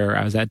 like where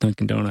I was at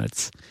Dunkin'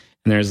 Donuts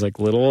and there's like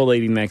a little old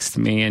lady next to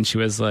me and she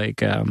was like...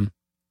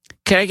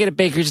 can I get a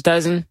baker's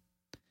dozen?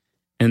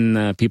 And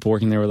the people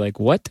working there were like,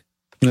 what?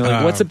 And they're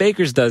like, what's a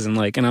baker's dozen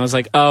like? And I was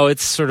like, oh,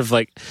 it's sort of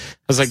like, I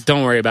was like,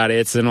 don't worry about it.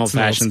 It's an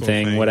old-fashioned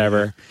thing,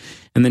 whatever.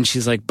 And then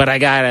she's like, but I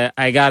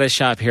gotta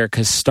shop here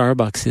because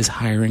Starbucks is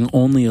hiring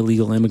only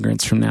illegal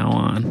immigrants from now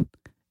on.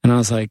 And I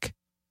was like,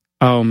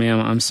 oh, ma'am,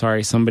 I'm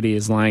sorry. Somebody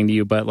is lying to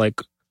you. But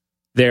like,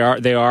 they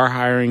are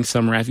hiring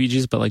some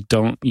refugees, but like,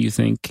 don't you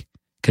think,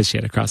 because she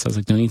had a cross, I was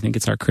like, don't you think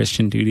it's our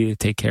Christian duty to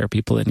take care of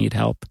people that need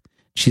help?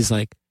 She's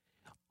like,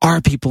 our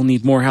people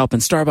need more help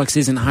and Starbucks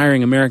isn't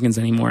hiring Americans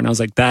anymore. And I was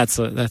like, that's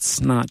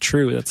not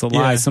true. That's a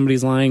lie.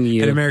 Somebody's lying to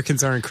you. And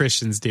Americans aren't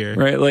Christians, dear.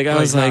 Right. Like I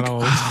was like,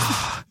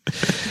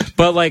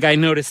 but like I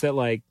noticed that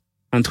like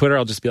on Twitter,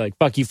 I'll just be like,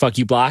 fuck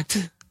you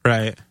blocked.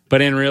 Right.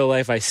 But in real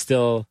life, I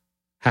still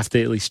have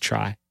to at least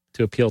try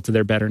to appeal to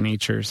their better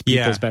natures,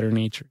 people's better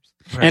natures.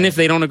 Right. And if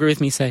they don't agree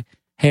with me, say,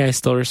 hey, I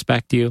still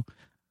respect you.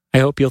 I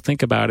hope you'll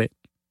think about it.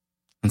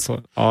 That's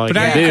all I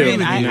can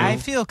do. I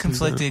feel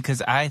conflicted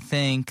because I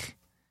think...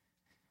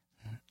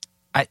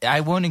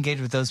 I won't engage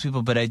with those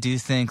people, but I do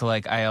think,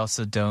 like, I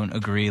also don't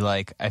agree.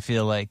 Like, I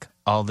feel like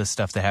all this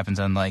stuff that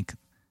happens on, like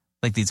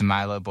these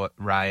Milo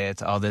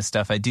riots, all this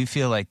stuff, I do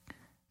feel like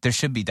there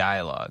should be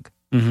dialogue.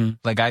 Mm-hmm.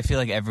 Like, I feel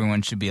like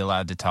everyone should be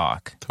allowed to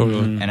talk.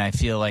 Totally. And I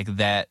feel like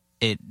that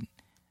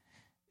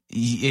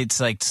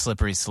it's like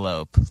slippery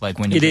slope. Like,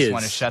 when you just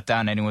want to shut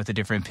down anyone with a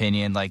different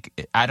opinion,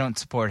 like, I don't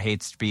support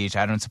hate speech.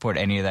 I don't support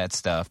any of that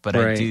stuff. But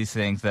I do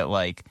think that,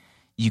 like,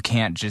 you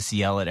can't just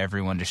yell at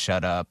everyone to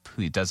shut up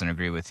who doesn't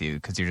agree with you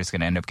because you're just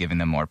going to end up giving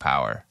them more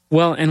power.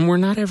 Well, and we're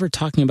not ever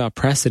talking about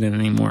precedent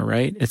anymore,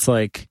 right? It's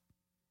like,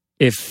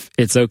 if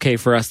it's okay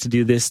for us to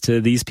do this to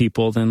these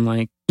people, then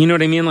like, you know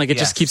what I mean? Like it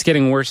just keeps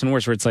getting worse and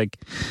worse where it's like,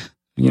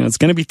 you know,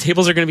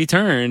 tables are going to be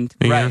turned.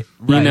 Right.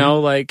 You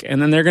know, like,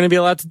 and then they're going to be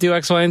allowed to do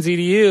X, Y, and Z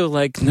to you.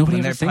 Like nobody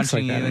ever thinks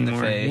like that anymore.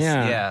 In the face.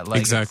 Yeah. Like,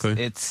 exactly.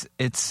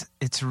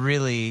 It's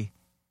really...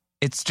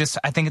 It's just,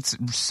 I think it's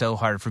so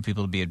hard for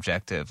people to be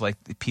objective. Like,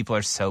 people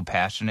are so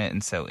passionate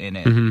and so in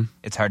it. Mm-hmm.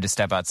 It's hard to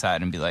step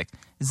outside and be like,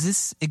 is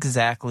this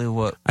exactly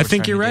what I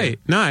think you're right.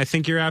 No, I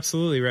think you're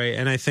absolutely right.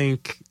 And I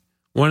think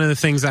one of the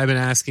things I've been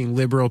asking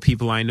liberal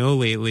people I know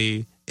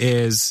lately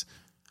is,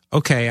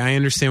 okay, I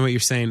understand what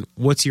you're saying.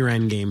 What's your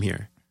end game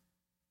here?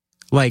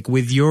 Like,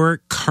 with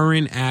your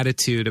current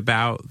attitude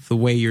about the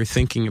way you're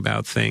thinking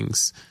about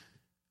things,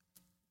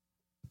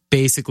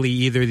 basically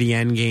either the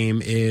end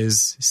game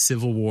is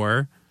civil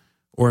war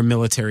or a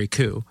military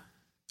coup.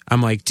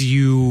 I'm like, do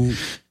you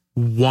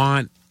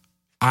want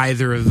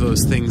either of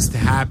those things to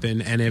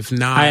happen? And if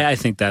not... I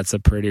think that's a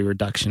pretty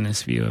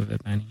reductionist view of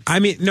it, Benny. I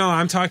mean, no,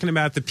 I'm talking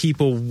about the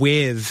people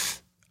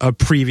with a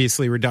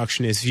previously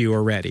reductionist view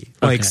already.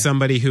 Like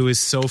somebody who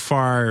is so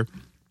far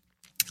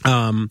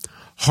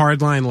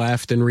hardline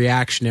left and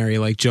reactionary,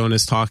 like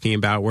Jonah's talking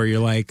about, where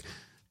you're like,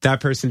 that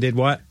person did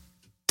what?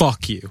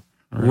 Fuck you.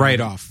 Right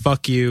off.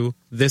 Fuck you.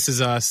 This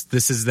is us.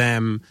 This is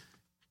them.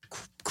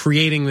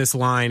 Creating this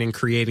line and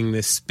creating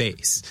this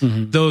space.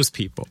 Mm-hmm. Those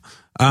people.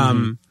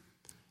 And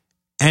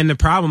the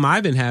problem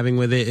I've been having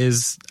with it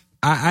is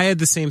I had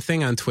the same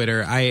thing on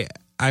Twitter.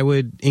 I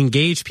would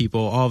engage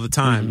people all the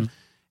time.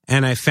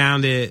 And I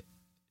found it,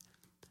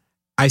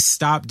 I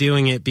stopped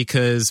doing it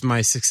because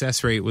my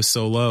success rate was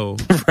so low.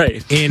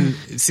 Right.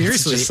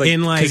 Seriously.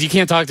 Because you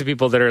can't talk to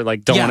people that are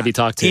like, don't want to be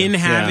talked to.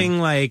 Having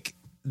like,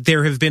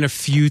 there have been a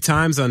few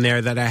times on there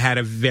that I had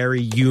a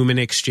very human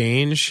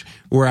exchange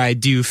where I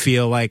do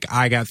feel like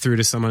I got through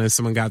to someone and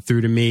someone got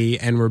through to me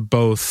and we're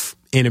both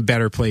in a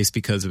better place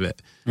because of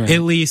it. Right.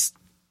 At least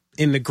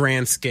in the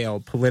grand scale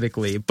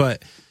politically.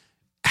 But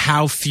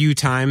how few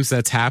times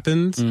that's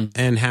happened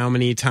and how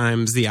many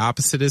times the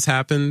opposite has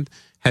happened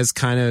has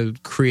kind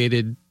of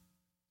created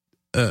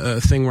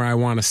a thing where I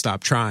want to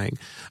stop trying,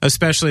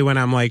 especially when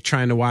I'm like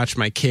trying to watch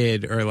my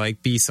kid or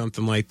like be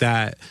something like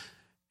that.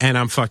 And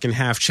I'm fucking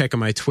half checking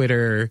my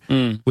Twitter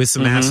with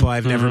some asshole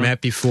I've never met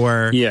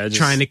before,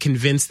 trying to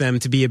convince them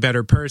to be a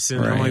better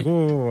person. Right. I'm like,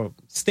 whoa,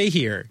 stay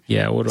here.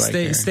 Yeah, what do I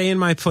care? Stay in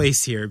my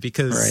place here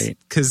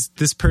because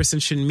this person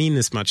shouldn't mean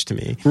this much to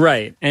me.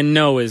 Right. And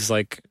no is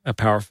like a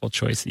powerful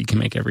choice that you can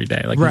make every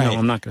day. Like, no,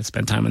 I'm not going to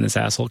spend time on this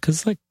asshole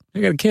because like I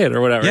got a kid or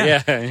whatever.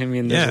 Yeah. I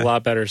mean, there's a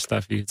lot better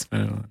stuff you could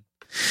spend it on.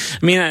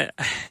 I mean,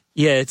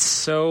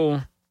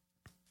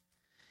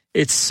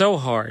 it's so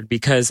hard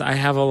because I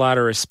have a lot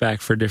of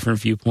respect for different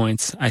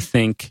viewpoints. I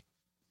think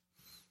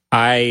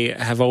I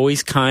have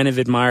always kind of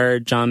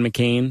admired John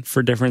McCain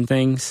for different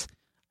things.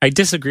 I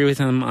disagree with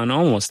him on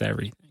almost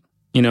everything,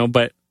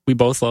 but we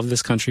both love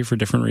this country for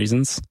different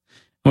reasons.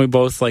 And we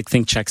both like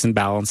think checks and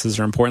balances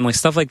are important, like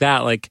stuff like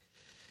that. Like,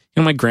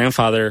 my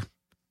grandfather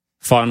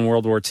fought in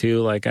World War II.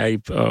 Like, I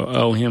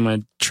owe him a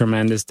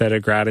tremendous debt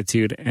of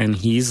gratitude. And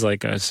he's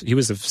like he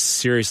was a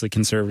seriously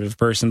conservative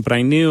person, but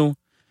I knew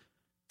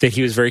that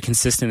he was very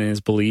consistent in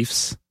his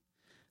beliefs,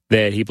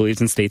 that he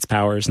believed in states'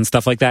 powers and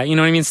stuff like that. You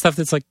know what I mean? Stuff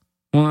that's like,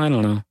 well, I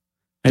don't know.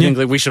 I think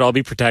like we should all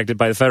be protected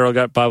by the federal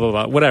government, blah, blah,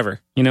 blah, whatever.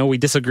 We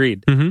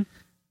disagreed. Mm-hmm.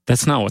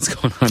 That's not what's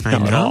going on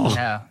now at all.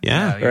 Yeah.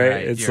 No,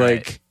 right? It's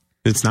like, right.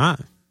 It's not.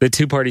 The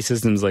two-party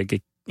system's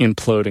like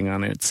imploding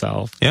on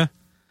itself. Yeah.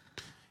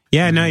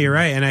 Yeah, no, you're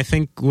right. And I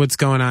think what's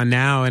going on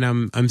now, and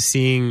I'm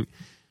seeing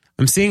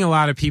a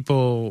lot of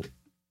people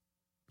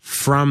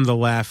from the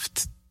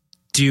left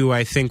do,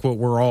 I think, what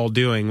we're all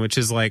doing, which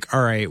is like,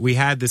 all right, we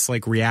had this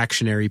like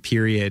reactionary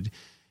period.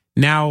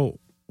 Now,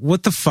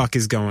 what the fuck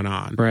is going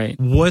on? Right.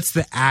 What's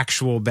the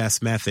actual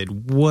best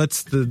method?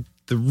 What's the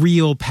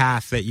real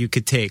path that you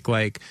could take?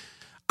 Like,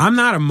 I'm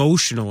not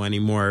emotional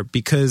anymore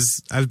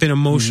because I've been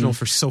emotional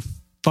for so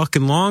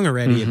fucking long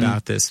already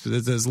about this.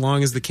 As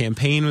long as the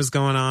campaign was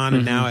going on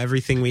and now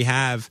everything we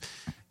have,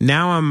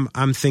 now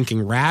I'm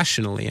thinking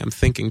rationally. I'm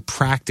thinking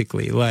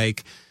practically.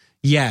 Like,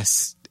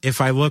 yes,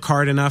 if I look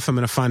hard enough, I'm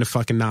going to find a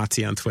fucking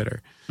Nazi on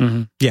Twitter.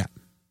 Yeah.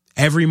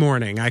 Every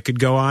morning I could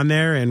go on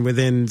there and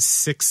within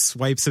 6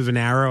 swipes of an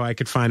arrow, I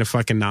could find a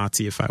fucking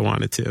Nazi if I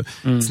wanted to.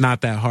 It's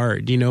not that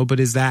hard, but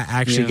is that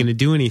actually going to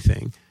do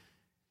anything?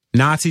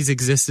 Nazis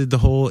existed the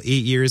whole 8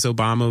 years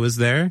Obama was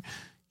there.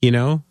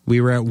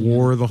 We were at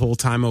war the whole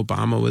time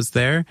Obama was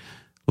there.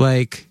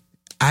 Like,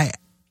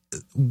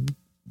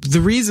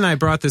 the reason I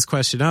brought this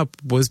question up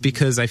was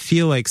because I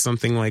feel like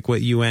something like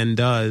what UN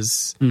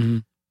does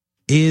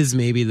is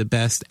maybe the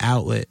best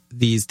outlet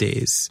these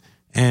days.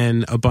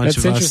 And a bunch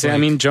of us. Interesting. I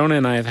mean, Jonah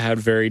and I have had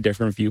very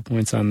different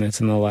viewpoints on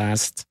this in the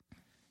last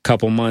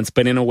couple months,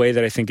 but in a way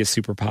that I think is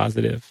super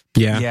positive.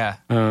 Yeah.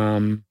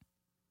 And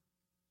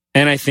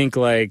I think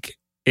like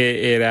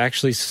it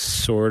actually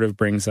sort of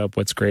brings up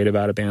what's great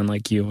about a band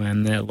like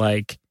UN, that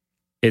like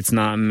it's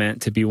not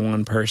meant to be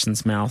one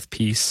person's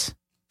mouthpiece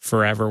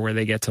forever where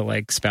they get to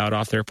like spout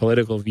off their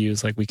political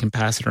views. Like we can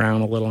pass it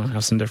around a little and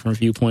have some different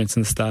viewpoints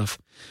and stuff.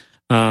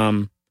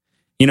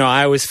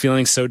 I was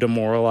feeling so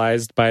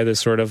demoralized by the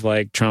sort of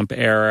like Trump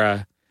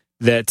era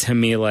that to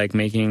me, like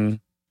making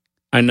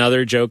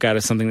another joke out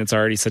of something that's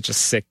already such a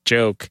sick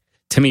joke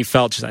to me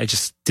felt I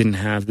just didn't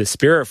have the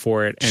spirit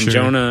for it. And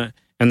Jonah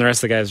and the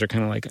rest of the guys are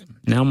kind of like,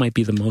 now might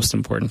be the most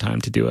important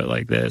time to do it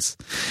like this.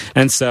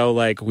 And so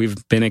like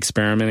we've been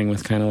experimenting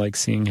with kind of like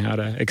seeing how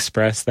to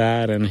express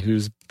that and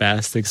who's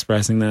best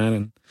expressing that.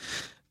 And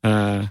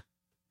I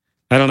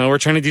don't know, we're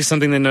trying to do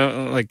something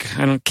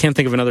that can't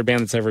think of another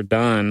band that's ever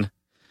done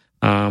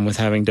with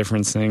having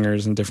different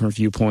singers and different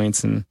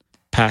viewpoints and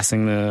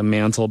passing the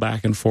mantle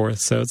back and forth.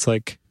 So it's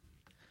like,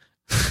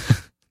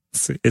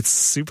 it's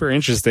super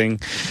interesting.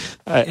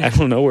 I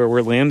don't know where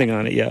we're landing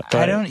on it yet.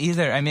 But. I don't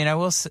either. I mean,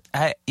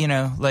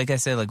 like I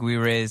said, like we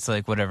raised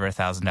like whatever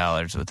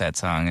 $1,000 with that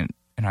song at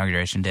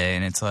Inauguration Day,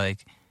 and it's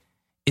like,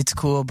 it's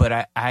cool,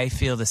 but I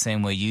feel the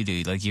same way you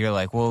do. Like you're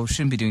like, well, we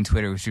shouldn't be doing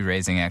Twitter, we should be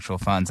raising actual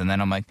funds. And then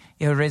I'm like,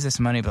 yeah, we'll raise this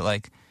money, but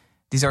like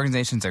these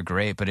organizations are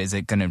great, but is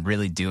it going to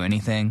really do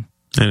anything?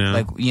 I know.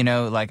 Like,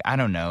 like I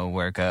don't know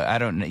where it goes. I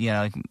don't,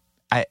 like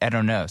I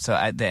don't know. So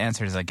the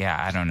answer is like, yeah,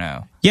 I don't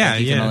know. Yeah,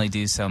 like you can only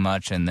do so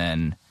much, and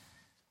then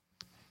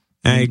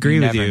I agree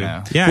with you.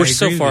 Know. Yeah, we're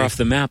so far off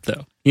the map,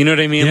 though. You know what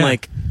I mean? Yeah.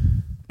 Like,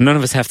 none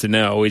of us have to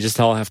know. We just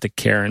all have to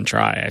care and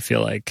try. I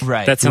feel like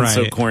that sounds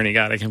so corny.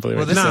 God, I can't believe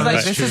it. Well,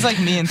 this is like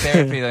me in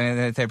therapy. Like,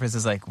 the therapist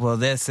is like, well,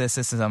 this.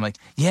 I'm like,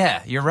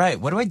 yeah, you're right.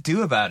 What do I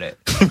do about it?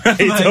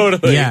 Right, like,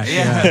 totally.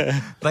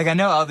 Yeah. Like I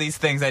know all these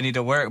things I need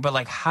to work, but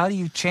like, how do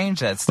you change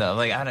that stuff?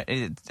 Like,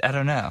 I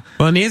don't know.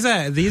 Well, and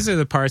these are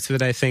the parts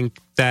that I think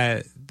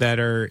that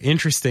are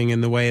interesting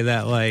in the way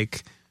that,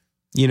 like,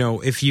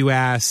 if you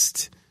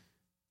asked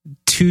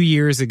 2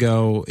 years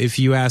ago, if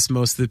you asked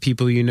most of the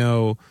people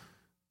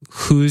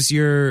who's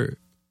your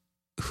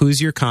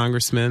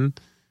congressman,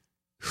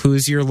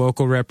 who's your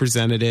local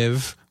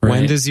representative,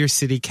 When does your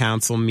city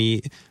council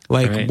meet?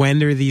 Like, when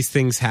do these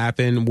things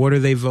happen? What are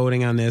they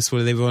voting on this?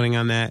 What are they voting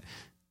on that?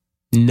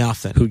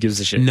 Nothing. Who gives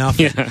a shit?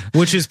 Nothing. Yeah.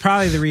 Which is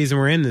probably the reason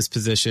we're in this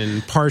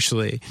position,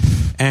 partially.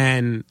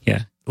 And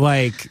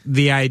like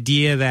the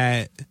idea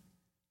that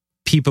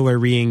people are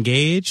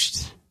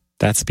re-engaged.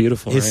 That's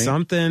beautiful. Is right?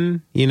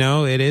 something,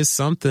 it is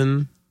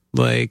something.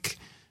 Like,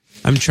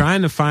 I'm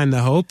trying to find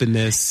the hope in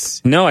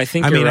this. No, I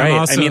think you're right.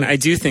 Also, I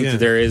do think that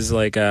there is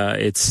like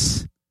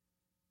it's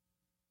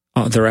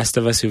the rest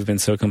of us who've been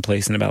so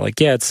complacent about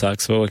like, it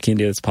sucks, but what can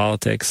you do? It's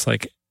politics.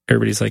 Like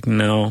everybody's like,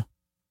 no,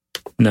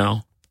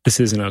 this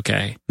isn't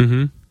okay.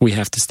 Mm-hmm. We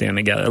have to stand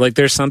together. Like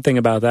there's something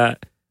about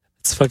that.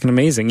 It's fucking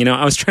amazing.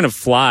 I was trying to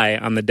fly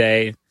on the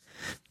day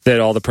that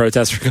all the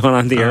protests were going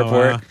on at the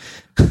airport. Wow.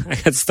 I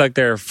got stuck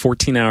there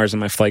 14 hours and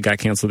my flight got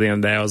canceled the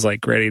other day. I was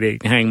like ready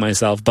to hang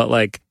myself, but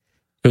like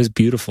it was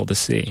beautiful to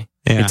see.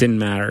 Yeah. It didn't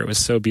matter. It was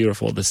so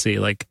beautiful to see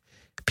like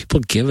people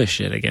give a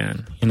shit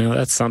again.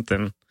 That's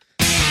something.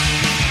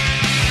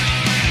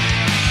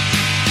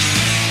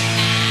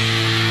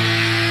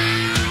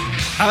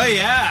 Oh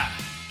yeah.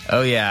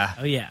 Oh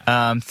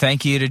yeah.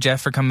 Thank you to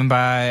Jeff for coming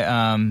by.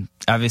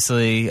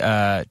 Obviously,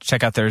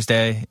 check out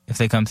Thursday if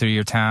they come through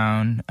your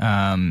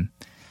town.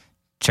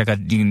 Check out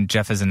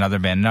Jeff has another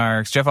band,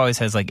 Narcs. Jeff always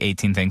has like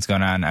 18 things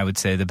going on. I would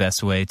say the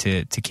best way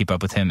to keep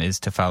up with him is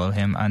to follow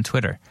him on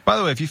Twitter. By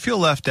the way, if you feel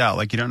left out,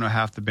 like you don't know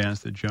half the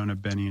bands that Jonah,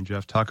 Benny, and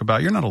Jeff talk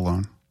about, you're not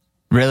alone.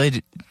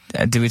 Really?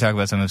 Did we talk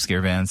about some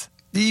obscure bands?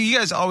 You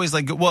guys always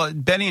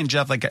Benny and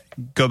Jeff like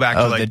go back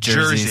to like the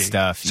Jersey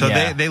stuff. So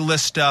they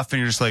list stuff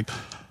and you're just like,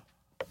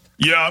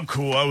 yeah, I'm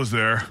cool. I was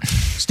there.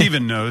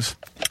 Steven knows.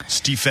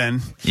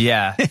 Stephen.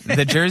 Yeah.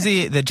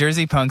 The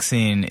Jersey punk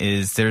scene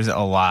there's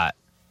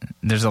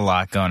a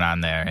lot going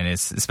on there, and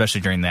it's especially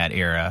during that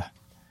era.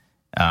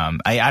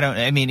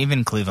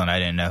 Even Cleveland, I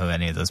didn't know who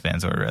any of those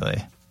bands were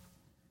really.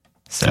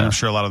 So and I'm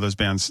sure a lot of those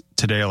bands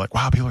today are like,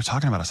 wow, people are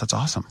talking about us. That's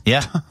awesome.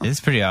 Yeah, it's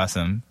pretty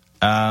awesome.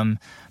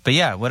 But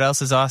yeah, what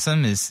else is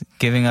awesome is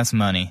giving us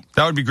money.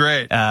 That would be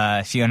great.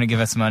 If you want to give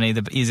us money,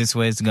 the easiest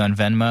way is to go on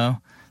Venmo.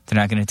 They're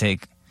not going to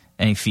take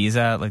any fees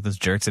out like those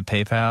jerks at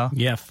PayPal.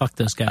 Yeah, fuck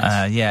those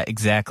guys. Yeah,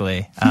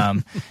 exactly.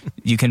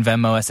 You can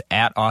Venmo us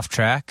at Off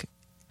Track,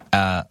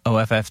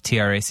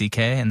 OFFTRACK,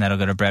 and that'll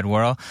go to Bread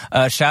Whirl.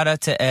 Shout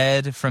out to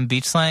Ed from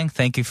Beach Slang.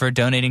 Thank you for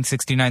donating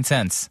 69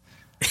 cents.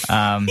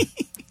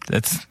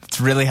 It's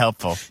really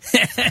helpful.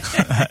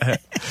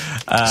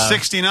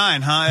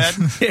 69, huh, Ed?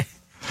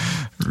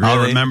 Really?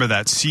 I'll remember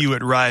that. See you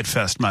at Riot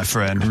Fest, my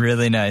friend.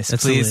 Really nice.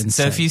 That's please.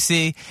 So if you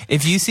see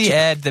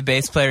Ed, the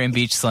bass player in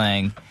Beach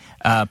Slang,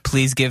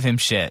 please give him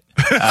shit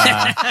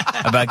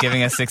about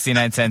giving us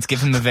 69 cents. Give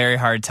him a very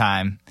hard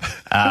time.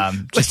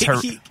 Just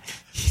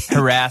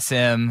harass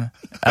him.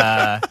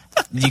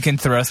 You can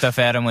throw stuff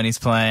at him when he's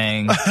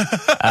playing.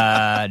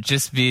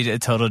 Just be a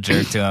total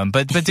jerk to him,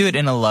 but do it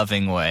in a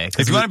loving way.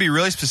 If you want to be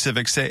really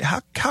specific, say how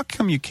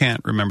come you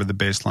can't remember the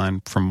bass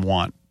line from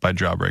 "Want" by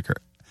Jawbreaker?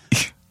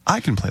 I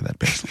can play that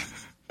bass line.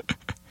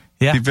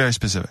 Yeah, be very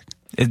specific.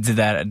 Is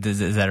that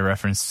a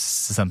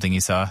reference to something you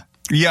saw?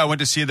 Yeah, I went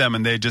to see them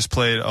and they just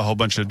played a whole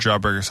bunch of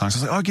Jawbreaker songs. I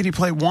was like, "Oh, can you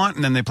play Want?"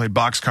 And then they played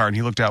Boxcar, and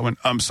he looked out and went,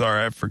 "I'm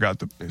sorry, I forgot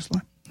the bass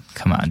line."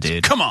 Come on,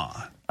 dude. Come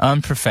on.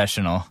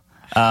 Unprofessional.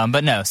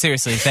 But no,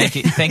 seriously,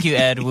 thank you,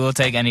 Ed. We'll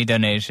take any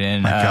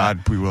donation. My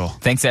God, we will.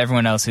 Thanks to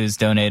everyone else who's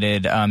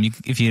donated.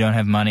 If you don't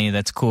have money,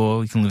 that's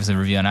cool. You can leave us a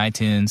review on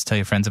iTunes. Tell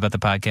your friends about the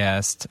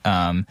podcast.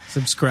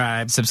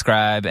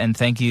 Subscribe, and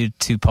thank you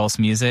to Pulse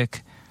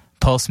Music.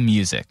 Pulse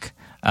Music.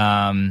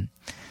 On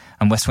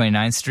West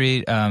 29th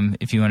Street.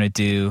 If you want to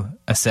do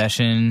a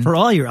session for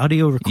all your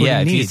audio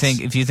recording needs.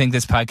 If you think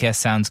this podcast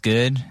sounds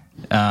good,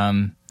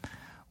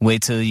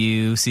 wait till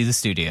you see the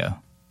studio.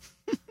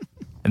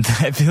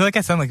 I feel like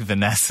I sound like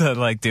Vanessa,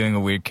 like doing a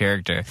weird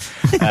character.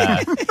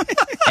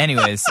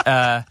 Anyways,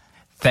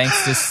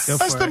 thanks to...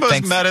 That's the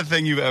most meta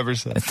thing you've ever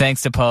said.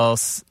 Thanks to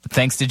Pulse.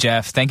 Thanks to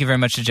Jeff. Thank you very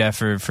much to Jeff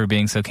for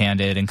being so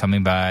candid and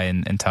coming by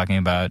and talking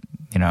about,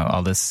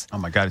 all this... Oh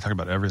my God, you talk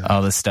about everything.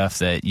 All this stuff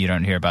that you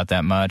don't hear about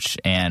that much.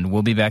 And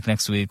we'll be back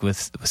next week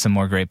with some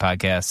more great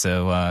podcasts.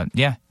 So,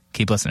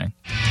 keep listening.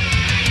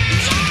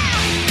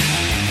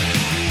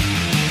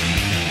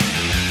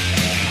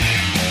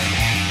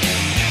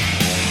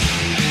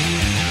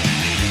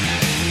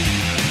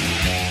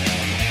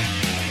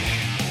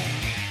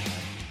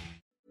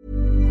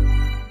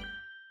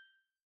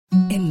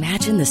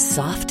 Imagine the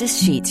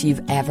softest sheets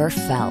you've ever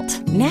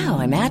felt. Now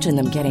imagine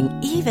them getting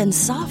even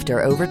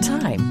softer over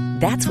time.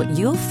 That's what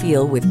you'll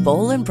feel with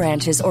Boll &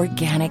 Branch's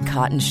organic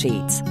cotton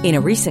sheets. In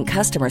a recent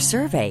customer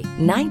survey,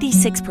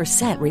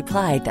 96%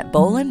 replied that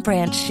Boll &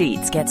 Branch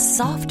sheets get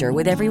softer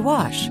with every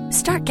wash.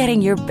 Start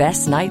getting your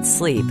best night's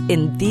sleep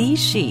in these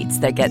sheets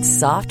that get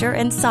softer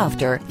and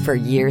softer for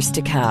years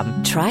to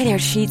come. Try their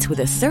sheets with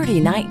a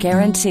 30-night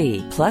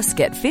guarantee. Plus,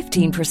 get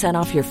 15%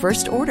 off your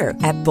first order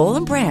at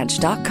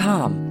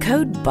bollandbranch.com.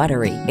 Code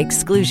BUTTERY.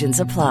 Exclusions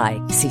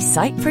apply. See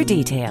site for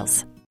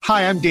details.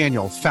 Hi, I'm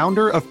Daniel,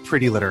 founder of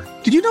Pretty Litter.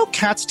 Did you know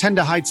cats tend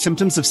to hide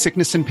symptoms of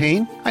sickness and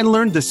pain? I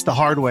learned this the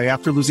hard way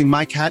after losing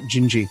my cat,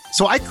 Gingy.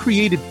 So I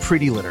created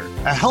Pretty Litter,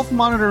 a health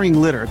monitoring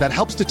litter that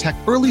helps detect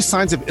early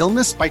signs of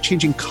illness by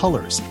changing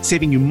colors,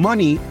 saving you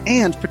money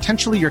and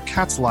potentially your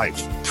cat's life.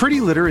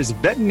 Pretty Litter is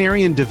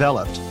veterinarian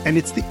developed, and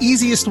it's the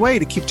easiest way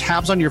to keep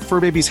tabs on your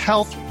fur baby's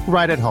health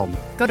right at home.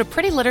 Go to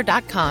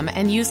prettylitter.com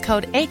and use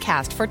code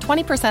ACAST for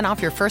 20%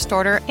 off your first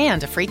order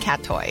and a free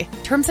cat toy.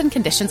 Terms and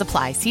conditions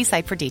apply. See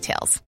site for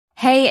details.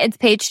 Hey, it's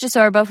Paige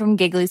DeSorbo from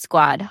Giggly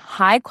Squad.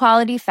 High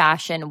quality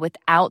fashion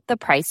without the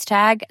price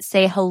tag.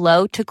 Say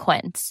hello to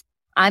Quince.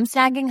 I'm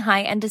snagging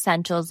high-end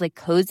essentials like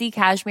cozy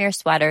cashmere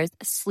sweaters,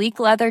 sleek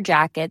leather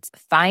jackets,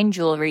 fine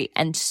jewelry,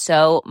 and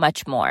so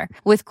much more.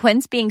 With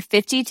Quince being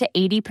 50 to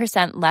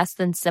 80% less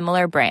than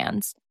similar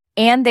brands.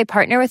 And they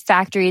partner with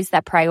factories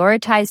that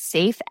prioritize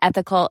safe,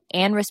 ethical,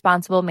 and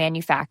responsible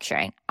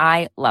manufacturing.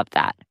 I love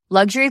that.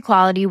 Luxury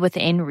quality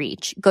within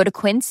reach. Go to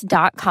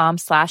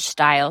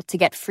quince.com/style to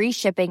get free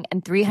shipping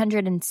and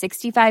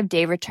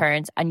 365-day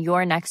returns on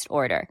your next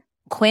order.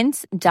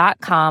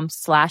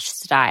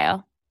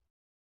 Quince.com/style.